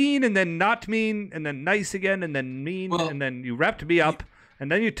like mean and then not mean and then nice again and then mean Well, and then you wrapped me up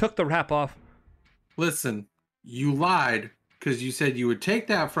and then you took the wrap off. Listen, You lied because you said you would take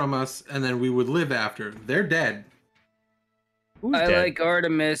that from us and then we would live after. They're dead. Who's I dead? like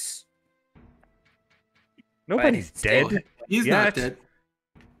Artimus. Nobody's still- dead. He's Yet. not dead.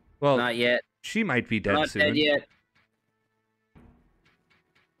 Well, Not yet. she might be dead Not soon. dead yet.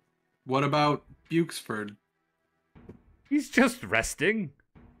 What about Bukesford? He's just resting.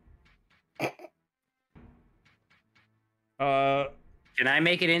 Can I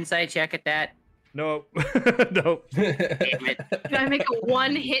make an insight check at that? No. No. Damn it. Can I make a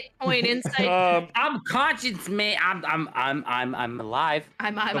 1 hit point insight? I'm conscious, man. I'm alive.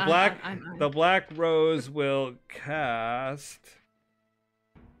 The black rose will cast.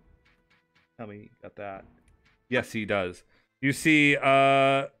 Tell me, you got that? Yes, he does. You see,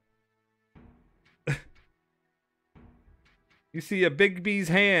 you see a big bee's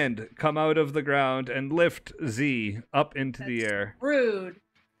hand come out of the ground and lift Z up into the air. Rude.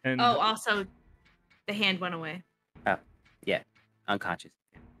 And Oh, also, the hand went away. Unconscious.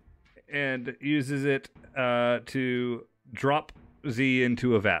 and uses it to drop Z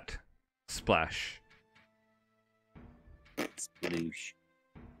into a vat. Splash. Sploosh.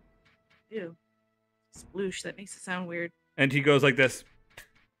 Ew. Sploosh. That makes it sound weird. And he goes like this.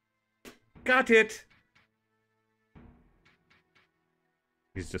 Got it.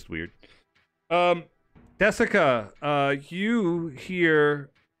 He's just weird. Desika, you hear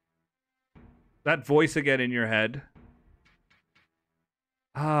that voice again in your head.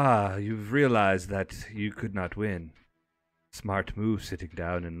 Ah, you've realized that you could not win. Smart move sitting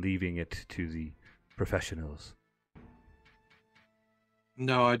down and leaving it to the professionals.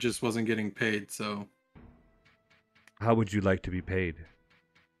 No, I just wasn't getting paid, so How would you like to be paid?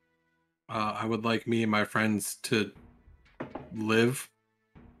 I would like me and my friends to live,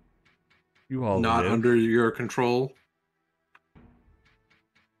 You all not live, under your control.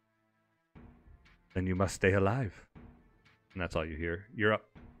 then you must stay alive. And that's all you hear. You're up.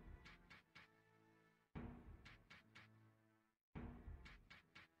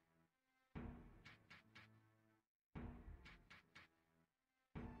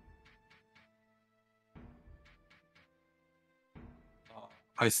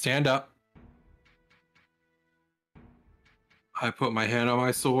 I stand up. I put my hand on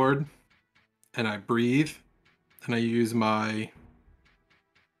my sword, and I breathe, and I use my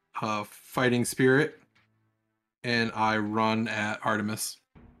fighting spirit, and I run at Artimus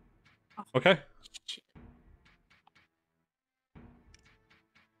Okay.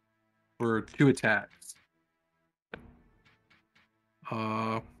 for 2 attacks.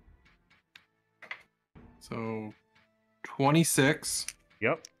 So 26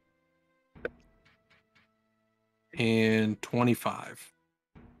 Yep. and 25.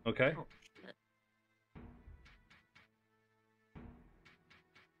 Okay.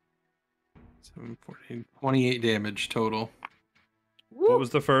 Seven, 14, 28 damage total. What was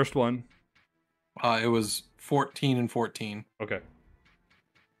the first one? It was 14 and 14. Okay.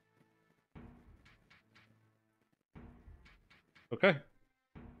 Okay.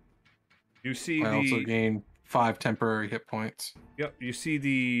 You see I also gained 5 temporary hit points. Yep, you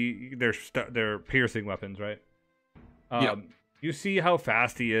see their piercing weapons, right? Yep. You see how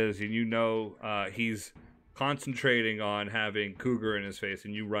fast he is, and you know he's concentrating on having Cougar in his face,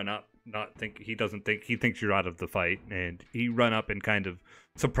 and you run up. He thinks you're out of the fight, and you run up and kind of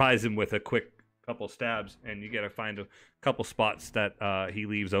surprise him with a quick couple stabs, and you get to find a couple spots that he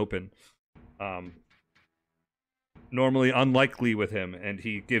leaves open. Normally unlikely with him, and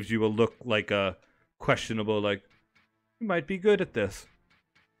he gives you a look like a questionable, like, you might be good at this.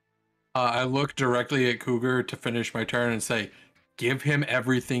 I look directly at Cougar to finish my turn and say, give him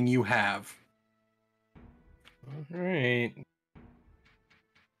everything you have. All right.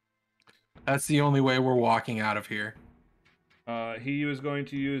 That's the only way we're walking out of here. He was going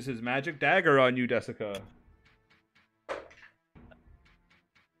to use his magic dagger on you, Desika.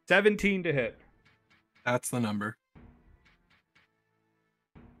 17 to hit. That's the number.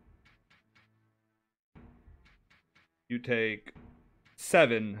 You take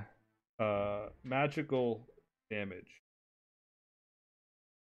 7 magical damage.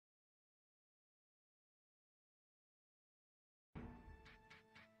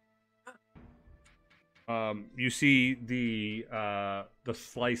 You see the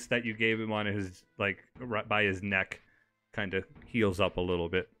slice that you gave him on his, like, right by his neck kind of heals up a little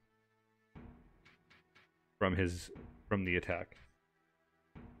bit from the attack.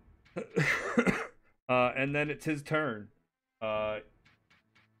 And then it's his turn.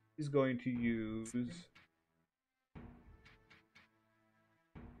 He's going to use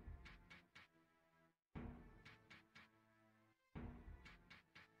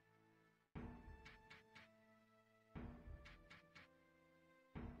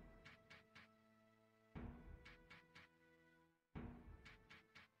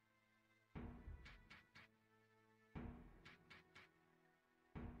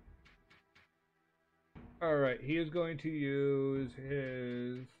All right, he is going to use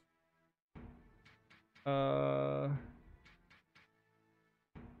his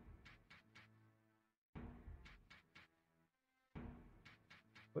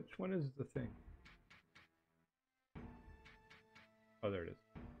which one is the thing? Oh, there it is.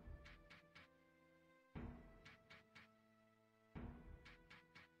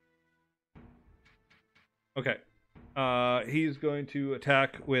 Okay. He's going to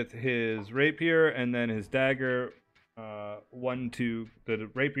attack with his rapier and then his dagger. One to the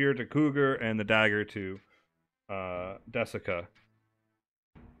rapier to Cougar and the dagger to Desika.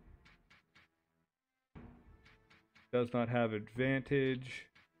 Does not have advantage.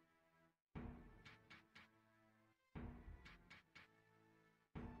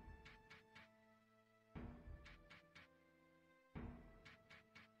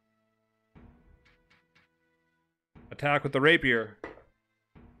 Attack with the rapier.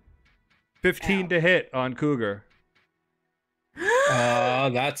 15 to hit on Cougar.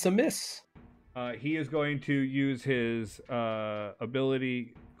 That's a miss. He is going to use his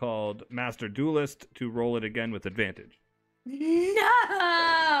ability called Master Duelist to roll it again with advantage.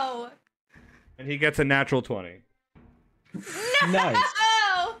 No! And he gets a natural 20. No! Nice.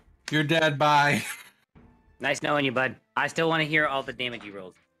 You're dead, bye. Nice knowing you, bud. I still want to hear all the damage you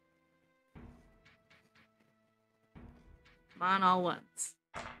rolled. Come on, all once.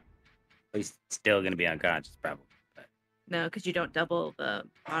 He's still going to be unconscious, probably. But... No, because you don't double the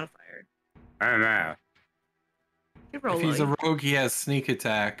modifier. I don't know. You roll If he's low. a rogue, he has sneak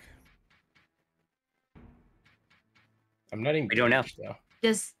attack. I'm not even. We don't know. Though.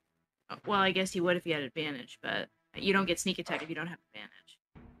 Just, well, I guess you would if you had advantage, but you don't get sneak attack if you don't have advantage.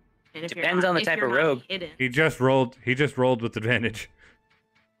 And if Depends you're on the if type you're of not rogue. Hidden. He just rolled with advantage.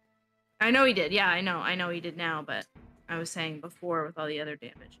 I know he did. Yeah, I know he did now, but I was saying before with all the other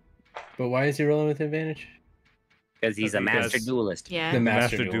damage. But why is he rolling with advantage? Because he's a master Because- duelist. Yeah. The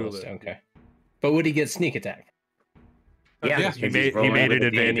Master master duelist. duelist. Okay. But would he get sneak attack? Yeah, Yeah, because He he's made rolling it with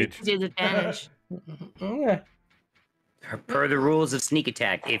advantage. He did advantage. Okay. Per the rules of sneak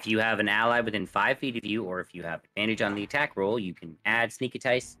attack, if you have an ally within 5 feet of you, or if you have advantage on the attack roll, you can add sneak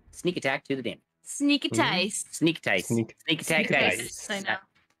attack to the damage. Sneak dice. Sneak dice. Sneak- Sneak attack Sneak dice. dice. I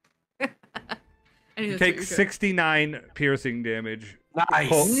know. I knew You that's what take you were 69 piercing damage. Nice,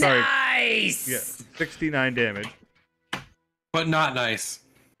 Oh, sorry. Nice. Yeah, 69 damage. but not nice.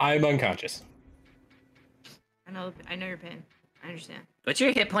 I'm unconscious. doing. I know your pain. I understand. What's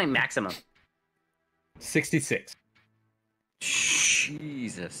your hit point maximum? 66.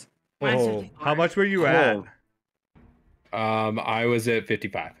 Jesus. Mine's Oh, 54. how much were you at? Oh. I was at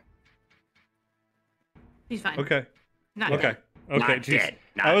 55. He's fine. Okay. Not Okay. dead. Okay. Not Jeez. dead.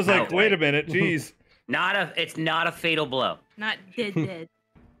 I was like, no wait way. a minute. Jeez. It's not a fatal blow. Not dead.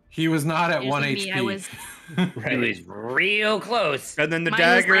 He was not at You're 1 saying HP. me, I was It Right. was real close. And then the Mine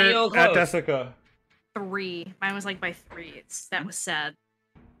was dagger real at close. Desika. 3. Mine was like by 3. That was sad.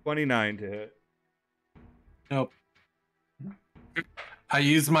 29 to hit. Nope. I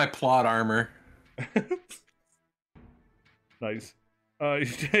used my plot armor. Nice. You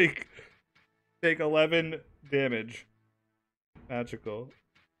take 11 damage. Magical.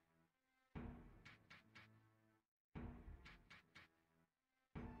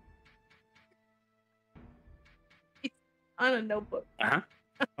 On a notebook.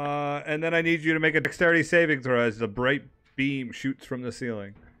 And then I need you to make a dexterity saving throw as the bright beam shoots from the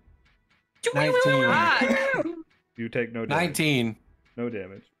ceiling. 19. Ah, You take no damage. 19. No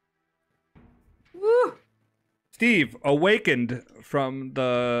damage. woo. Steve, awakened from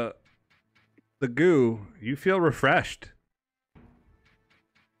the goo, you feel refreshed.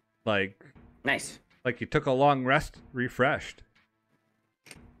 Like Nice. you took a long rest, refreshed.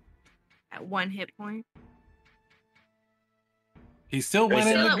 At 1 hit point. He still Still went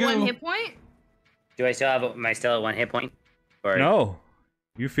in Still the at 1 goo. hit point? Do I still have? Am I still at 1 hit point? Or No.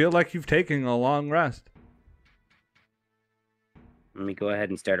 You feel like you've taken a long rest. Let me go ahead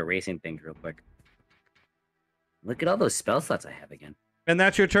and start erasing things real quick. Look at all those spell slots I have again. And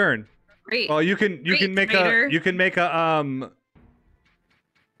that's your turn. Great. Well, you can Great, make traitor.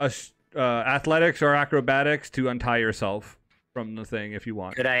 a athletics or acrobatics to untie yourself from the thing if you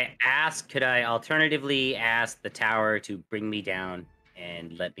want. Could I alternatively ask the tower to bring me down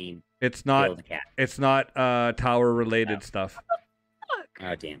and let me It's kill not the cat? tower related stuff.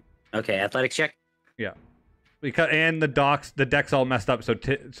 Oh damn. Okay, athletics check. Because the deck's all messed up,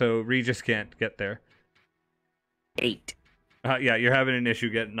 so Regis can't get there. 8. Yeah, you're having an issue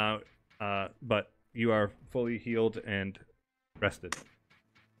getting out, but you are fully healed and rested.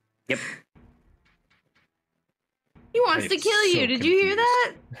 Yep. He wants to It's kill you. so Did you hear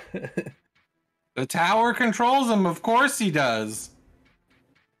that? The tower controls him. Of course he does.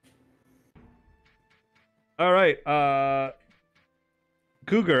 All right.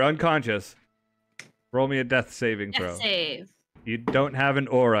 Cougar, unconscious. Roll me a death saving throw. Death save. You don't have an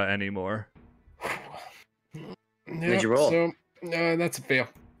aura anymore. What'd you roll? So, that's a fail.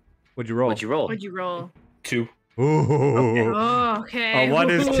 What'd you roll? What'd you roll? What'd you roll? 2. Ooh. Oh, okay. A 1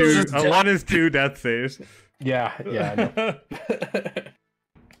 is 2. A 1 is 2 death saves. Yeah, I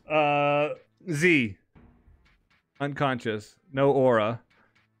know. Z. Unconscious. No aura.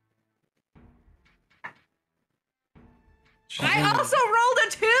 I also rolled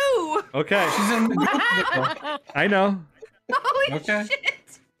a 2. Okay. She's in. I know. Holy Okay.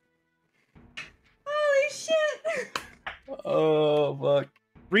 shit! Holy shit! Oh, fuck.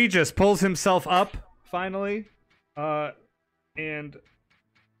 Regis pulls himself up finally, and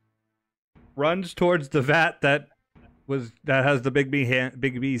runs towards the vat that has the Big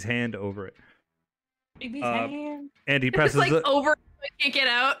B's hand over it. Big B's hand. And he It's presses like over. I can't get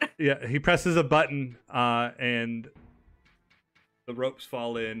out. Yeah, he presses a button, and the ropes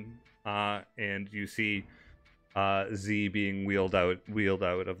fall in, and you see Z being wheeled out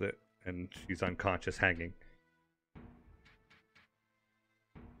of it, and she's unconscious, hanging.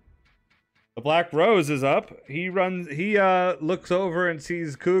 The Black Rose is up. He looks over and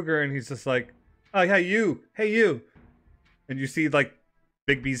sees Cougar, and he's just like, "Oh, hey you, and you see like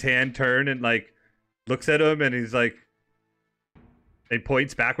Big B's hand turn and like looks at him, and he's like, and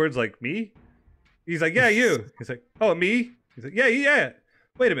points backwards like, "Me?" He's like, "Yeah, you." He's like, "Oh, me?" He's like, "Yeah.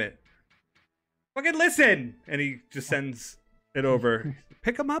 Wait a minute. Fucking listen!" And he just sends it over.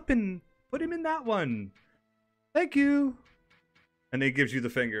 Pick him up and put him in that one. Thank you. And he gives you the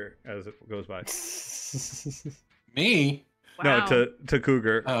finger as it goes by. Me? Wow. No, to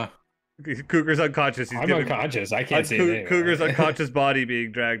Cougar. Cougar's unconscious. He's I'm giving unconscious. I can't see it anyway. Cougar's unconscious body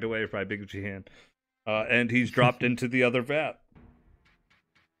being dragged away by Big G hand. And he's dropped into the other vat.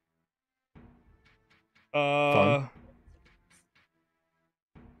 Fun.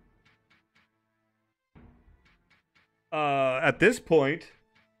 At this point,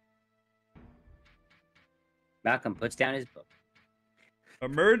 Malcolm puts down his book.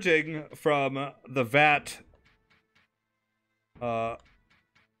 emerging from the vat, a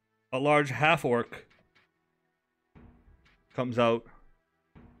large half-orc comes out,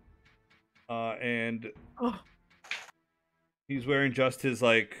 and he's wearing just his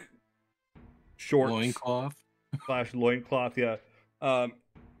like shorts Loincloth. / loincloth, yeah.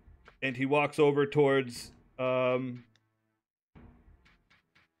 And he walks over towards to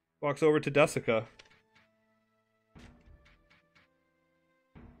Desika.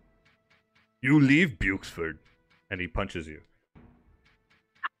 You leave Bukesford, and he punches you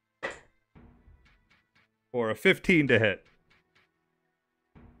for a 15 to hit.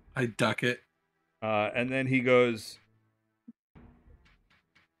 I duck it. And then he goes,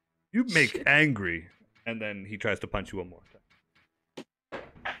 "You make angry," and then he tries to punch you one more time.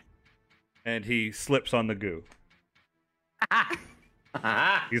 And he slips on the goo.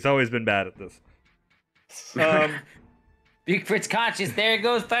 He's always been bad at this. Bigfoot's conscious. There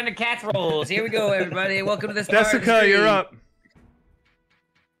goes Thundercats rolls. Here we go, everybody. Welcome to the start of the Desika, you're up.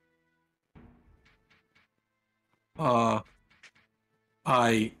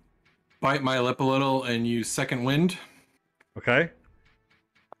 I bite my lip a little and use second wind. Okay.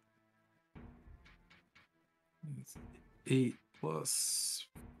 8 plus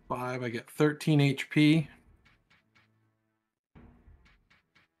 5, I get 13 HP.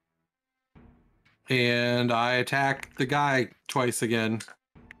 And I attack the guy twice again.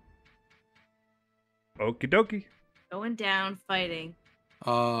 Okie dokie. Going down, fighting.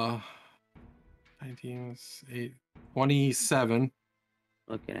 19 is 8, 27,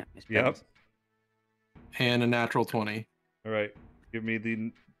 Looking at Miss Yep. Beth. and a natural 20. All right. Give me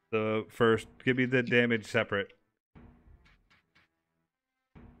the first. Give me the damage separate.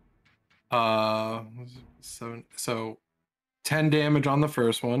 7. So 10 damage on the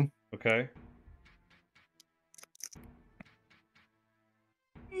first one. Okay.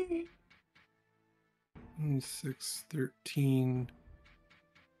 6, 13,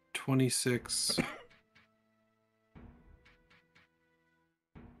 26.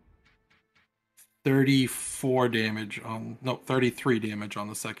 34 damage on 33 damage on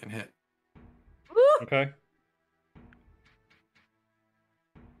the second hit. Woo! Okay.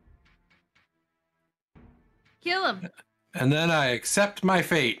 Kill him. And then I accept my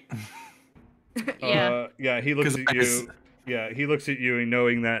fate. Yeah. Yeah. He looks 'Cause at you. Yeah. He looks at you, and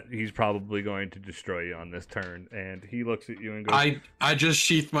knowing that he's probably going to destroy you on this turn, and he looks at you and goes, I just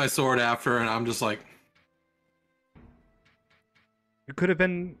sheath my sword after, and I'm just like, "You could have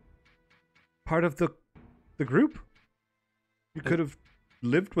been part of the group. You could have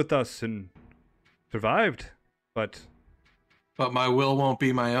lived with us and survived, but my will won't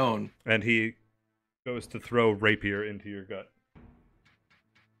be my own. And he goes to throw rapier into your gut.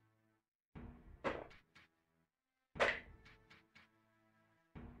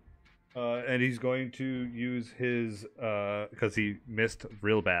 And he's going to use his because he missed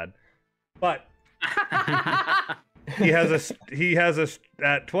real bad, but he has a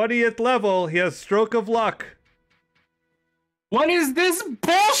at 20th level. He has stroke of luck. What is this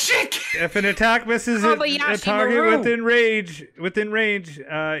bullshit? If an attack misses a target within range,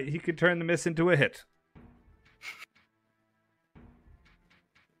 he could turn the miss into a hit.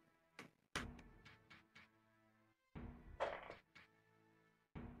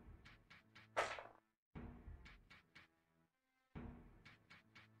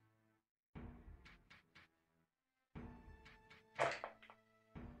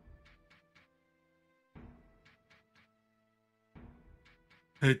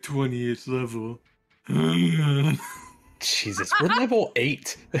 At 20th level. Jesus, we're level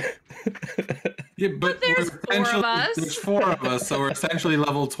 8. Yeah, But there's we're 4 of us. There's 4 of us, so we're essentially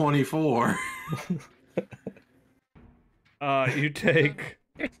level 24. You take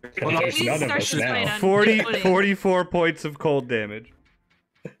Well, We there's none of start us this fight now. on 44 points of cold damage.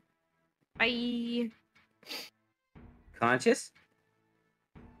 Bye. Conscious?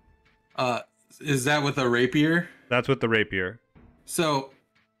 Is that with a rapier? That's with the rapier. So,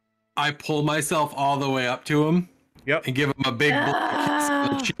 I pull myself all the way up to him. Yep. And give him a big kiss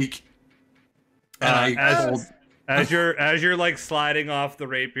on the cheek. And as you're like sliding off the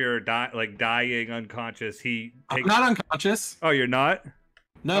rapier, dying unconscious, he I'm takes. not unconscious. Oh, you're not?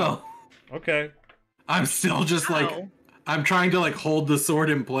 No. Okay. I'm still just Ow. I'm trying to hold the sword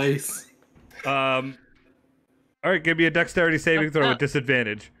in place. All right, give me a dexterity saving throw with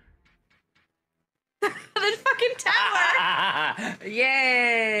disadvantage. The fucking tower.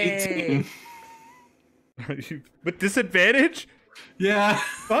 Yay! 18. With disadvantage? Yeah.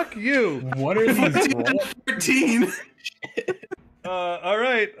 Fuck you. What are these rolls? 13. All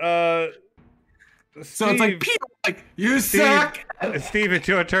right. So it's like, Steve, Peter, you suck. Steve, it's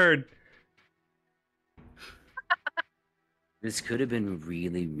your turn. This could have been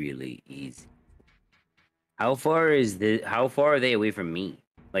really, really easy. How far are they away from me?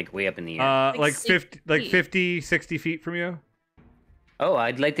 Like way up in the air? Like 60 50, 60 feet from you. Oh,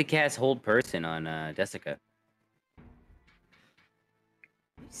 I'd like to cast Hold Person on Desika.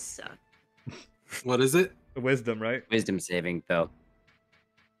 You suck. What is it? Wisdom, right? Wisdom saving throw.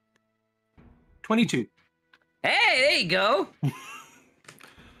 22. Hey, there you go.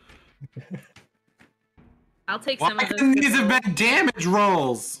 I'll take Why some of couldn't these have those. been damage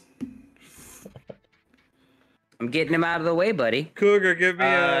rolls? I'm getting him out of the way, buddy. Cougar, give me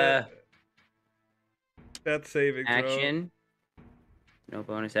a death saving throw. Action. No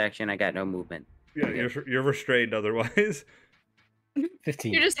bonus action. I got no movement. Yeah, you're restrained otherwise.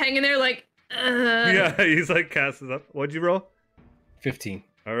 15. You're just hanging there like. Yeah, he's like casting up. What'd you roll? 15.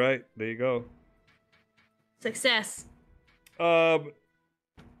 All right, there you go. Success.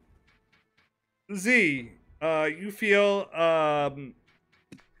 Z, you feel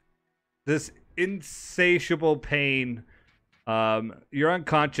this insatiable pain. You're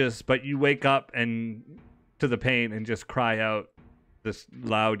unconscious, but you wake up and to the pain and just cry out this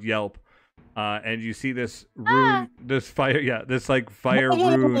loud yelp. And you see this rune, this fire, this fire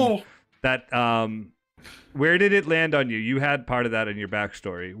rune that where did it land on you? You had part of that in your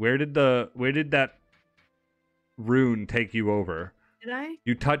backstory. Where did that rune take you over? Did I?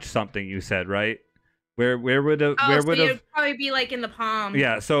 You touched something, you said, right? Where would It'd probably be in the palm.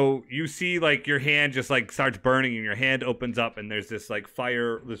 Yeah, so you see your hand just starts burning and your hand opens up and there's this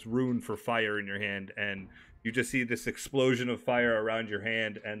fire, this rune for fire in your hand, and you just see this explosion of fire around your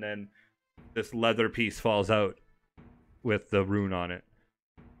hand, and then this leather piece falls out with the rune on it.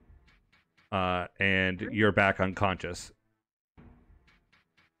 And you're back unconscious.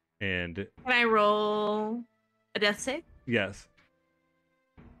 And Can I roll a death save? yes.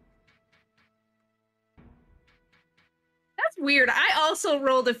 That's weird. I also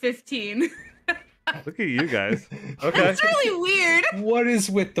rolled a 15. Look at you guys. Okay. That's really weird. What is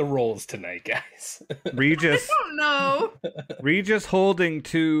with the rolls tonight, guys? Regis. I don't know. Regis, holding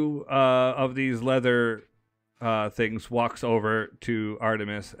two of these leather things, walks over to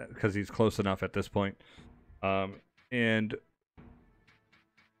Artimus because he's close enough at this point, and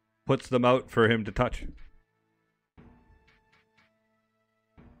puts them out for him to touch.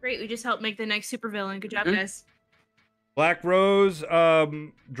 Great. We just helped make the next supervillain. Good job, Mhm. guys. Black Rose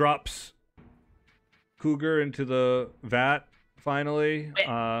drops Cougar into the vat finally. Wait.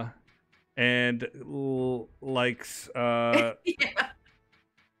 and likes Yeah.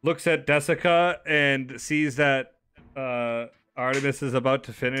 looks at Desika and sees that Artimus is about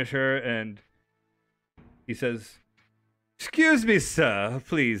to finish her, and he says, "Excuse me, sir,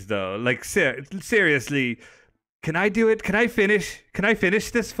 please, though. Like, seriously, can I do it? Can I finish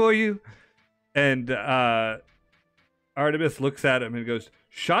this for you?" And Artimus looks at him and goes,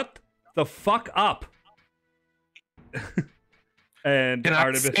 "Shut the fuck up." And Can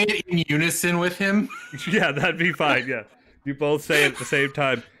Artimus, I say it in unison with him? yeah, that'd be fine. Yeah, you both say it at the same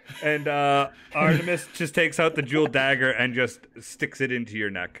time. And Artimus just takes out the jeweled dagger and just sticks it into your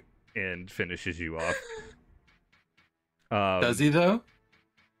neck and finishes you off. Does he though?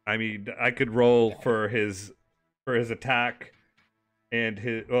 I mean, I could roll for his attack and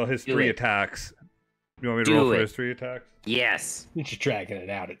his Do 3 it. attacks. You want me to Do roll for it. his 3 attacks? Yes. You're just dragging it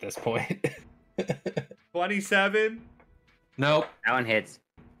out at this point. 27. Nope. That one hits.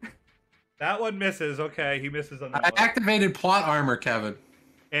 That one misses. Okay, he misses on I that one. activated plot armor, Kevin.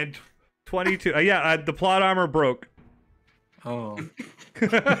 And 22. The plot armor broke. Oh,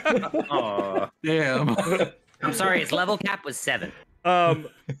 Oh, damn. I'm sorry. Its level cap was 7.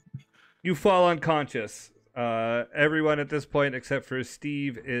 You fall unconscious. Everyone at this point except for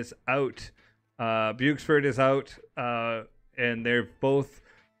Steve is out. Bukesford is out, and they've both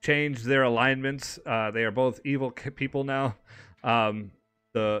changed their alignments. They are both evil people now.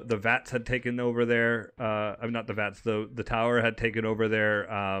 The vats had taken over their. Not the vats. The tower had taken over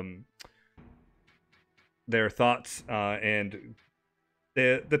their thoughts, and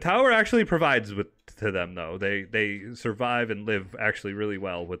the tower actually provides to them though. They survive and live actually really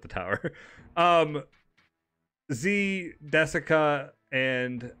well with the tower. Z, Desika,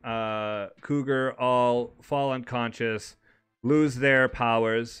 and Cougar all fall unconscious, lose their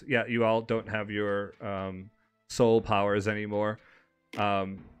powers. Yeah, you all don't have your soul powers anymore.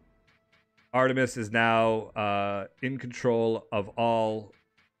 Artimus is now in control of all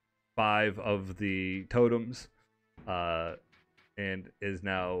 5 of the totems, and is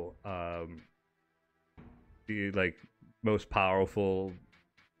now the most powerful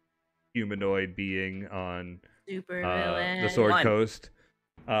humanoid being on Super villain. the Sword Won. Coast.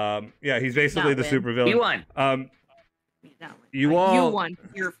 He's basically Not the win. super villain. You won. You all- You won.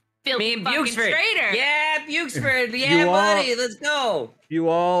 You're filthy Me and fucking Bukesford. traitor. Yeah, Bukesford. Yeah, You all- buddy. Let's go. You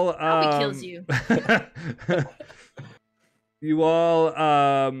all Hope he kills you. you all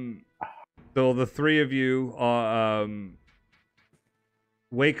so the 3 of you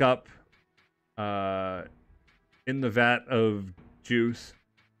wake up in the vat of juice.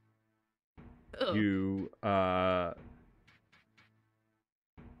 Ugh. You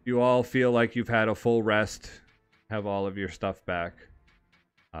all feel like you've had a full rest, have all of your stuff back.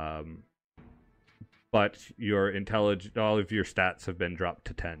 But your intelligence, all of your stats have been dropped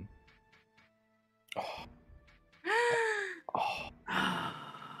to 10.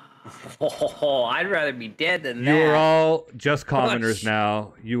 Oh, I'd rather be dead than You are that. all just commoners Ouch.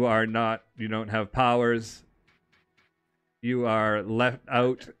 now. You don't have powers. You are left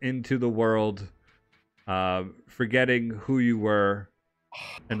out into the world, forgetting who you were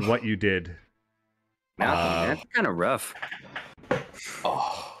and what you did. Malcolm, that's kind of rough.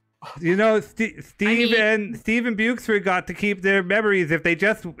 Oh, You know, Steve and Bukesford got to keep their memories.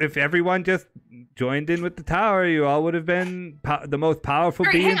 If everyone just joined in with the tower, you all would have been the most powerful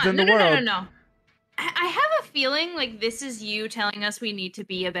Alright, hang beings on. in the world. No. I have a feeling like this is you telling us we need to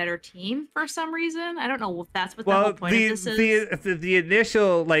be a better team for some reason. I don't know if that's what the whole point of this is. The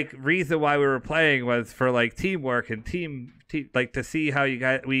initial reason why we were playing was for teamwork and team to see how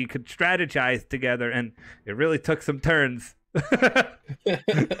we could strategize together, and it really took some turns. I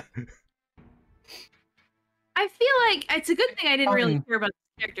feel like it's a good thing I didn't really care about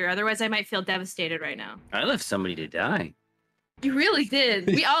the character. Otherwise, I might feel devastated right now. I left somebody to die. You really did.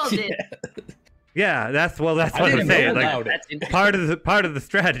 We all did. Yeah, that's what I I'm didn't saying. know Like, about it. That's part of the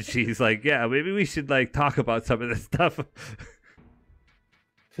strategy is maybe we should talk about some of this stuff. I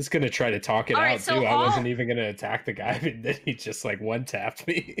was gonna try to talk it All right, out so too. I all- wasn't even gonna attack the guy, and then he just one tapped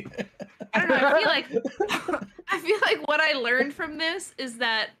me. I don't know. I feel like what I learned from this is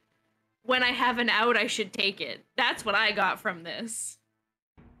that when I have an out, I should take it. That's what I got from this.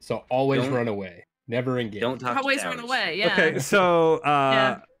 So always Don't- run away, never engage. Don't talk. Always to run towers. away. Yeah. Okay, so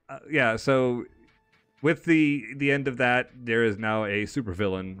Yeah. so with the end of that, there is now a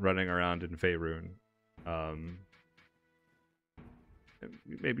supervillain running around in Faerun.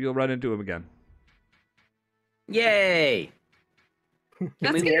 Maybe you'll run into him again. Yay!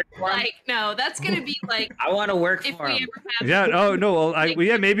 That's we gonna work be for 'em? that's gonna be like I want to work if for we him. ever have. Yeah. Oh no. Well, Like,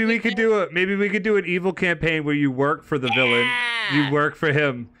 maybe we could do an evil campaign where you work for the villain. You Yeah. work for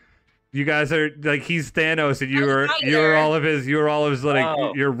him, You guys are like he's Thanos, and I'm you're either. all of his like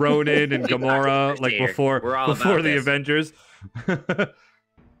Oh. you're Ronin and Gamora like We're all before about the this. Avengers.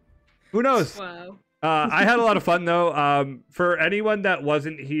 Who knows? Wow. I had a lot of fun though. For anyone that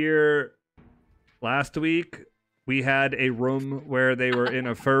wasn't here last week, we had a room where they were in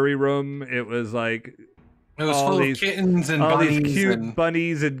a furry room. It was like It was all full these- of kittens and all bunnies. these cute and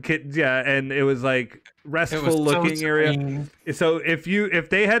bunnies and kittens, yeah, and it was like it restful was so looking area. serene. So if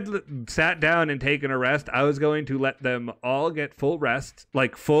they had sat down and taken a rest, I was going to let them all get full rest,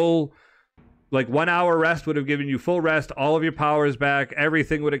 like 1 hour rest would have given you full rest, all of your powers back,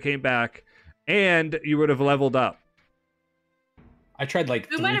 everything would have came back, and you would have leveled up. I tried like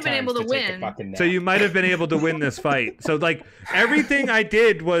We 3 might have been times able to take a win. fucking nap. So you might have been able to win this fight. So like everything I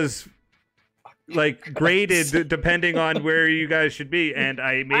did was like graded depending on where you guys should be, and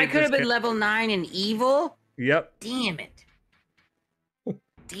I made. I could have this been level 9 in evil. Yep. Damn it.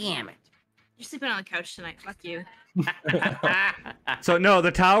 Damn it. You're sleeping on the couch tonight. Fuck you. So no,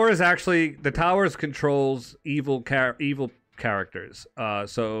 the towers controls evil characters.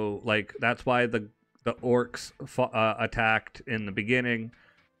 So like that's why the orcs attacked in the beginning.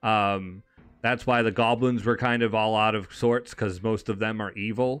 That's why the goblins were kind of all out of sorts because most of them are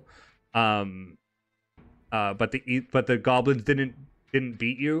evil. But the goblins didn't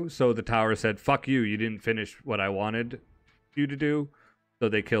beat you, so the tower said, "Fuck you! You didn't finish what I wanted you to do," so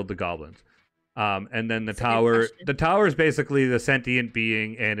they killed the goblins. And then the That's a good tower question. is basically the sentient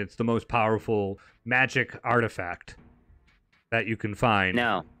being, and it's the most powerful magic artifact that you can find.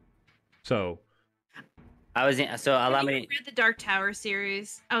 No. So I was in, so allow Have me you read the Dark Tower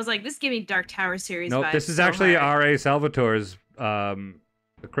series? I was like, this gave me Dark Tower series nope, vibes this is so actually hard. R.A. Salvatore's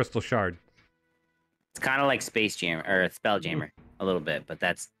the Crystal Shard. It's kind of like Space Jam or Spelljammer a little bit, but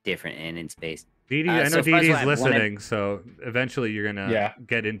that's different and in space. Dee Dee, So I know first Dee of all, Dee's I wanted- listening, so eventually you're gonna Yeah.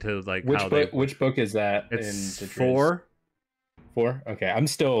 get into like which how which book is that it's in the 4. 4? Okay, I'm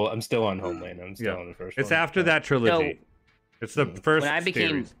still on Homeland. I'm still Yeah. on the first It's one. after that trilogy. It's the first. When I became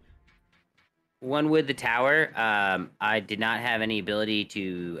series. one with the tower, I did not have any ability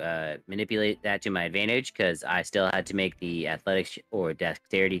to manipulate that to my advantage because I still had to make the athletics or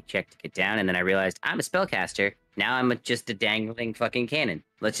dexterity check to get down, and then I realized I'm a spellcaster. Now I'm just a dangling fucking cannon.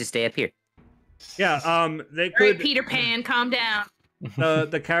 Let's just stay up here. Yeah, they All right, could. Peter Pan, calm down.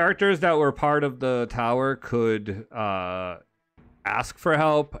 The characters that were part of the tower could ask for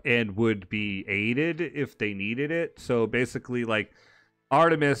help and would be aided if they needed it. So basically, like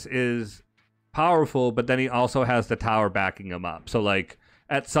Artimus is powerful, but then he also has the tower backing him up. So like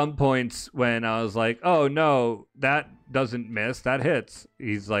at some points when I was like, oh no, that doesn't miss, that hits.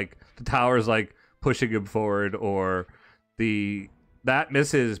 He's like the tower's like pushing him forward, or that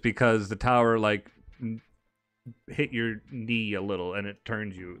misses because the tower like hit your knee a little and it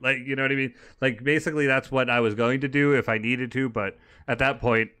turns you, like, you know what I mean? Like basically that's what I was going to do if I needed to, but at that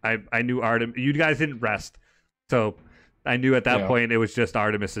point I knew you guys didn't rest, so I knew at that point it was just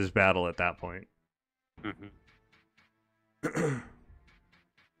Artemis's battle at that point. But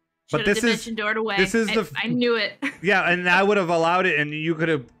Should've dimension doored away. this is I knew it. Yeah, and I would have allowed it, and you could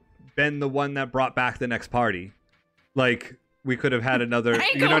have been the one that brought back the next party. Like we could have had another. I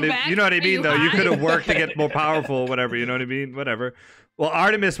ain't You know going what back. you know what I Are mean, you though. You high? could have worked to get more powerful, whatever. You know what I mean, whatever. Well,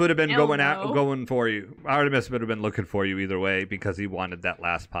 Artemis would have been Hell going no. for you. Artemis would have been looking for you either way because he wanted that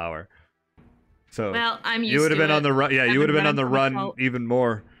last power. So Well, I'm used you would have to been it. on the run. Yeah, I've you would have been been on the running run for myself. even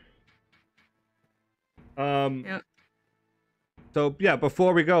more. Yep. So yeah,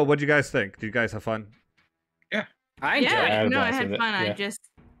 before we go, what do you guys think? Did you guys have fun? I enjoyed Yeah, it. no, I blast had with it, fun. I yeah. just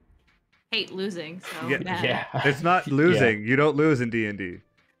hate losing. So Yeah, bad. Yeah. It's not losing. You don't lose in D&D.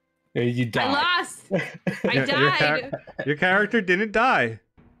 You die. I lost. I Your- your died. Your character didn't die.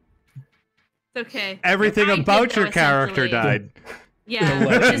 It's okay. Everything I did, about though, your character essentially. died. Yeah, The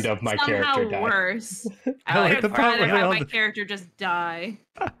legend just of my somehow character died. worse. I like would the part rather where they have all my di- character just die.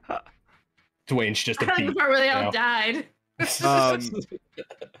 Dwayne's just I a like the beat. part where they all you know? died.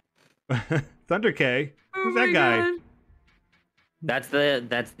 Thunder K. Oh Who's that my guy? God. That's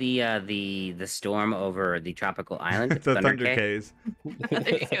the storm over the tropical island. It's the Thunder K. Ks. There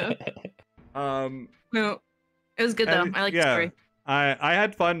you go. No, it was good though. And, I like the yeah, story. I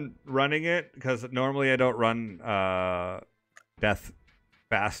had fun running it because normally I don't run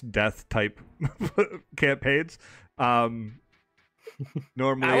fast death type campaigns.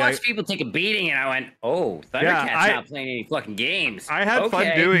 Normally I watched people take a beating and I went, "Oh, Thundercat's not playing any fucking games." I had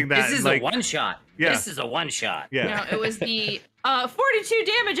fun doing that, This is like- a one shot. Yeah. This is a one shot. Yeah. No, it was the 42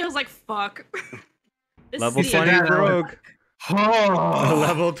 damage. I was like, fuck. This Level is the 20 Yeah. rogue. Oh,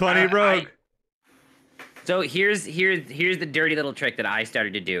 Level 20 rogue. So here's the dirty little trick that I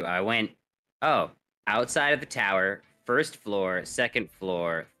started to do. I went, outside of the tower, first floor, second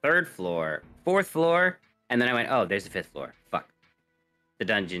floor, third floor, fourth floor, and then I went, there's the fifth floor. Fuck. The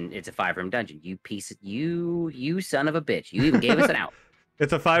dungeon, it's a 5-room dungeon. You piece of you son of a bitch. You even gave us an out.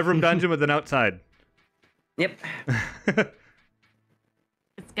 It's a 5-room dungeon with an outside. Yep.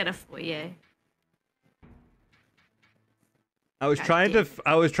 It's got a foyer. I was trying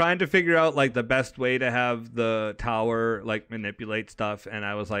to figure out like the best way to have the tower like manipulate stuff, and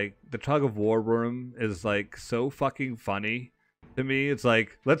I was like, the tug of war room is like so fucking funny to me. It's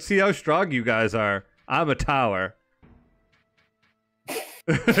like, let's see how strong you guys are. I'm a tower.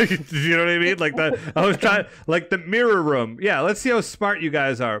 You know what I mean? Like that. I was trying like the mirror room. Yeah, let's see how smart you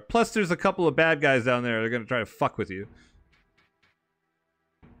guys are. Plus, there's a couple of bad guys down there that are gonna try to fuck with you.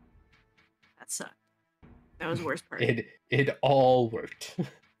 That sucked. That was the worst part. It all worked.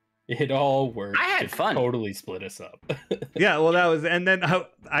 It all worked. I had fun. Totally split us up. Yeah, well, that was, and then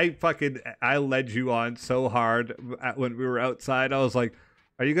I led you on so hard when we were outside. I was like,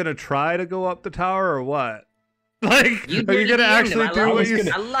 "Are you gonna try to go up the tower or what? Like, are you gonna actually do what you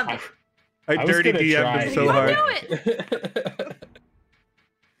said?" I love it. I dirty DM'd him so hard. Do it.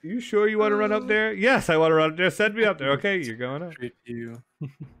 You sure you want to run up there? Yes, I want to run up there. Send me up there. Okay, you're going up. Treat you.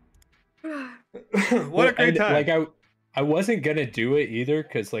 What a great time! Like I wasn't gonna do it either,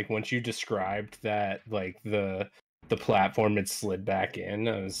 because like once you described that like the platform had slid back in,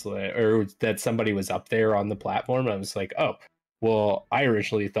 I was like, or that somebody was up there on the platform, I was like, oh, well, I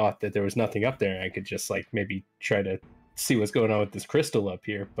originally thought that there was nothing up there, and I could just like maybe try to see what's going on with this crystal up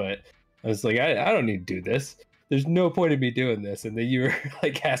here, but I was like, I don't need to do this. There's no point in me doing this. And then you were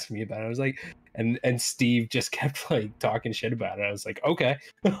like asking me about it. I was like, and Steve just kept like talking shit about it. I was like, okay,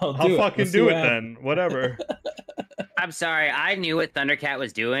 I'll fucking do it then. Whatever. I'm sorry. I knew what Thundercat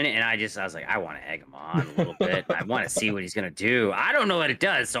was doing, and I was like, I want to egg him on a little bit. I want to see what he's gonna do. I don't know what it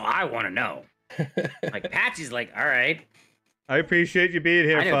does, so I want to know. Like Patchy's like, all right. I appreciate you being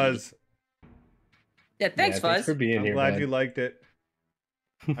here, Fuzz. Yeah, thanks, Fuzz. Thanks for being I'm here. glad man. you liked it.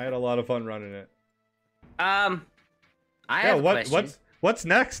 I had a lot of fun running it. I have a question. What's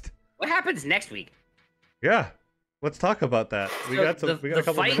next? What happens next week? Yeah, let's talk about that. We So got some. We got a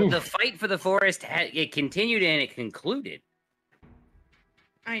couple fight. minutes. The fight for the forest. It continued and it concluded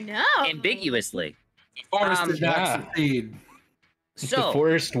I know. ambiguously. Forest did not yeah. succeed. The So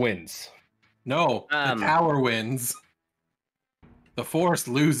forest wins. No, the tower wins. The forest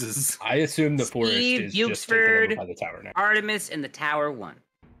loses. I assume the forest Steve is just taken Bukesford, over by the tower now. Artimus and the tower won.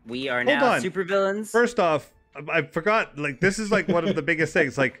 We are Hold now on. supervillains. First off, I forgot. Like, this is like one of the biggest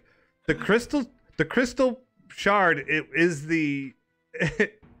things. Like, the crystal shard. It is the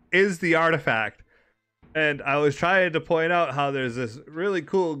is the artifact, and I was trying to point out how there's this really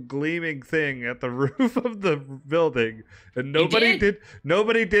cool gleaming thing at the roof of the building, and nobody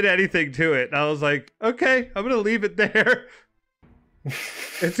did anything to it. And I was like, okay, I'm gonna leave it there.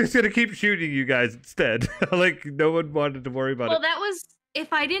 It's just gonna keep shooting you guys instead. Like, no one wanted to worry about Well, it. that was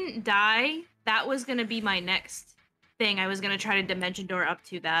if I didn't die, that was gonna be my next thing. I was gonna try to dimension door up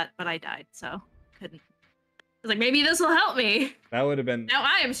to that, but I died, so couldn't. I was like, maybe this will help me. That would have been Now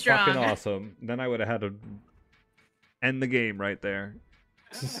I am strong. fucking awesome. Then I would have had to end the game right there.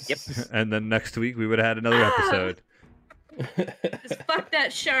 Yep. And then next week we would have had another episode. Just fuck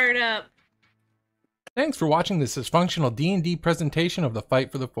that shard up. Thanks for watching this dysfunctional D&D presentation of the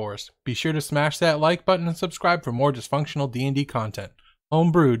Fight for the Forest. Be sure to smash that like button and subscribe for more dysfunctional D&D content.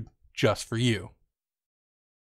 Homebrewed just for you.